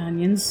our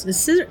companions. Is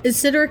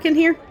Sidoric in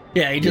here?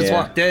 Yeah, he just Yeah,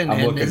 walked in I'm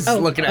and looking. is Oh,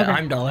 looking at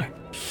okay. Heimdallr.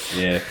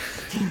 Yeah.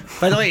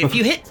 By the way, if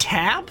you hit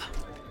tab,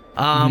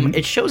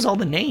 it shows all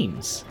the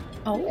names.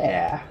 Oh,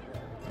 Yeah.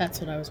 that's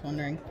what I was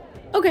wondering.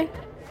 Okay,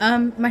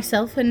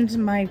 myself and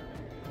my,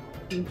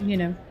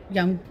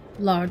 young,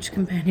 large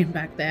companion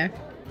back there,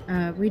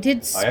 we did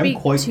I am speak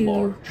quite to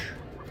large.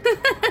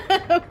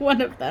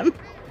 one of them.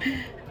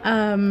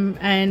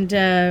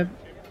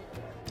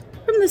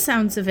 From the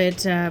sounds of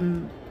it,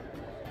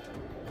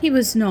 he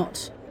was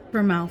not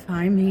from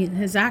Alfheim.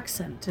 His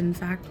accent, in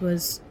fact,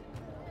 was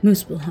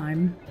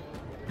Muspelheim,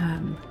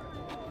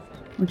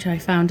 which I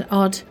found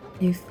odd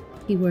if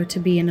he were to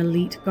be an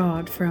elite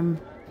guard from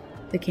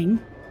the king.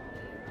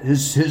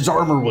 His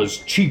armor was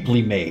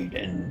cheaply made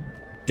and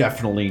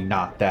definitely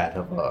not that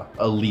of a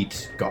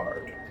elite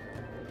guard.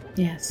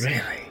 Yes.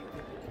 Really?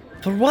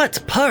 For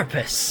what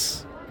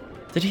purpose?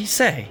 Did he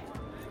say?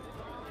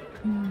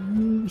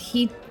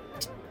 He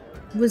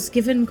was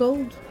given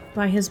gold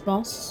by his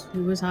boss,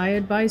 who was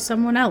hired by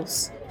someone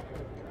else.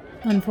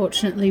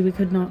 Unfortunately, we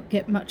could not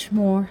get much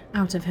more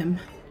out of him.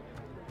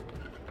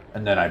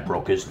 And then I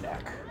broke his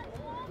neck.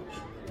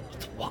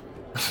 What?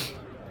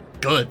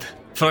 Good.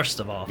 First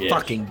of all, Yes.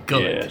 fucking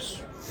good.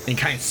 Yes. And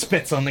kind of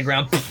spits on the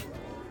ground.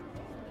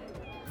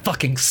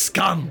 Fucking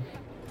scum.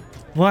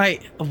 Why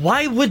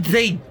would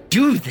they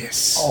do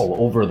this? All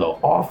over the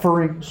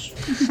offerings.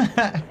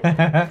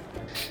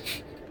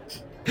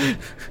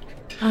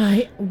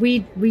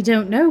 We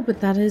don't know,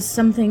 but that is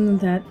something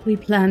that we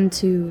plan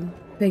to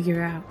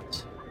figure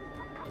out.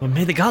 Well,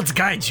 may the gods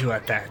guide you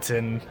at that,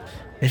 and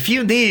if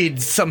you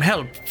need some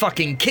help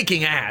fucking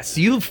kicking ass,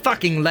 you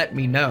fucking let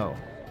me know.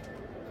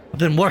 I've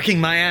been working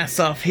my ass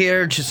off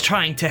here, just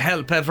trying to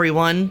help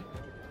everyone.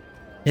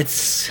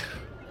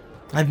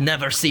 I've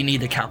never seen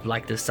Edicap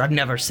like this. I've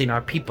never seen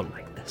our people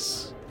like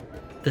this.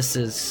 This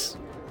is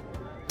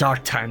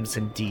dark times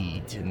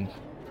indeed, and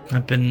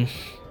I've been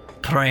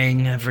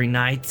praying every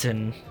night,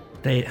 and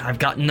I've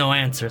gotten no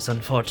answers,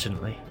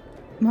 unfortunately.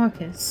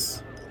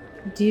 Marcus,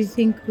 do you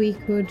think we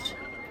could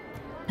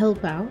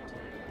help out?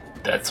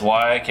 That's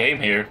why I came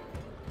here.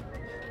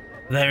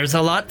 There's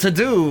a lot to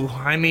do.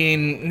 I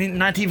mean,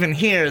 not even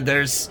here.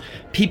 There's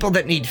people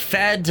that need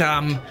fed.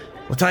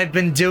 What I've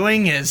been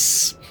doing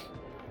is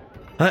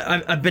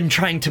I've been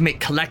trying to make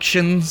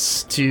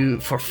collections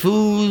for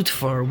food,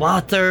 for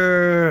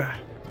water,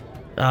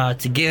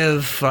 to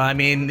give. I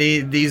mean,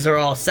 these are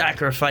all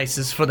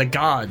sacrifices for the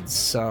gods,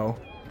 so...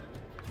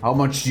 How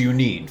much do you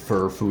need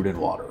for food and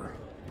water?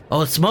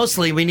 Oh, it's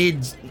mostly we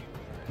need...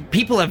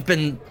 People have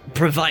been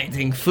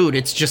providing food,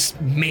 it's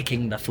just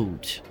making the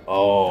food.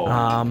 Oh.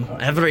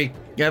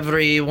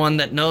 Everyone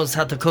that knows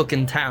how to cook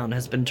in town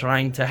has been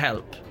trying to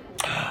help.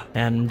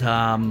 And,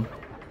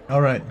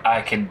 All right.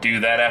 I can do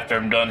that after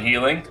I'm done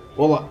healing.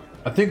 Well,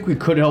 I think we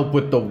could help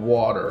with the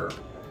water.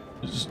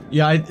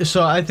 Yeah,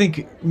 so I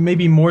think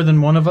maybe more than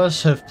one of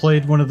us have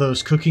played one of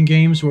those cooking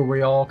games where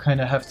we all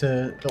kind of have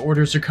to, the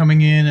orders are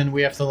coming in and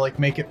we have to like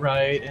make it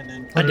right and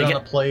then put it on a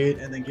plate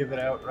and then give it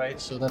out right.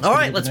 So that's all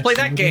right. Let's play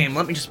that game.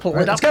 Let me just pull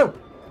it up. Let's go.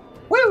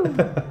 Woo!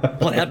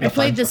 Well, that'd be I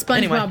played the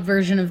fun. SpongeBob Anyway.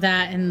 version of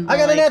that, and I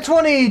got a nat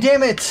 20.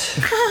 Damn it!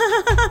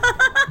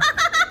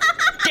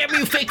 Damn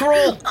you, fake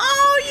roll!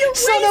 Oh, you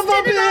Son of a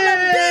wasted it on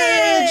a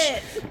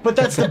bit! But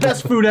that's the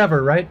best food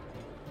ever, right?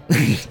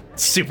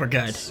 Super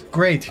good.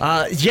 Great.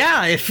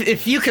 Yeah,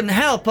 if you can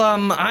help,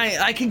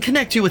 I can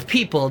connect you with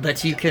people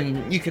that you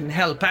can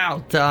help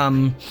out,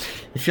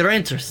 if you're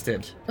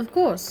interested. Of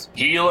course.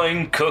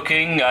 Healing,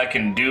 cooking, I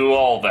can do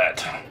all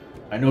that.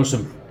 I know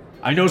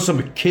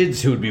some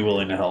kids who would be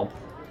willing to help.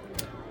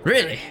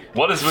 Really?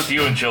 What is with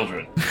you and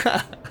children? He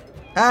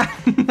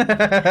is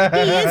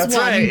That's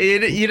one.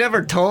 right. You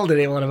never told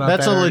anyone about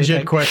That's that. a or legit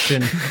anything.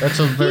 question. That's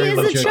a very He is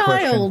legit a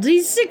child. question.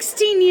 He's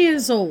 16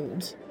 years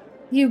old.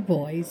 You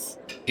boys.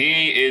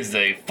 He is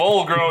a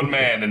full-grown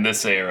man in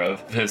this era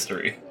of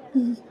history.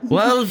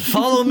 Well,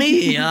 follow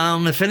me.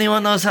 If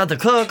anyone knows how to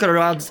cook, or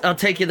I'll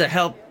take you to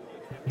help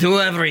do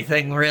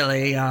everything.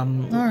 Really.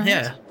 right.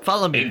 Yeah.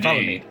 Follow me. Follow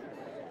me. Indeed.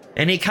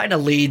 And he kind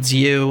of leads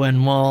you,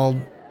 and we'll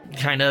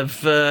kind of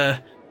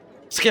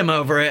skim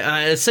over it.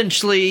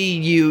 Essentially,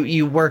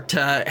 you work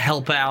to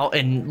help out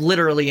in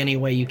literally any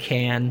way you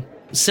can.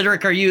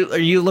 Cedric, are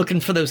you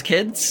looking for those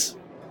kids?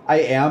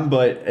 I am,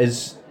 but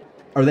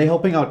are they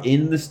helping out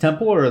in this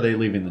temple or are they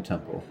leaving the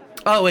temple?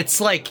 Oh, it's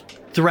like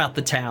throughout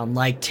the town,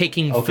 like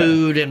taking Okay.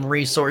 food and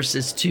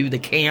resources to the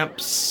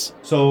camps.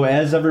 So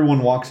as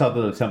everyone walks out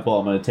to the temple,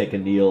 I'm going to take a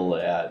kneel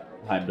at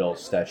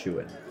Heimdall's statue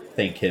and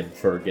thank him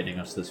for getting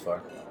us this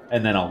far.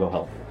 And then I'll go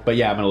help. But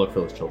yeah, I'm going to look for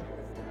those children.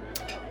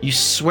 You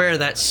swear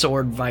that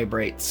sword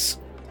vibrates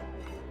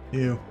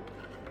You.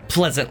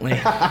 pleasantly.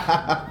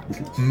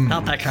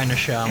 Not that kind of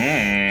show.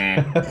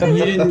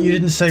 You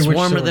didn't say It's which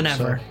warmer sword, than so-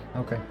 ever.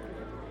 Okay.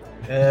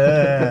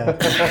 Oh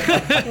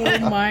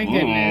my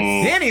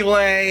goodness.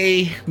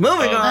 Anyway,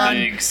 moving A on.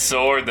 big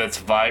sword that's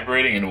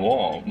vibrating and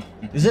warm.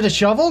 Is it a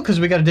shovel? Because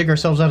we got to dig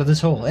ourselves out of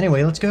this hole.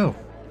 Anyway, let's go.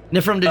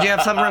 Nifrim, did you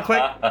have something real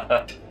quick?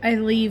 I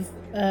leave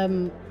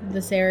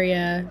this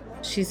area.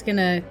 She's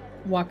gonna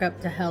walk up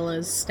to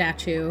Hela's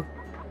statue,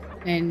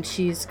 and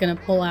she's gonna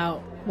pull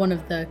out one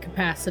of the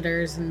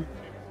capacitors and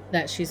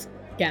that she's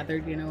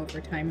gathered,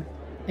 over time.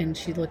 And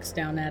she looks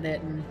down at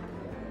it and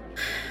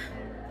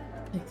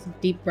takes a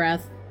deep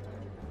breath.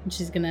 And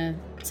she's gonna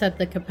set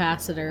the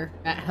capacitor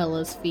at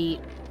Hela's feet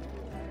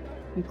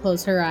and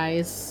close her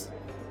eyes,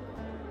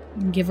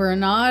 and give her a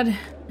nod,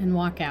 and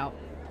walk out.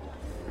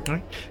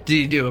 Do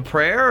you do a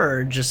prayer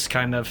or just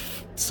kind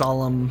of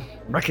solemn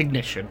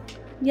recognition?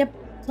 Yep,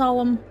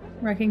 solemn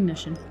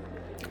recognition.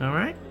 All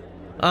right.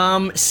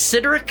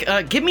 Cedric,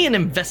 give me an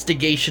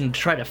investigation to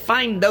try to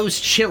find those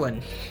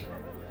chillin'.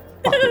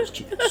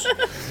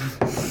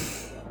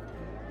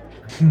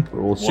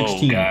 Roll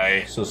 16.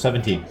 guy. So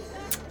 17.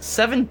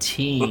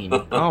 17.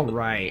 All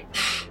right.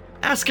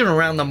 Asking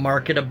around the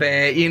market a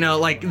bit,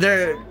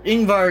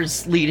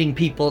 Ingvar's leading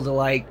people to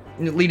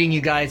leading you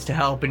guys to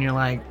help, and you're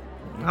like,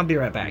 I'll be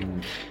right back.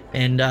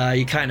 And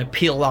you kind of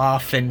peel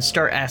off and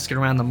start asking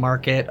around the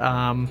market.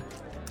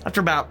 After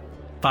about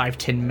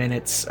 5-10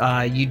 minutes,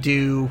 you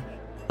do,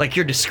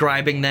 you're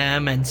describing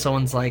them, and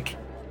someone's like,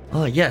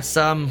 oh, yes,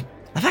 I've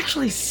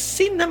actually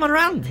seen them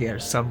around here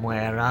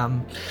somewhere.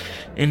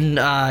 And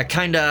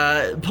kind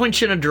of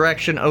points you in a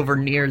direction over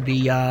near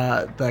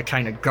the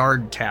kind of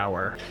guard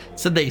tower.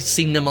 So they've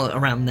seen them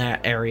around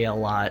that area a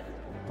lot.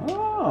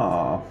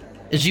 Oh.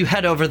 As you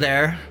head over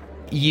there,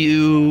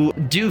 you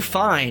do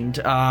find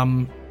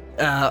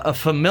a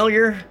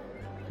familiar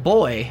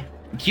boy,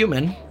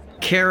 human,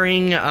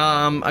 carrying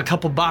a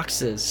couple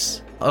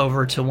boxes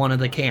over to one of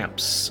the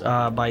camps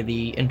by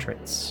the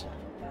entrance.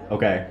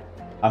 Okay.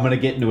 I'm going to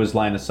get into his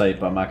line of sight,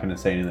 but I'm not going to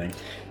say anything.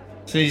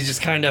 So he's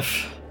just kind of...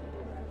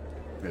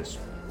 Yes.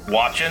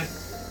 Watching?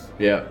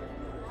 Yeah.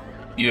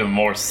 You have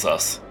more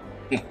sus.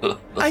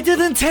 I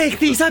didn't take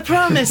these, I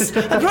promise.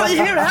 I promise.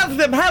 Here, have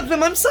them,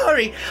 I'm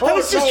sorry. I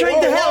was just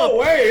trying to help.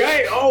 Whoa,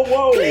 hey, oh,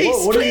 whoa.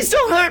 Please, what are please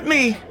don't hurt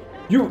me.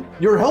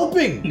 You're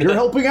helping. You're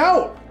helping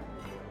out.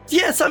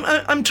 Yes,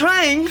 I'm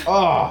trying.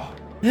 Oh,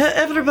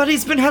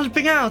 Everybody's been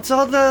helping out,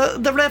 all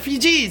the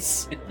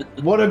refugees.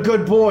 what a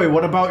good boy.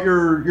 What about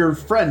your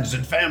friends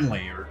and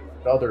family or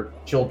other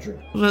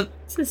children? But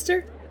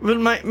Sister?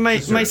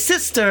 my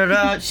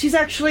sister, she's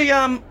actually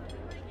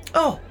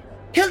oh,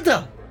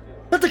 Hilda,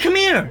 come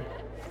here.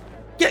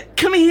 Yeah,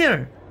 come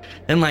here.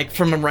 And like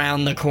from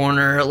around the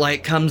corner,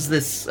 like comes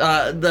this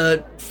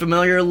the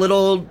familiar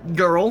little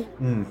girl.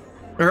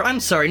 Or I'm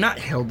sorry, not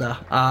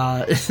Hilda.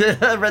 I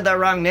read that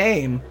wrong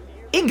name.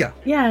 Inga.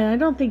 Yeah, I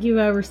don't think you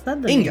ever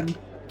said the Inga. name.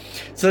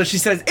 So she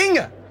says,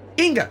 Inga,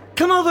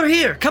 come over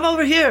here.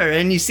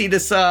 And you see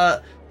this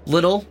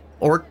little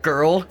orc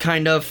girl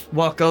kind of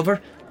walk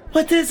over.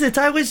 What is it?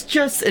 I was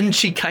just... And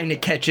she kind of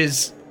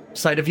catches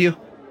sight of you.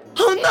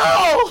 Oh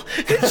no!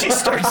 And she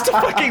starts to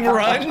fucking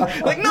run.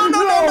 Like, no,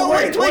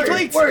 wait,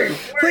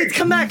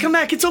 come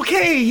back, it's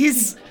okay.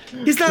 He's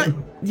not,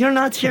 you're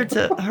not here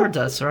to hurt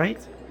us, right?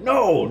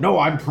 No,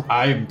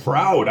 I'm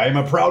proud. I'm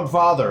a proud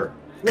father.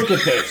 Look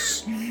at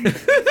this. You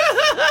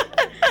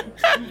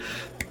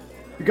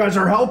guys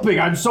are helping.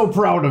 I'm so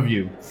proud of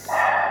you.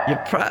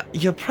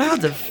 You're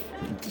proud of,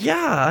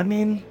 yeah, I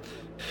mean,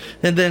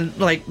 and then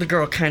like the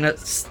girl kind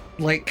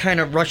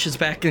of rushes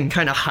back and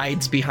kind of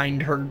hides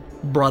behind her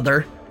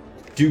brother.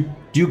 Do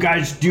you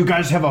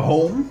guys have a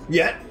home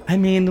yet? I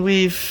mean,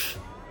 we've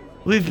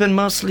been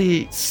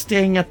mostly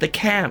staying at the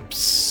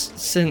camps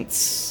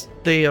since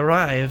they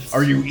arrived.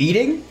 Are you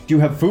eating? Do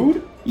you have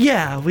food?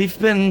 Yeah, we've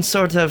been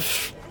sort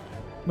of,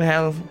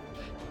 well,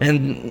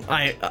 and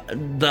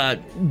the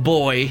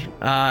boy,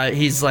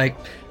 he's like,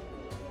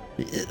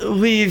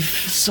 we've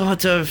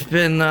sort of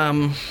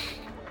been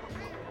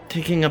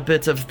taking a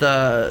bit of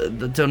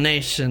the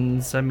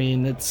donations. I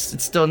mean,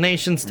 it's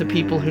donations to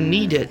people who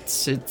need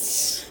it.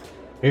 It's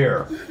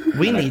here.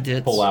 We need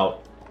it. Pull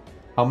out.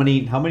 How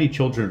many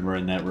children were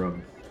in that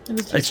room?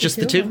 It's just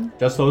the two.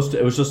 Just those two.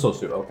 It was just those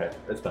two. Okay,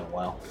 it's been a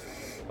while.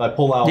 I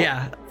pull out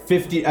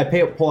 50.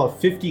 Pull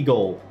out 50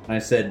 gold, and I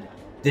said,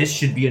 "This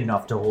should be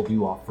enough to hold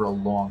you off for a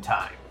long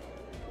time."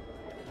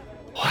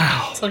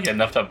 Wow, it's like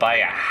enough to buy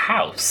a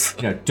house.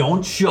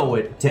 Don't show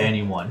it to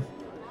anyone.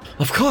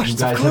 Of course,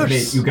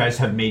 you guys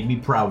have made me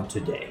proud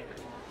today.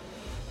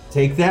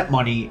 Take that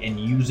money and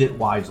use it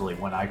wisely.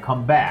 When I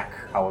come back,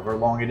 however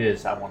long it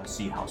is, I want to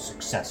see how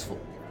successful.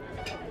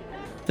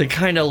 They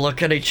kind of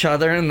look at each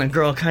other, and the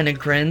girl kind of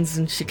grins,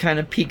 and she kind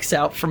of peeks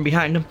out from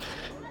behind him.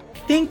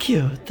 Thank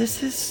you.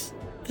 This is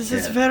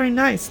very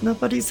nice.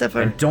 Nobody's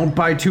ever. And don't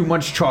buy too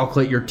much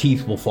chocolate. Your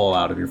teeth will fall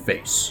out of your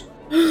face.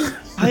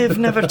 I have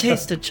never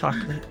tasted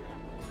chocolate.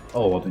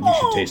 Oh, well, then you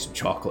should taste some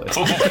chocolate.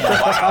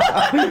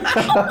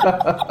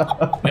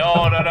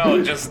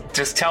 No.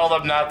 Just tell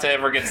them not to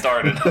ever get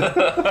started.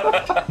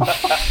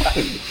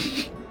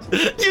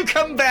 You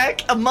come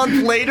back a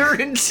month later,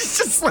 and she's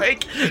just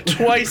like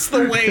twice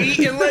the weight,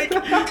 and like,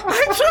 I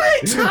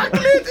tried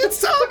chocolate. It's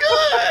so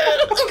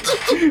good.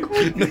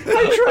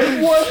 I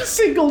tried one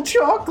single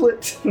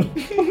chocolate.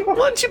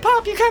 Once you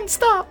pop, you can't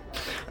stop.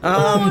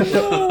 Oh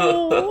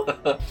no!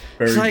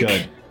 Very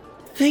good.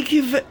 Thank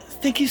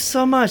you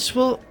so much.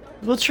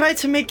 We'll try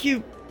to make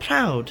you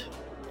proud,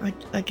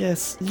 I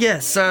guess.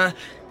 Yes,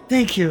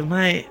 thank you.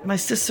 My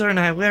sister and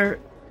I,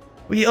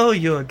 we owe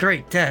you a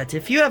great debt.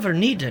 If you ever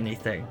need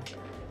anything.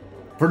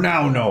 For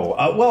now, no.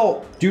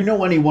 Well, do you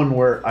know anyone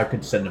where I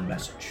could send a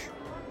message?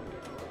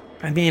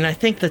 I mean, I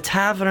think the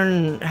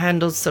tavern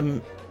has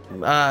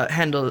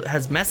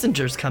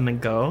messengers come and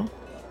go.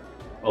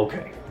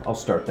 Okay, I'll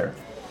start there.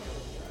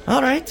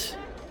 All right.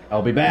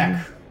 I'll be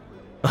back.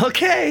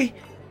 Okay,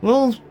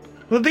 we'll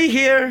be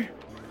here.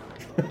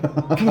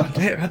 Come on,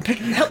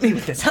 help me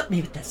with this.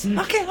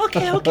 Okay.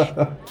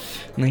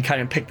 And they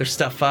kind of pick their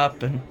stuff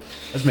up, and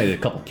that's made a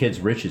couple kids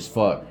rich as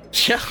fuck.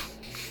 Yeah.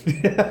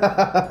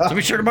 So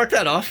be sure to mark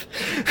that off.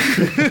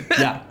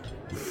 Yeah.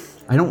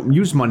 I don't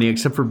use money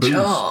except for booze.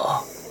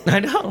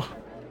 I know.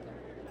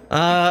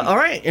 All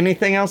right.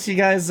 Anything else you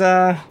guys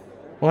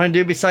want to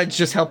do besides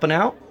just helping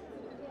out?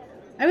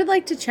 I would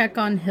like to check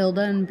on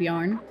Hilda and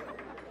Bjorn.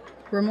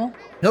 Brummel.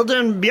 Hilda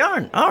and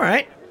Bjorn. All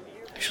right.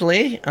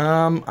 Actually,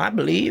 I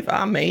believe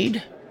I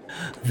made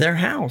their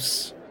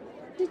house.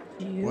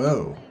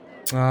 Whoa.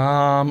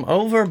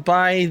 Over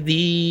by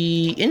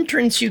the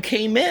entrance you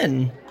came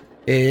in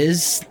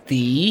is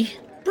the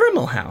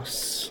Brummel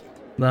house.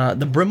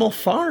 The Brummel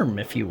farm,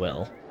 if you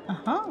will.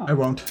 Uh-huh. I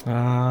won't.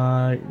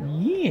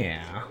 Yeah.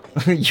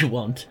 You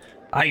won't.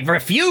 I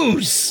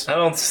refuse! I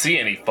don't see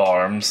any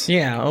farms.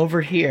 Yeah, over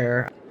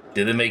here.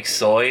 Do they make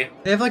soy?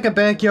 They have like a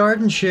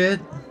backyard and shit.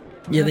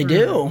 Yeah, they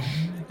do.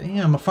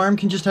 Damn, a farm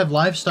can just have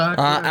livestock.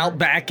 Out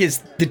back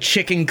is the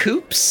chicken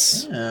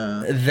coops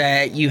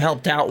that you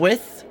helped out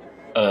with.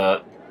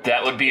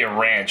 That would be a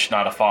ranch,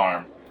 not a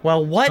farm.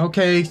 Well, what?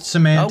 Okay,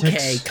 semantics.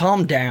 Okay,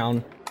 calm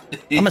down.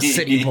 I'm a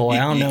city boy. I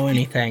don't know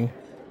anything.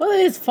 Well,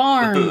 it's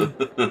farm.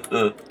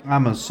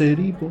 I'm a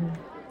city boy.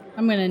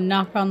 I'm gonna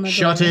knock on the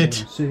door. Shut it.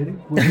 City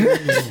boy.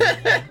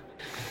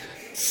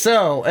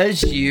 So,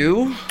 as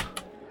you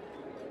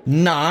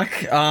knock,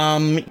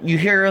 you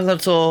hear a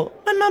little,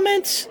 one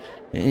moment,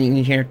 and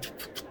you hear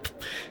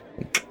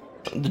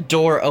the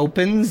door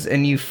opens,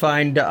 and you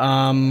find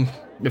a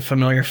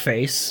familiar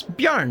face,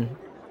 Bjorn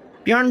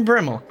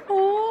Brummel.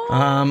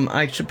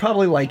 I should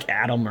probably like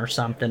add him or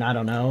something. I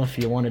don't know if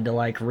you wanted to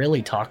like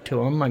really talk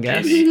to him. I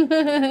guess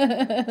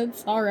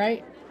It's all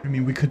right. I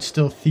mean, we could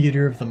still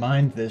theater of the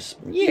mind this.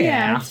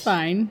 Yeah. it's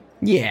fine.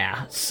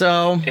 Yeah.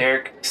 So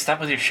Eric, stop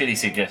with your shitty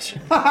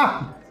suggestion.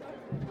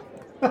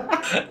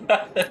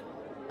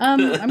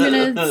 I'm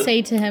gonna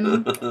say to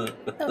him,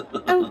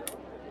 oh,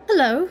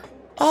 hello.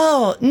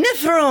 Oh,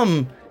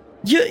 Nithram!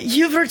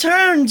 You've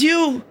returned.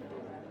 You.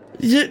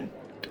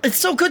 It's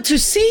so good to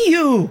see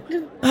you.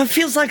 It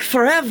feels like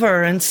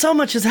forever, and so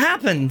much has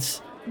happened.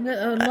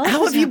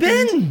 How have you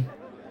been?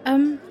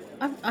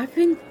 I've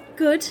been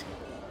good.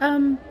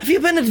 Have you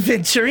been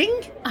adventuring?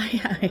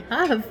 I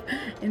have,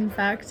 in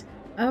fact.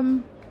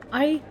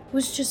 I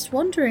was just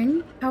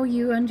wondering how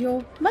you and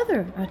your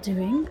mother are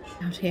doing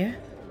out here.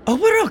 Oh,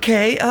 we're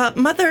okay.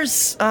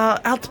 Mother's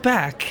out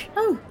back.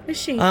 Oh, is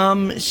she?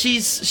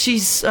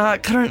 She's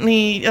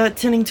currently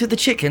tending to the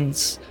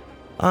chickens.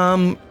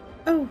 Oh,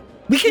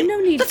 We can. no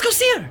need. Let's go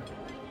see her.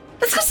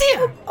 Let's go see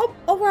her. Oh,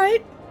 all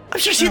right. I'm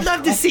sure she'd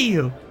love to see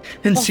you.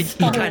 And he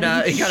kind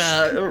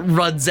of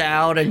runs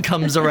out and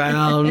comes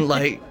around,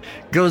 like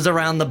goes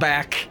around the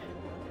back.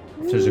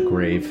 There's a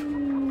grave.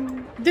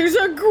 There's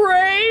a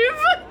grave.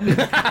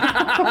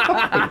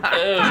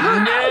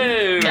 Oh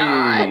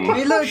no!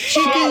 Hey, look,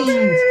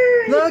 chickens!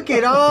 Look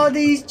at all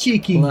these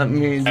chickens. Let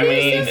me. I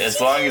mean, as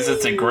long as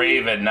it's a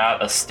grave and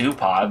not a stew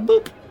pot.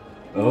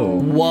 Oh.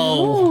 Whoa,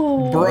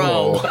 Oh.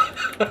 bro!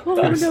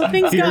 Oh no,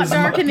 things got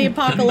dark in the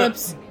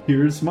apocalypse.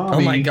 Here's mommy.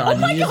 Oh my god!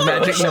 You use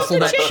magic missile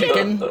that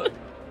chicken.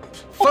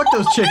 Fuck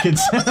those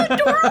chickens.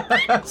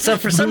 So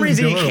for some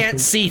reason you can't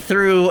see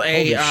through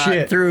a Holy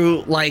shit.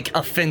 through like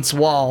a fence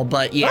wall,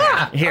 but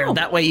yeah, here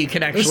that way you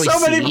can There's actually so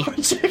see. many more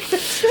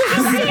chickens.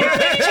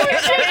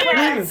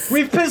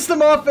 We've pissed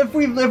them off if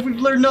we've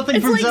learned nothing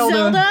It's from like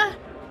Zelda.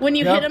 When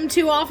you Yep. hit them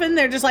too often,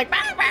 they're just like.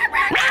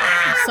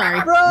 Sorry.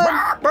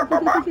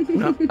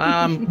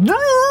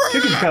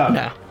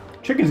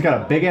 Chicken's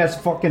got a big ass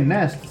fucking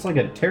nest. It's like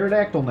a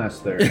pterodactyl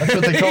nest there. That's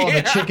what they call it,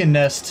 a chicken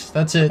nest.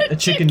 That's it, a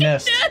chicken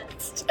nest.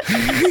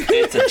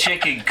 It's a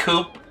chicken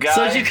coop, guy.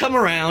 So as you come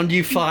around,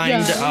 you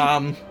find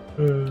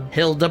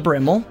Hilda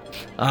Brimmel,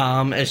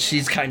 as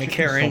she's kind of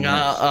carrying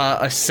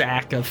a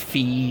sack of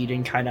feed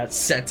and kind of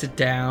sets it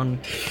down,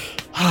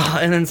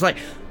 and then it's like,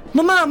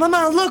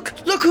 Mama, look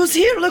who's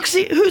here! Look,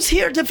 see who's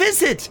here to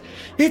visit!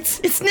 It's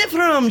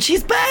Nithram.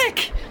 She's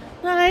back.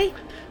 Hi.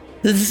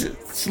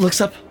 This looks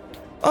up.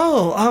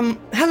 Oh,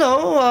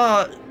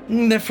 hello,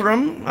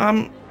 Nithram.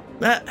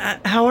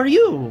 How are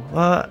you?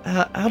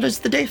 How does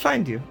the day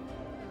find you?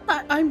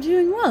 I'm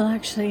doing well,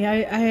 actually.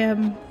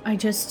 I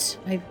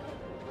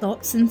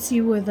thought since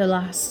you were the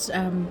last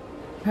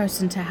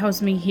person to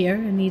house me here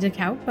in Eda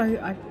Kaup,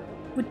 I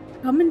would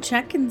come and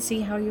check and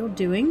see how you're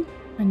doing.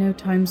 I know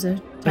times are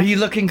tough. Are you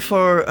looking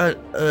for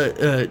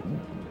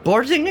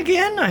boarding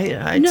again?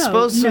 I No,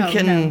 suppose no, we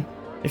can, no.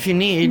 if you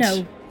need.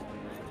 No,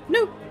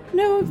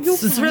 you're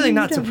It's fine. really You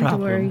not a don't need to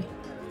problem. worry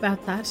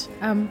about that.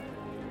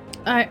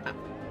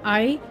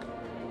 I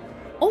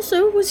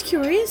also was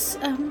curious,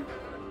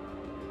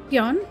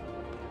 Jan,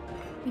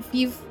 if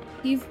you've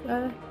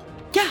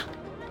Yeah.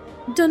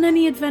 done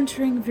any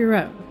adventuring of your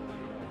own.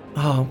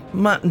 Oh,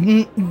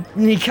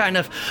 he kind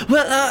of.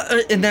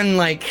 Well, and then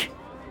like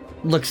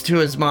looks to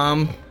his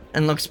mom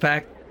and looks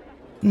back.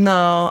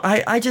 No,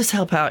 I just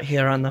help out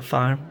here on the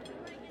farm.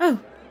 Oh,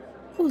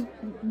 well,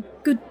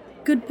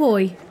 good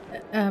boy.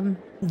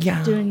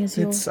 Yeah, Doing as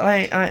you're- it's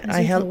I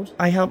you're help told.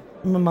 I help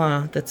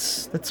Mama.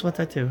 That's what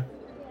I do.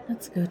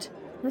 That's good.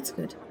 That's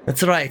good.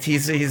 That's right.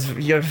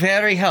 You're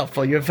very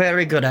helpful. You're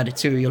very good at it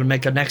too. You'll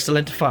make an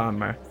excellent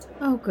farmer.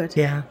 Oh, good.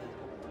 Yeah,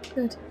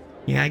 Good.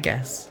 yeah, I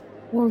guess.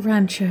 Or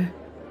rancher.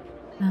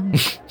 Well,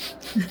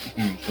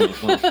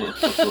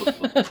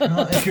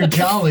 if you're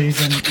jolly,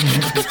 then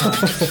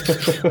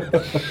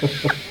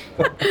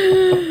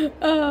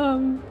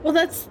Well,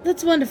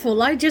 that's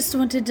wonderful. I just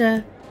wanted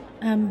to,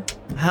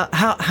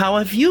 How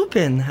have you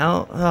been?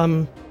 How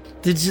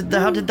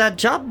did that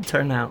job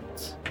turn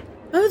out?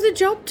 Oh, the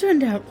job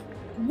turned out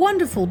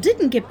wonderful.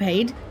 Didn't get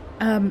paid,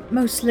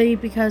 mostly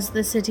because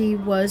the city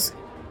was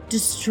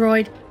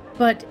destroyed,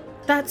 but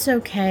that's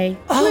okay.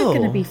 We're Oh.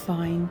 gonna be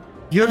fine.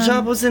 Your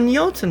job was in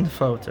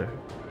Jotunfoter.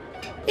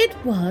 It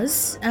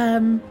was,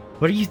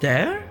 Were you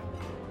there?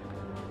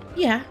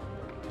 yeah.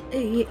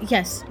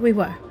 Yes, we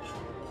were.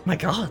 My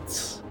God,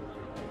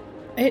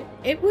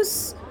 It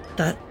was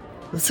that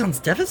sounds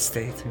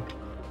devastating.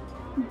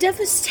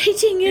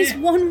 devastating is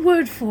one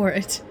word for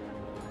it.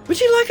 Would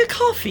you like a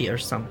coffee or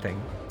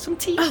something? Some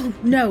tea? Oh,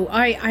 no,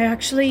 I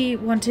actually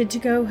wanted to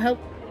go help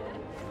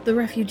the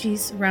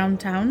refugees around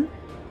town.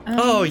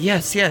 Oh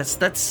yes,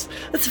 that's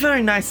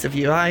very nice of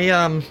you. I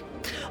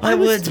I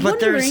was would, but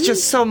there's wondering-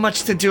 just so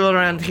much to do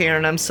around here,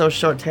 and I'm so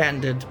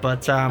short-handed.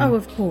 But Oh,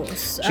 of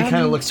course. she kind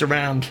of looks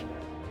around.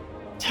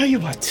 Tell you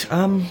what,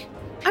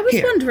 I was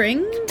here,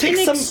 wondering. take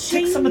in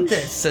some of exchange-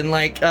 this, and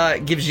like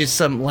gives you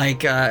some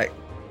like I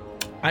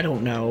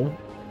don't know,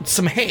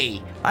 some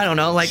hay. I don't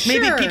know, like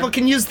maybe Sure. people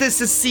can use this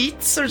as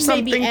seats or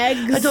something. Maybe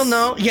eggs. I don't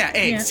know. Yeah,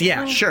 eggs.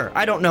 Yeah, Oh. sure.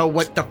 I don't know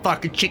what the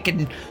fuck a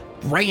chicken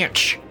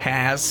ranch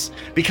has,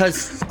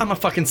 because I'm a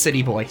fucking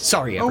city boy.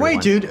 Sorry, Oh everyone.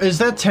 wait, dude, is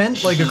that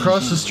tent like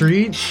across the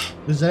street?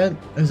 Is that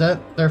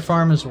their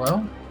farm as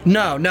well?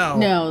 No.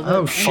 No.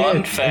 Oh shit! Fun we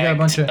got a fact,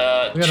 bunch of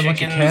chickens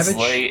cabbage.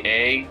 lay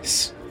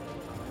eggs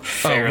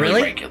fairly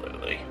really?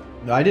 regularly.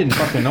 I didn't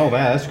fucking know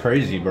that. That's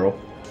crazy, bro.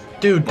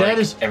 Dude, that Like,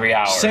 is every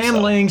hour or Sam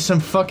so. laying some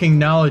fucking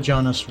knowledge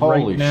on us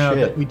Holy right now shit.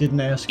 that we didn't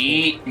ask.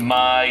 Eat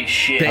my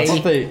shit.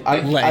 They-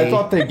 I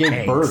thought they gave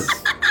eggs.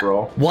 birth,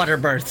 bro. Water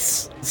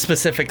births,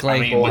 specifically. I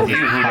mean, with you,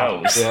 who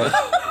knows? Yeah.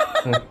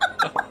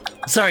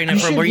 Sorry,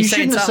 Nefra, were you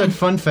saying shouldn't have something? said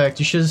fun fact.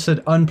 You should have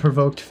said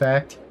unprovoked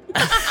fact.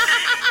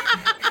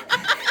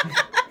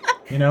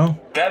 You know?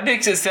 That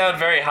makes it sound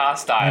very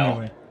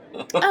hostile.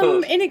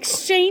 Anyway. In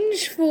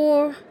exchange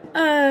for,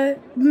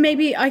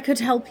 maybe I could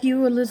help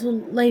you a little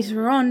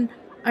later on,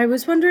 I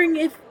was wondering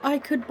if I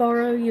could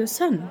borrow your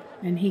son,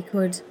 and he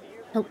could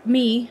help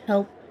me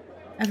help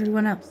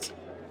everyone else.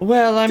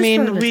 Well, I Just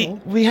for a mean,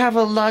 little. we have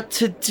a lot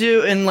to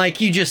do, and like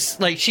you just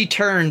like she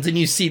turns and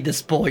you see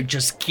this boy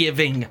just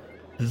giving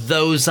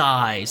those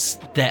eyes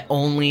that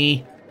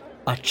only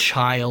a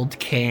child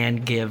can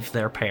give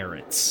their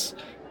parents,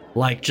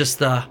 like just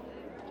the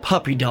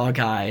puppy dog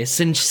eyes,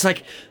 and she's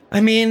like, I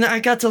mean, I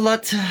got a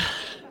lot to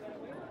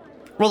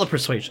roll a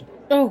persuasion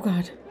Oh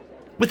god.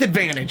 with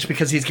advantage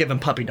because he's giving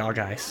puppy dog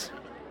eyes.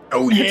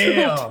 Oh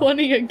Roll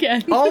 20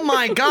 again. Oh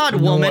my God,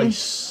 woman!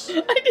 Nice. I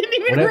didn't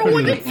even What roll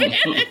with happened to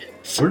advantage.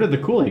 Where did the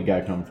Kool-Aid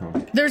guy come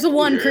from? There's a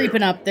 1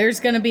 creeping up. There's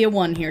gonna be a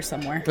 1 here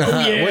somewhere.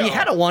 Well, you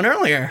had a one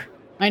earlier.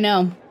 I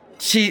know.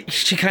 She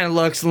kind of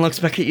looks and looks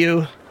back at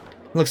you,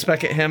 looks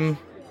back at him.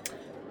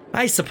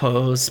 I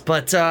suppose,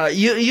 but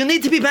you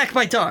need to be back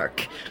by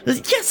dark.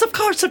 Yes, of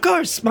course,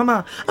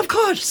 Mama, of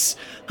course.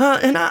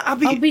 And I'll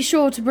I'll be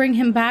sure to bring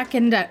him back,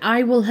 and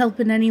I will help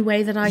in any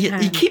way that I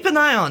can. You keep an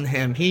eye on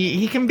him.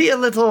 He can be a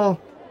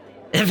little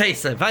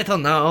evasive. I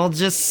don't know.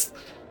 Just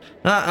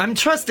I'm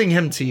trusting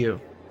him to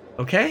you.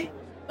 Okay.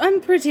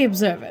 I'm pretty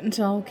observant.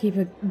 I'll keep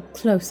a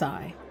close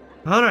eye.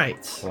 All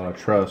right. A lot of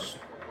trust.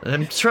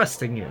 I'm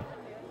trusting you.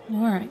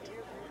 All right.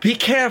 Be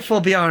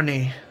careful,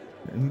 Bjarni.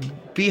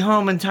 Be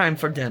home in time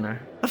for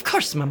dinner. Of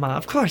course, Mama,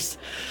 of course.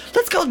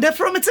 Let's go,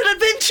 Nephrom. It's an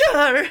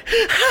adventure.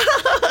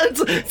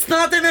 It's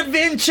not an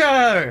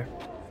adventure.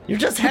 You're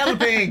just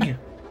helping.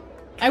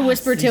 I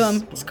whisper to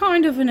him, it's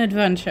kind of an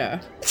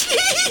adventure.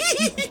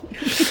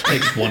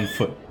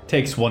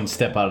 Takes one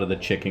step out of the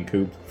chicken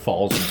coop,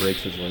 falls and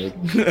breaks his leg.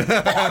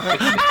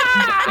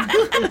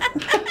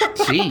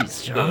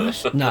 Jeez,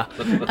 Josh. Nah.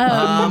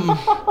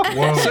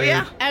 So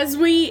yeah. As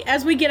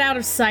we get out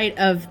of sight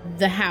of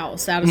the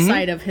house, out of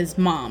sight of his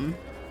mom,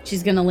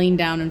 she's gonna lean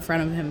down in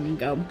front of him and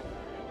go,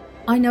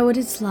 I know what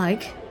it's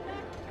like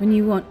when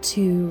you want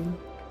to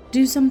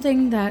do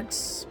something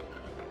that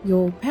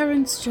your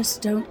parents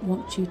just don't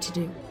want you to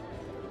do.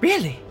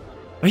 Really?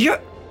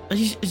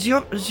 Is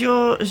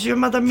your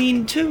mother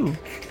mean too?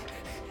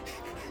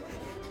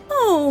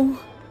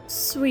 Oh,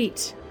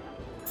 sweet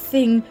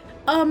thing.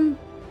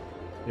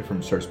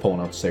 Ephraim starts pulling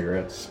out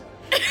cigarettes.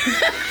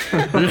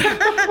 Let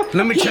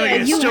me tell Yeah,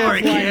 you a you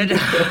story, have kid.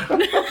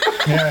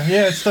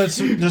 Yeah, it starts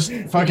just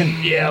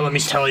fucking. Yeah, let me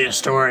tell you a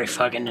story.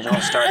 Fucking it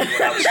all started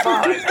when I was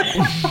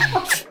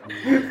 5.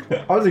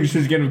 I was thinking she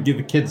was gonna give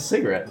the kids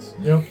cigarettes.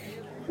 Yep.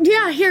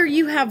 Yeah, here,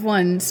 you have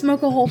one.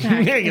 Smoke a whole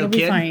pack. Here you go, It'll be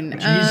kid. fine.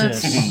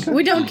 Jesus.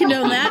 We don't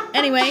condone that.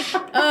 Anyway,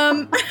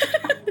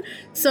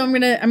 so I'm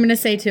gonna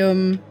say to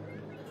him,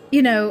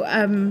 you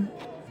know,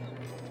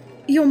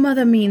 your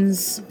mother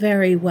means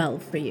very well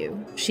for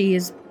you. She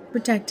is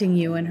protecting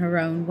you in her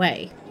own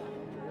way,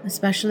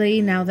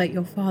 especially now that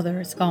your father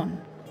is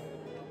gone.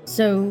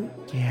 So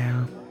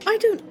Yeah.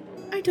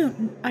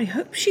 I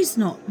hope she's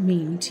not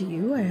mean to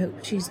you. I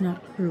hope she's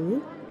not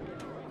cruel.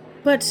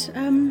 But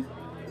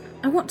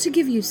I want to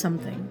give you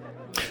something.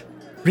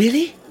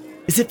 Really?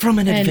 Is it from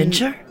an And-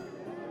 adventure?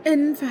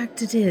 In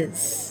fact, it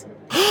is.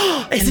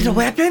 Is it a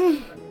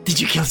weapon? Did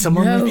you kill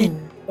someone No. with it?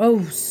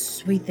 Oh,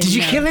 sweet thing. Did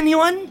you no. kill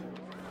anyone?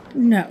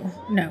 No.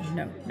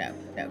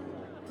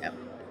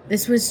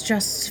 This was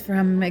just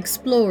from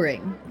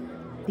exploring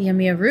the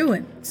Amir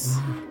ruins.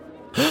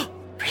 Really?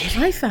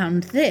 I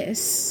found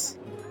this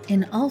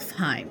in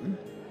Alfheim.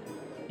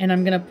 And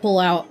I'm gonna pull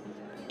out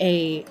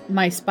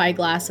my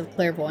spyglass of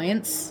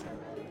clairvoyance.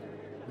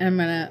 And I'm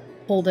gonna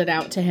hold it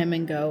out to him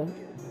and go,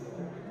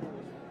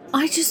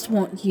 I just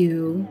want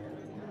you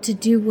to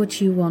do what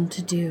you want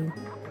to do.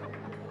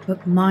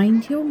 But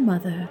mind your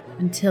mother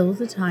until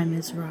the time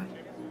is right.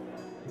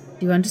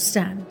 Do you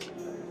understand?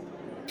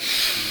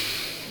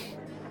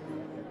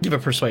 Give a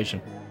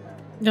persuasion.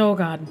 Oh,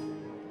 God.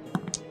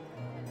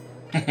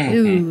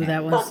 Ooh,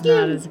 that one's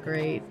not as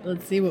great.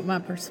 Let's see what my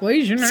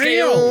persuasion is.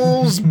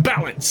 Scales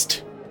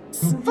balanced.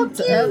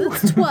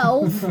 That's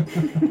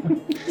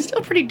 12.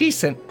 Still pretty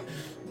decent.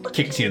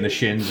 Kicks you in the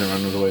shins and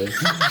runs away.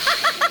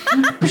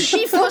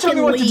 She tell me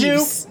fucking what to do.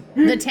 leaves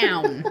the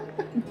town.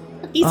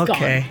 He's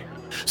Okay.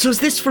 So is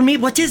this for me?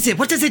 What is it?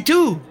 What does it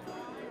do? gone.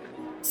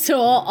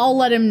 So I'll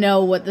let him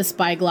know what the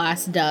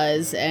spyglass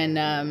does, and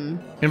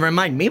And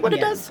remind me what it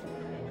Yeah. does?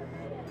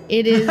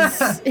 It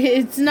is.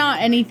 It's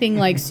not anything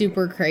like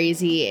super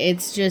crazy.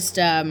 It's just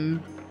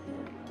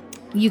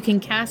you can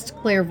cast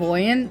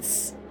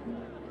clairvoyance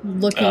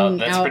looking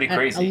that's out pretty at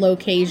crazy. a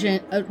location.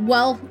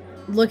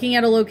 Looking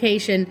at a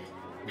location.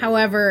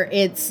 However,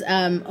 it's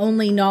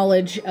only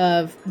knowledge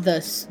of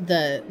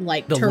the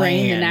like The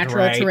terrain, the land,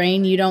 natural right?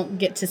 terrain. You don't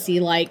get to see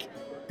like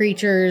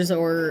creatures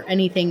or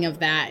anything of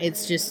that.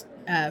 It's just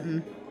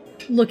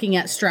looking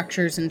at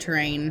structures and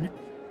terrain.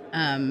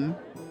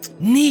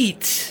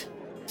 Neat.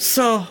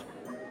 So,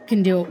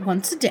 Can do it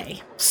once a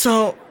day.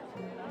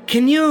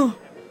 can you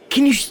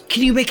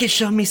make it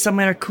show me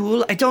somewhere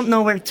cool? I don't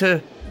know where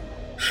to.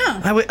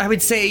 Huh. I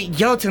would say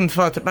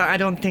Jotunfoot, but I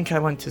don't think I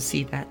want to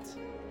see that.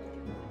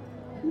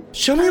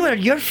 Show me where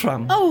you're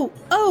from. Oh,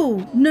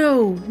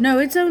 no,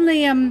 it's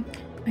only, I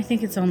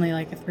think it's only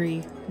like a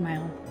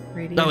 3-mile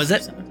radius. Oh, is or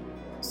it? something.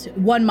 So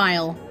 1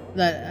 mile,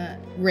 the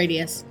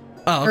radius.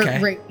 Oh,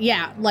 okay.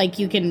 Yeah, like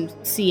you can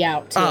see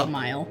out to Oh. a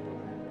mile.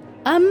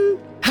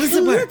 How does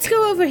it work? Let's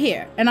go over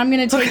here. And I'm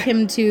gonna take Okay.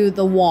 him to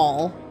the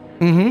wall,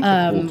 Mm-hmm.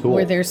 Cool tool.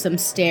 where there's some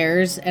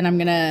stairs, and I'm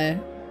gonna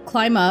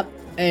climb up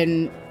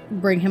and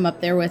bring him up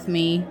there with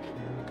me,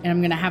 and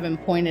I'm gonna have him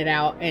point it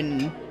out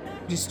and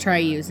just try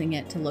using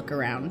it to look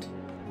around.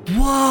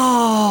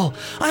 Whoa!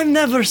 I've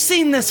never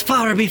seen this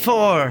far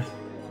before.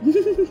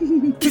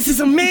 This is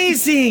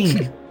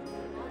amazing.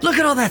 Look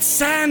at all that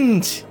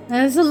sand.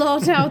 There's a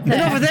lot out And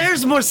over there.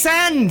 there's more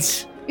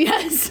sand.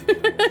 Yes.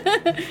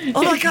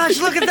 Oh my gosh,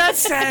 look at that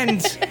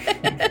sand.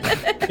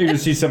 You can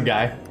see some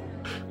guy.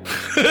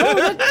 Oh,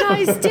 that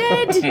guy's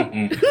dead.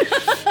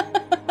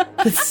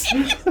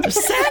 There's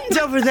sand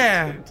over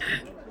there.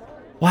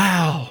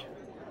 Wow.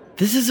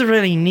 This is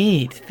really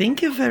neat.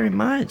 Thank you very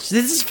much.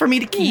 This is for me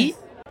to keep?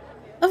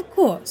 Of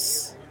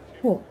course.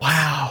 Cool.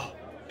 Wow.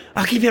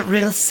 I'll keep it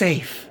real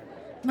safe.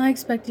 I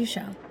expect you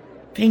shall.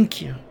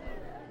 Thank you.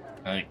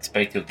 I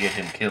expect you'll get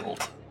him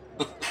killed.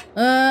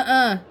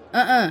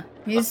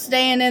 He's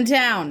staying in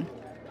town.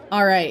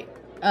 All right.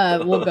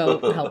 We'll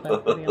go help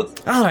everybody else.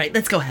 All right,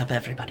 let's go help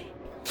everybody.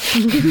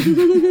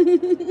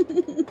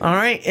 All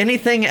right,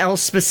 anything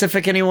else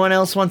specific anyone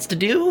else wants to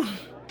do?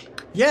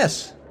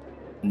 Yes.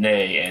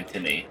 Nay,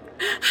 Anthony.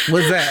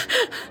 What's that?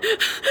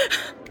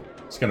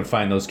 He's gonna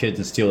find those kids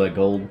and steal that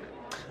gold.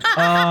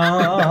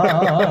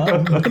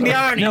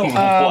 Bjarni, No,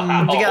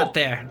 what you got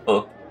there?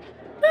 Oh,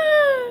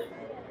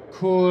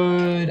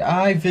 Could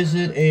I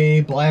visit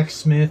a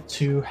blacksmith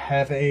to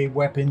have a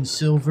weapon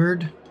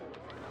silvered?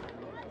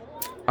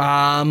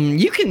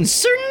 You can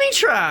certainly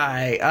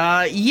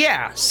try.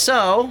 Yeah,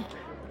 so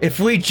if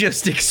we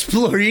just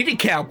explore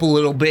Edicalp a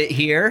little bit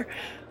here,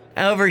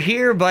 over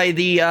here by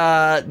the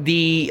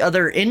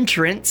other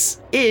entrance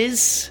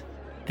is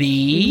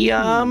the,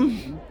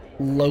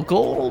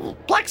 local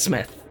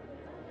blacksmith.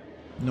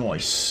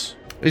 Nice.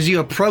 As you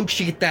approach,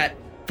 you get that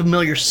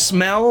familiar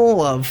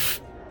smell of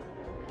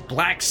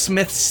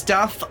blacksmith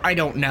stuff. I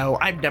don't know.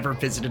 I've never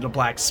visited a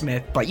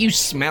blacksmith, but you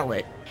smell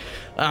it.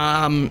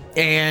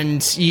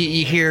 And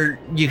you hear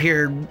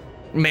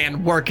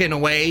man working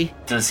away.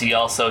 does he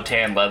also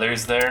tan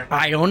leathers there?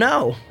 I don't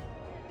know.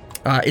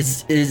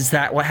 Is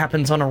that what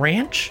happens on a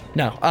ranch?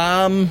 No.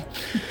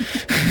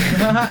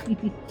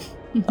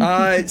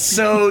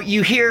 So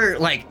you hear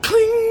like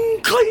cling,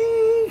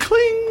 cling,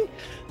 cling.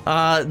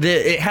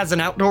 It has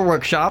an outdoor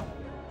workshop.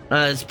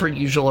 It's pretty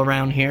usual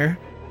around here.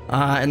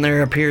 And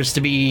there appears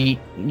to be,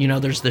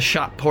 there's the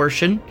shop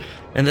portion,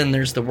 and then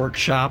there's the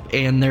workshop,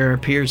 and there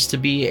appears to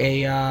be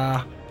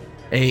a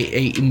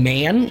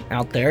man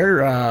out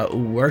there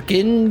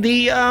working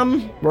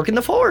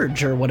the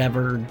forge or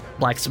whatever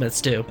blacksmiths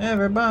do.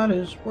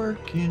 Everybody's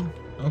working.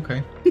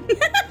 Okay.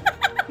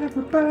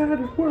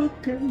 Everybody's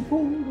working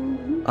for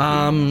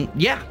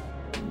Yeah.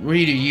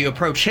 You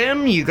approach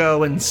him, you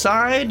go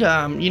inside.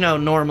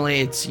 Normally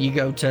it's you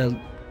go to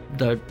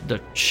the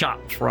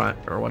shop front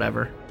or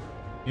whatever.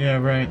 Yeah,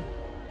 right.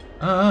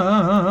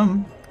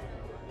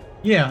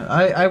 Yeah,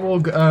 I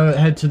will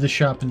head to the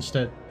shop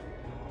instead.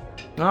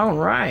 All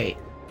right.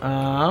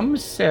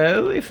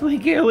 So if we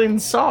go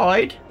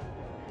inside,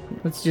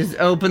 let's just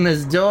open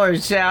this door,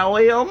 shall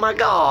we? Oh my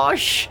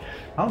gosh.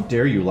 How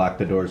dare you lock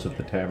the doors of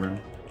the tavern?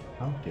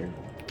 How dare you?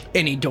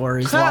 Any door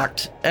is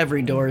locked.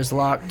 Every door is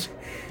locked.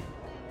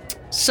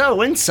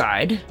 So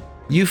inside,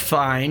 you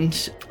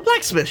find a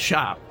blacksmith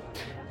shop.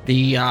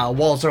 The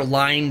walls are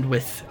lined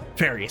with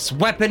various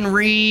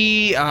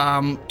weaponry,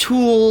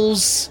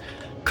 tools,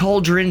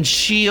 cauldron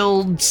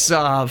shields,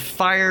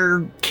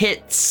 fire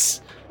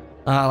kits,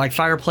 like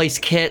fireplace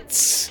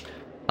kits.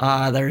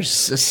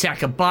 There's a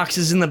stack of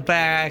boxes in the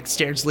back,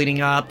 stairs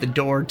leading up, the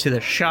door to the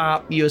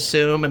shop, you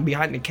assume, and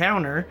behind the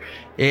counter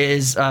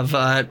is of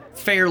a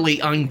fairly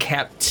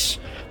unkept,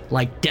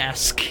 like,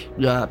 desk,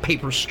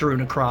 paper strewn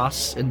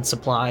across, and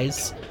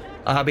supplies.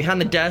 Behind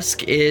the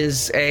desk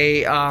is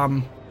a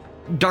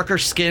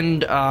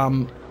darker-skinned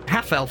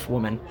half-elf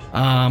woman,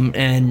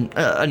 and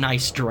a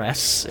nice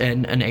dress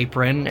and an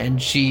apron,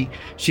 and she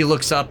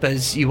looks up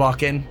as you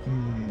walk in.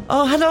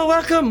 Oh, hello,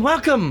 welcome.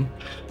 Welcome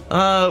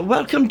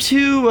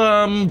to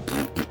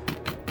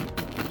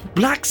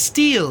Black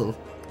Steel.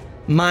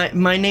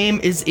 My name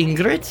is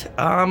Ingrid.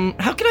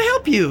 How can I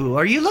help you?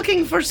 Are you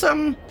looking for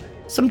some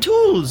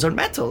tools or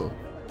metal?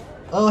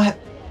 Oh,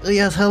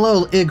 yes.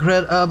 Hello,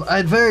 Ingrid.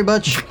 I'd very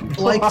much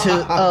like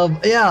to.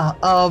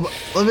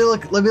 Let me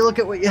look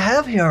at what you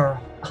have here.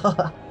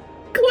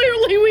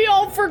 Clearly, we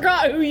all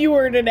forgot who you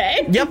were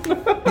today. Yep,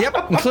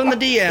 including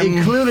the DM.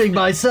 Including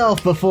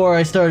myself before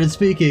I started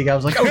speaking. I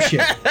was like, oh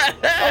shit.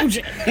 Oh,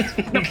 shit.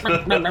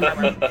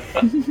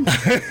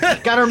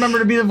 Gotta remember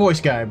to be the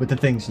voice guy with the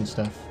things and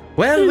stuff.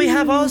 Well, we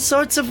have all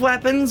sorts of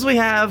weapons. We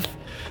have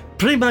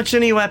pretty much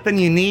any weapon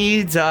you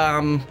need.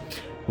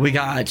 We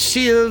got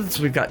shields,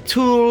 we've got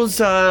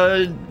tools,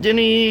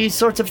 any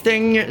sorts of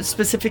thing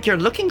specific you're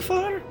looking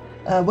for?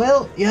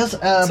 Well, yes.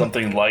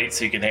 Something light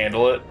so you can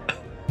handle it.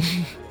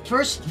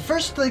 First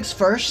things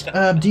first.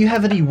 Do you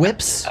have any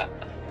whips?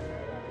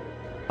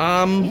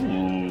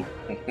 Ooh.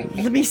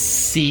 Let me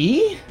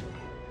see.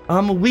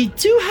 We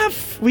do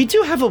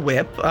have a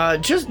whip.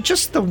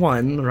 Just the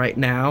one right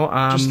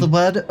now. Just the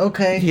one?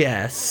 Okay.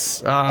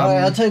 Yes.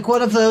 Alright, I'll take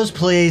one of those,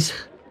 please.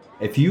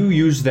 If you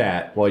use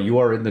that while you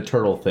are in the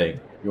turtle thing,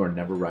 you are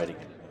never riding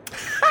it.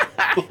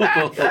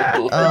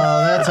 Oh,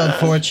 that's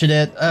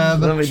unfortunate.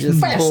 Let me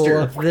just pull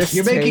up this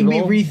You're making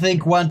table. me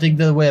rethink wanting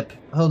the whip.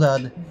 Hold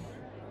on.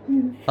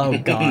 Oh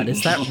God,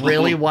 is that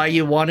really why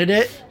you wanted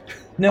it?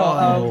 No,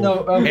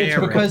 Oh, it's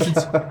Aaron.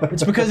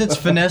 because it's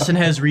finesse and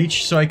has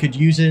reach, so I could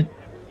use it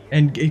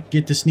and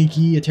get the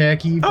sneaky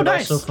attacky, but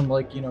nice. also from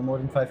more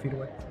than 5 feet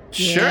away.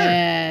 Sure.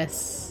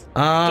 Yes.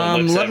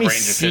 Don't lose Let that me range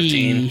of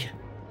see. 15.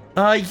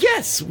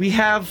 Yes, we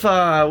have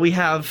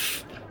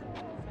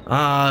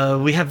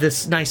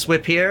this nice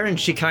whip here, and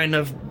she kind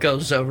of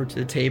goes over to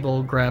the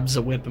table, grabs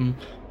a whip, and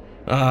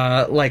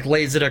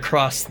lays it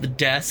across the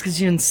desk. As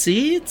you can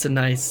see, it's a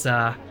nice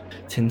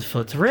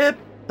 10-foot whip.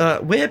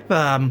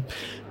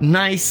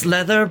 Nice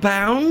leather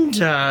bound,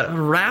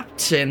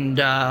 wrapped, and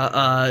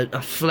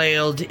a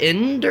flailed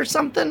end or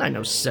something. I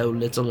know so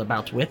little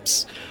about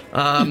whips.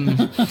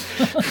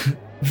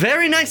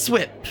 Very nice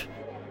whip.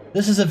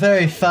 This is a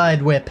very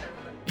fine whip.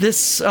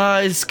 This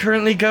is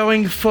currently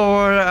going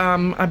for,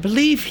 I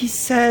believe he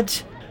said,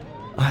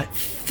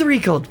 3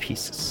 gold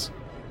pieces.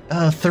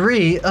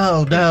 3?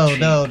 Oh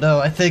no.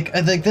 I think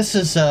this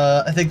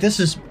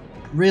is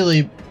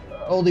really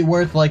only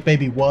worth like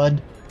maybe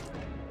one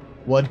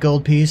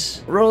gold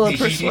piece. Roll a You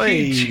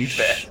persuasion.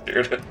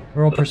 bastard.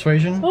 Roll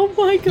persuasion. Oh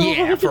my god.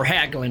 Yeah, for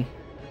haggling.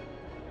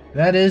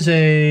 That is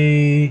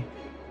a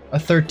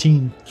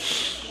 13.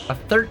 A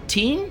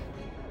 13?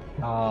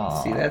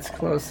 Ah. See, that's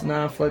close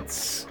enough.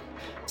 It's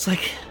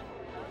like,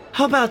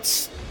 how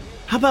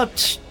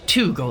about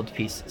 2 gold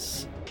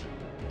pieces?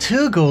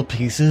 2 gold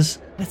pieces.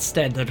 That's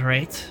standard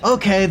rate.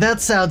 Okay, that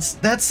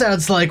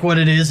sounds like what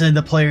it is in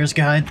the player's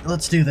guide.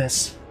 Let's do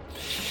this.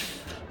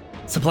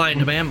 Supply and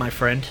demand, my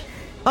friend.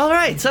 All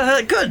right,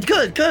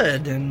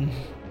 good. And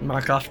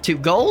mark off 2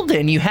 gold,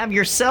 and you have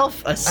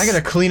yourself a I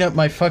gotta clean up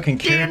my fucking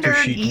character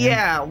standard. sheet. Man.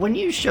 Yeah, when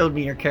you showed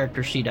me your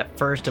character sheet at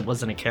first, it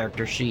wasn't a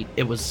character sheet.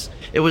 It was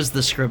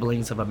the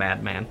scribblings of a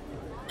madman.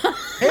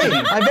 Hey,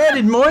 I've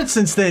added more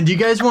since then. Do you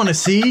guys want to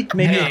see?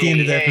 Maybe at the end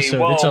of the episode.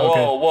 Whoa, It's all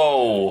good.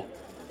 whoa.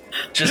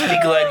 Just be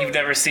glad you've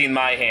never seen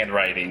my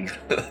handwriting.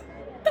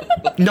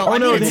 No, I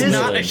no, mean, it's it is.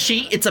 not a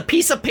sheet. It's a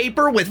piece of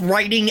paper with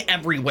writing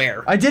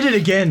everywhere. I did it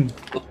again.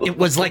 It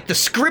was like the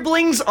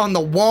scribblings on the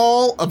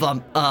wall of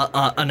an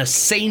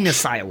insane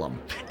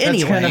asylum.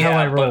 That's kind of Anyway, how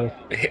I roll.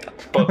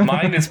 But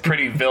mine is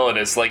pretty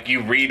villainous. Like,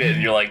 you read it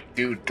and you're like,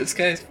 dude, this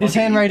guy's His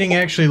fucking- handwriting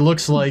actually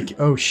looks like,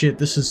 oh shit,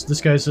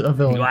 this guy's a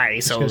villain. why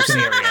This so guy's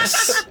gonna-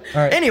 serious?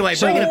 All right. Anyway,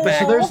 so, bringing it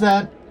back. So there's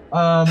that.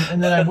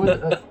 And then I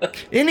would.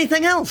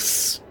 Anything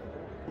else?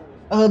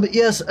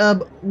 Yes.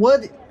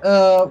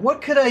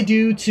 What could I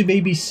do to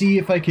maybe see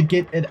if I could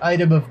get an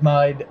item of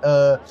mine?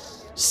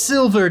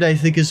 Silvered, I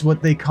think is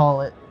what they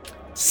call it.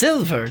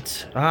 Silvered.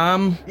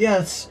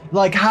 Yes,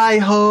 like hi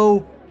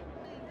ho.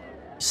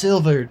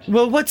 Silvered.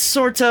 Well, what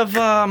sort of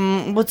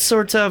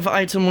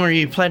item were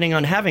you planning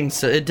on having?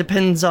 So it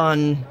depends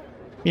on,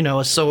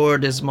 a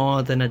sword is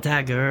more than a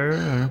dagger.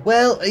 Or...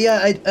 Well,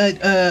 yeah,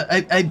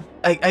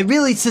 I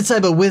really, since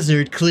I'm a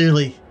wizard,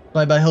 clearly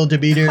by my whole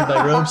demeanor,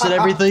 my robes and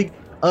everything.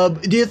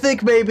 Do you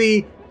think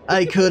maybe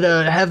I could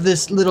have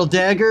this little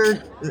dagger?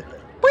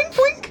 Boink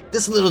boink.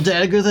 This little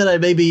dagger that I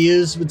maybe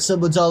use when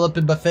someone's all up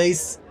in my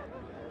face.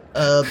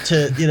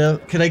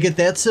 Can I get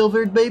that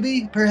silvered,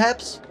 maybe,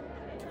 perhaps?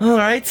 All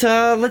right.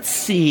 Let's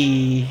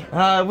see.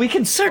 We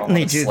can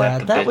certainly I'll do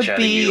slap that. the That bitch would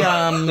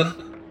out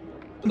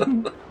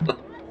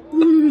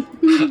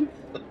be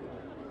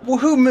Well,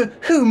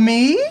 who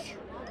me?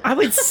 I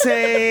would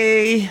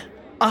say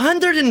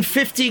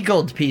 150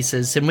 gold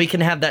pieces, and we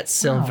can have that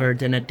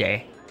silvered in a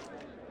day.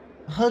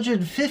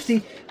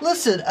 150.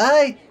 Listen,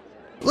 I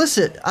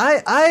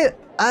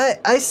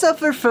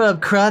suffer from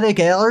chronic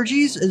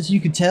allergies, as you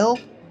can tell.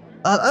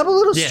 I'm a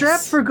little Yes.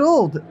 strapped for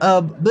gold.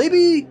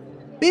 Maybe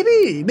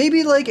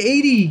like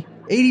 80,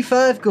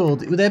 85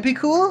 gold. Would that be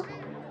cool?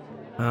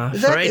 For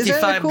Is that a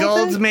 85 cool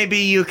gold, thing? maybe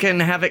you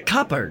can have it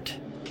coppered.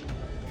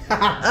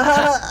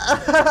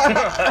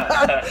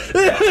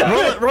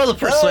 Roll a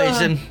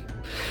persuasion.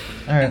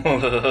 All right. Got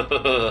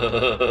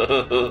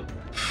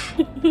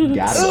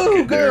it.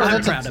 Oh, girl,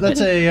 I'm proud of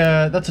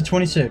that's a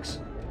 26.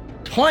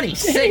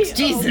 26.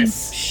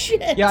 Jesus.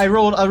 Shit. Yeah, I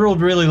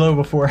rolled really low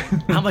before.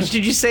 How much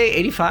did you say?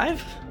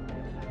 85?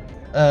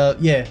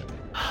 Yeah.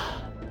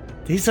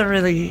 These are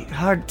really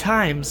hard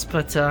times,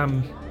 but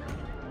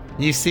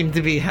you seem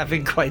to be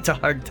having quite a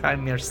hard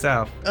time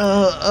yourself.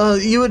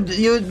 You would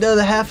know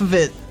the half of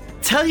it.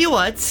 Tell you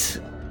what,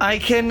 I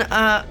can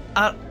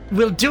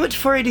we'll do it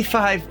for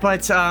 85,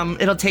 but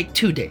it'll take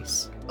 2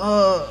 days.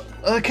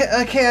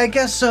 Okay, I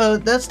guess so.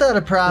 That's not a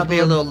It'll problem. be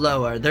a little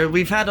lower.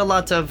 We've had a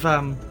lot of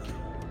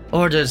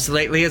orders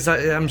lately, as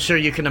I'm sure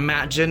you can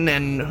imagine,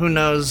 and who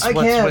knows I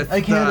what's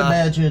can't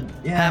imagine.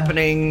 Yeah.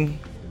 happening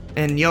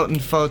in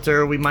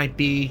Jotunfoter. We might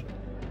be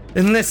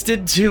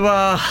enlisted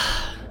to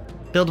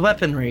build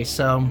weaponry,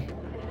 so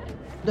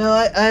No,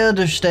 I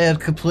understand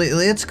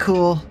completely. It's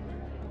cool.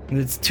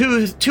 it's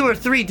two or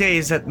 3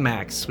 days at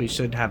max. We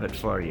should have it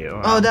for you.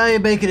 Oh, now you're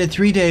making it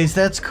 3 days.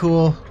 That's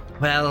cool.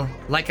 Well,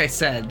 like I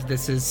said,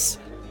 these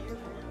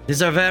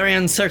are very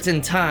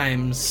uncertain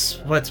times.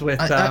 What's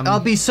with I'll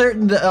be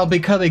certain that I'll be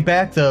coming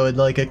back though in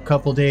like a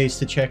couple days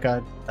to check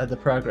on the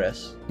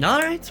progress. All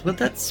right, well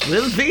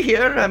we'll be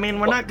here. I mean,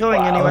 we're not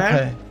going anywhere.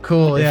 Okay,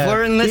 cool. If Yeah.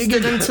 we're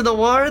enlisted into the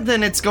war,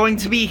 then it's going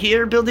to be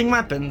here building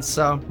weapons.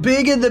 So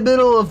Being in the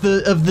middle of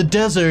the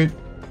desert,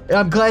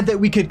 I'm glad that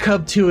we could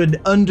come to an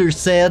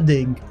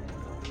understanding.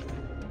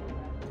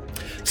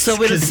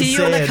 we'll see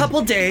you in a Sand.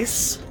 couple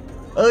days.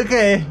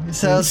 Okay,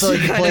 sounds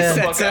like a Kind of plan.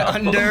 sets it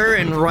under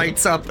and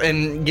writes up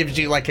and gives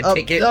you like a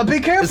ticket. Be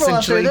careful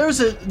out there.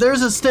 essentially. There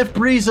was a stiff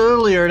breeze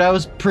earlier, and I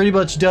was pretty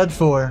much done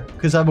for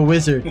because I'm a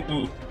wizard.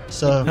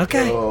 So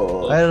Okay,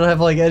 I don't have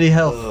like any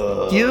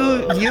health.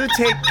 you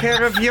take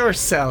care of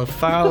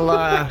yourself.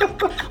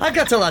 I've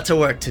got a lot of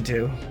work to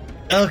do.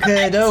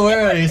 Okay, no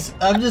worries.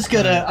 I'm just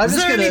gonna Is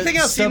there anything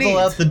else you stumble need?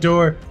 out the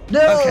door.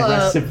 No,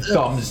 Aggressive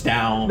thumbs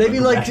down. maybe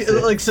like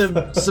Aggressive.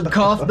 some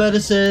cough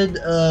medicine.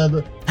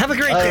 Have a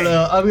great I day. don't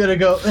know. I'm gonna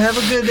go. Have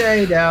a good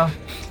day now.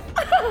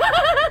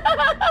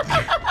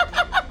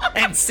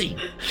 And see.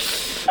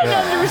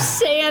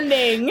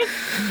 Understanding.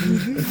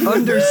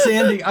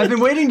 Understanding. I've been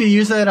waiting to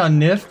use that on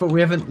Nif, but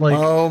we haven't like.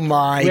 Oh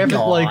my we haven't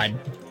god. like.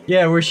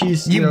 Yeah, where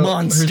she's You her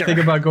monster. thing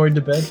about going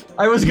to bed.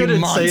 I was You gonna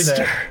monster.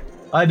 say that.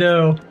 I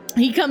know.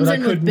 He comes But I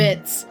in with couldn't-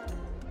 bits.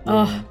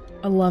 Oh,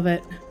 I love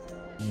it.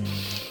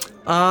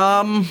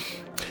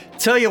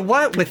 Tell you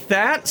what, with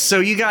that, so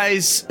you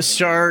guys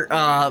start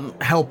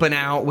helping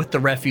out with the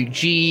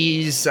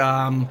refugees.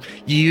 You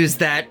use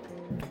that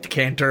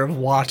decanter of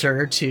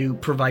water to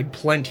provide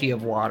plenty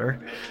of water.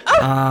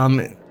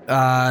 Lots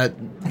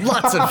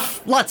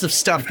of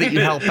stuff that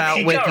you help out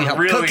He with. got You help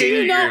really cooking. Do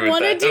you not Agree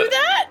with want to that. do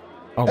that?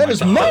 Oh That my is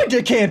God. my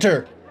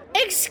decanter.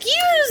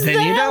 Excuse Then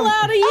the you hell don't.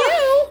 out of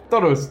you.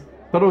 Thought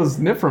it was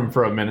Nifrim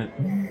for a minute.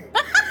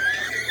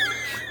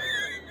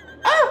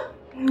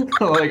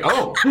 Like,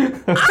 oh.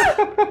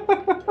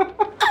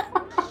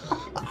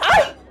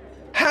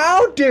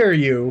 How dare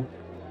you?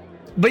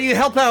 But you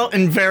help out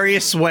in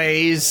various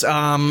ways,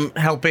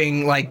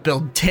 helping like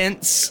build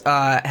tents,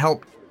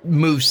 help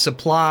move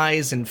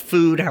supplies and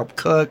food, help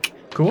cook.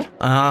 Cool.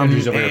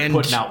 Andrew's over here and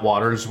putting out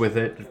waters with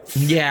it.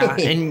 yeah,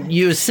 and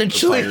you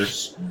essentially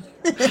Fires.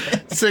 spend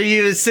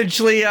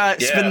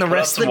the put rest out of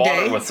the some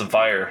water day, with some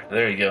fire.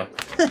 There you go.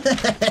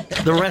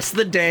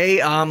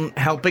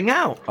 helping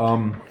out.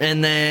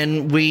 And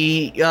then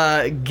we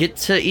get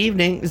to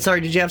evening. Sorry,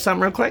 did you have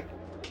something real quick?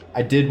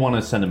 I did want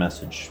to send a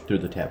message through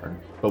the tavern,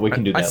 but we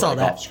can do I that, saw like,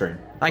 that. off screen.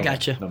 I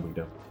gotcha. No big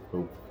deal.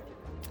 Cool.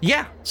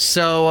 Yeah.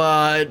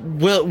 So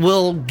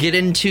we'll get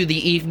into the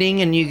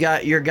evening, and you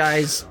got your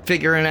guys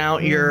figuring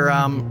out your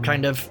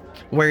kind of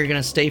where you're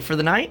gonna stay for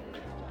the night.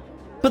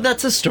 But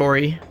that's a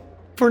story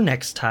for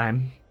next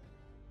time.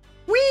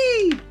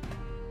 Whee!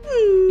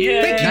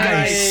 Yeah. Thank you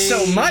guys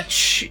so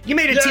much. You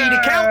made a T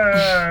to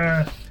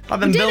count. I've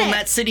been did building it.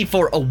 that city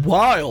for a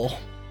while.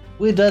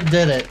 We done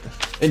did it.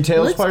 In Let's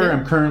Tailspire, go.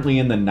 I'm currently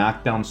in the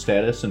knockdown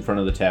status in front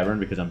of the tavern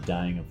because I'm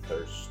dying of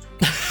thirst.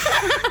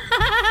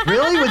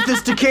 Really? With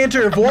this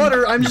decanter of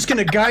water, I'm just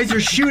gonna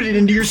geyser shoot it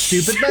into your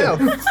stupid mouth.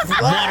 Water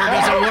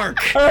doesn't work.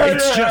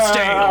 It's just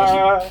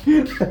ale.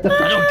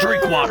 I don't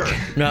drink water.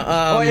 No.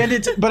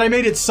 But I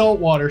made it salt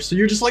water, so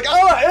you're just like,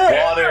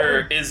 oh,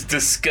 Water is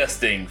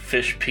disgusting.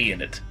 Fish pee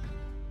in it.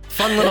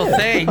 Fun little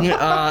thing.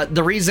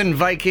 The reason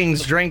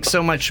Vikings drank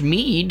so much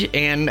mead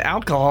and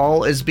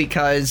alcohol is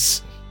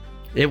because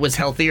it was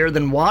healthier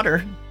than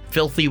water,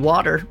 filthy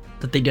water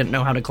that they didn't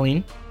know how to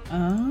clean.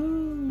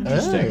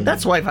 Interesting.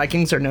 That's why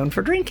Vikings are known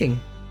for drinking.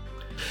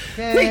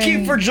 Thank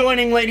you for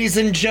joining, ladies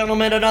and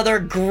gentlemen. Another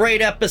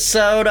great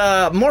episode.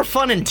 More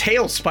fun in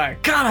Tailspire.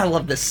 God, I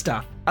love this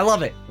stuff. I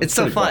love it. It's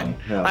so pretty fun. fun.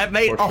 Yeah, I've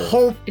made for a sure.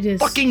 whole It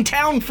is. fucking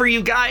town for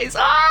you guys.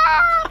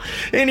 Ah!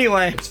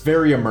 Anyway, It's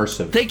very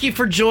immersive. thank you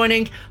for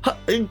joining.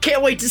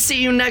 Can't wait to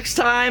see you next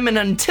time. And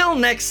until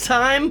next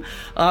time,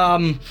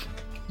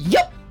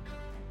 yep.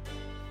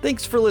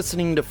 Thanks for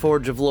listening to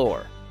Forge of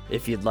Lore.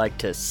 If you'd like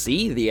to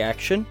see the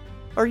action,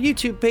 our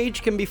YouTube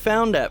page can be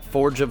found at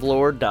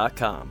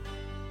forgeoflore.com.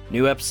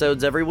 New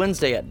episodes every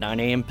Wednesday at 9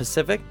 a.m.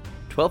 Pacific,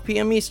 12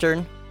 p.m.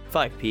 Eastern,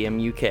 5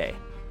 p.m. UK.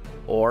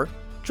 Or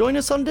join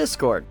us on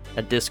Discord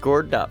at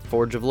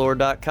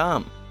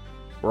discord.forgeoflore.com.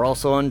 We're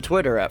also on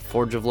Twitter at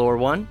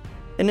forgeoflore1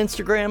 and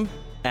Instagram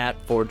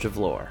at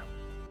forgeoflore.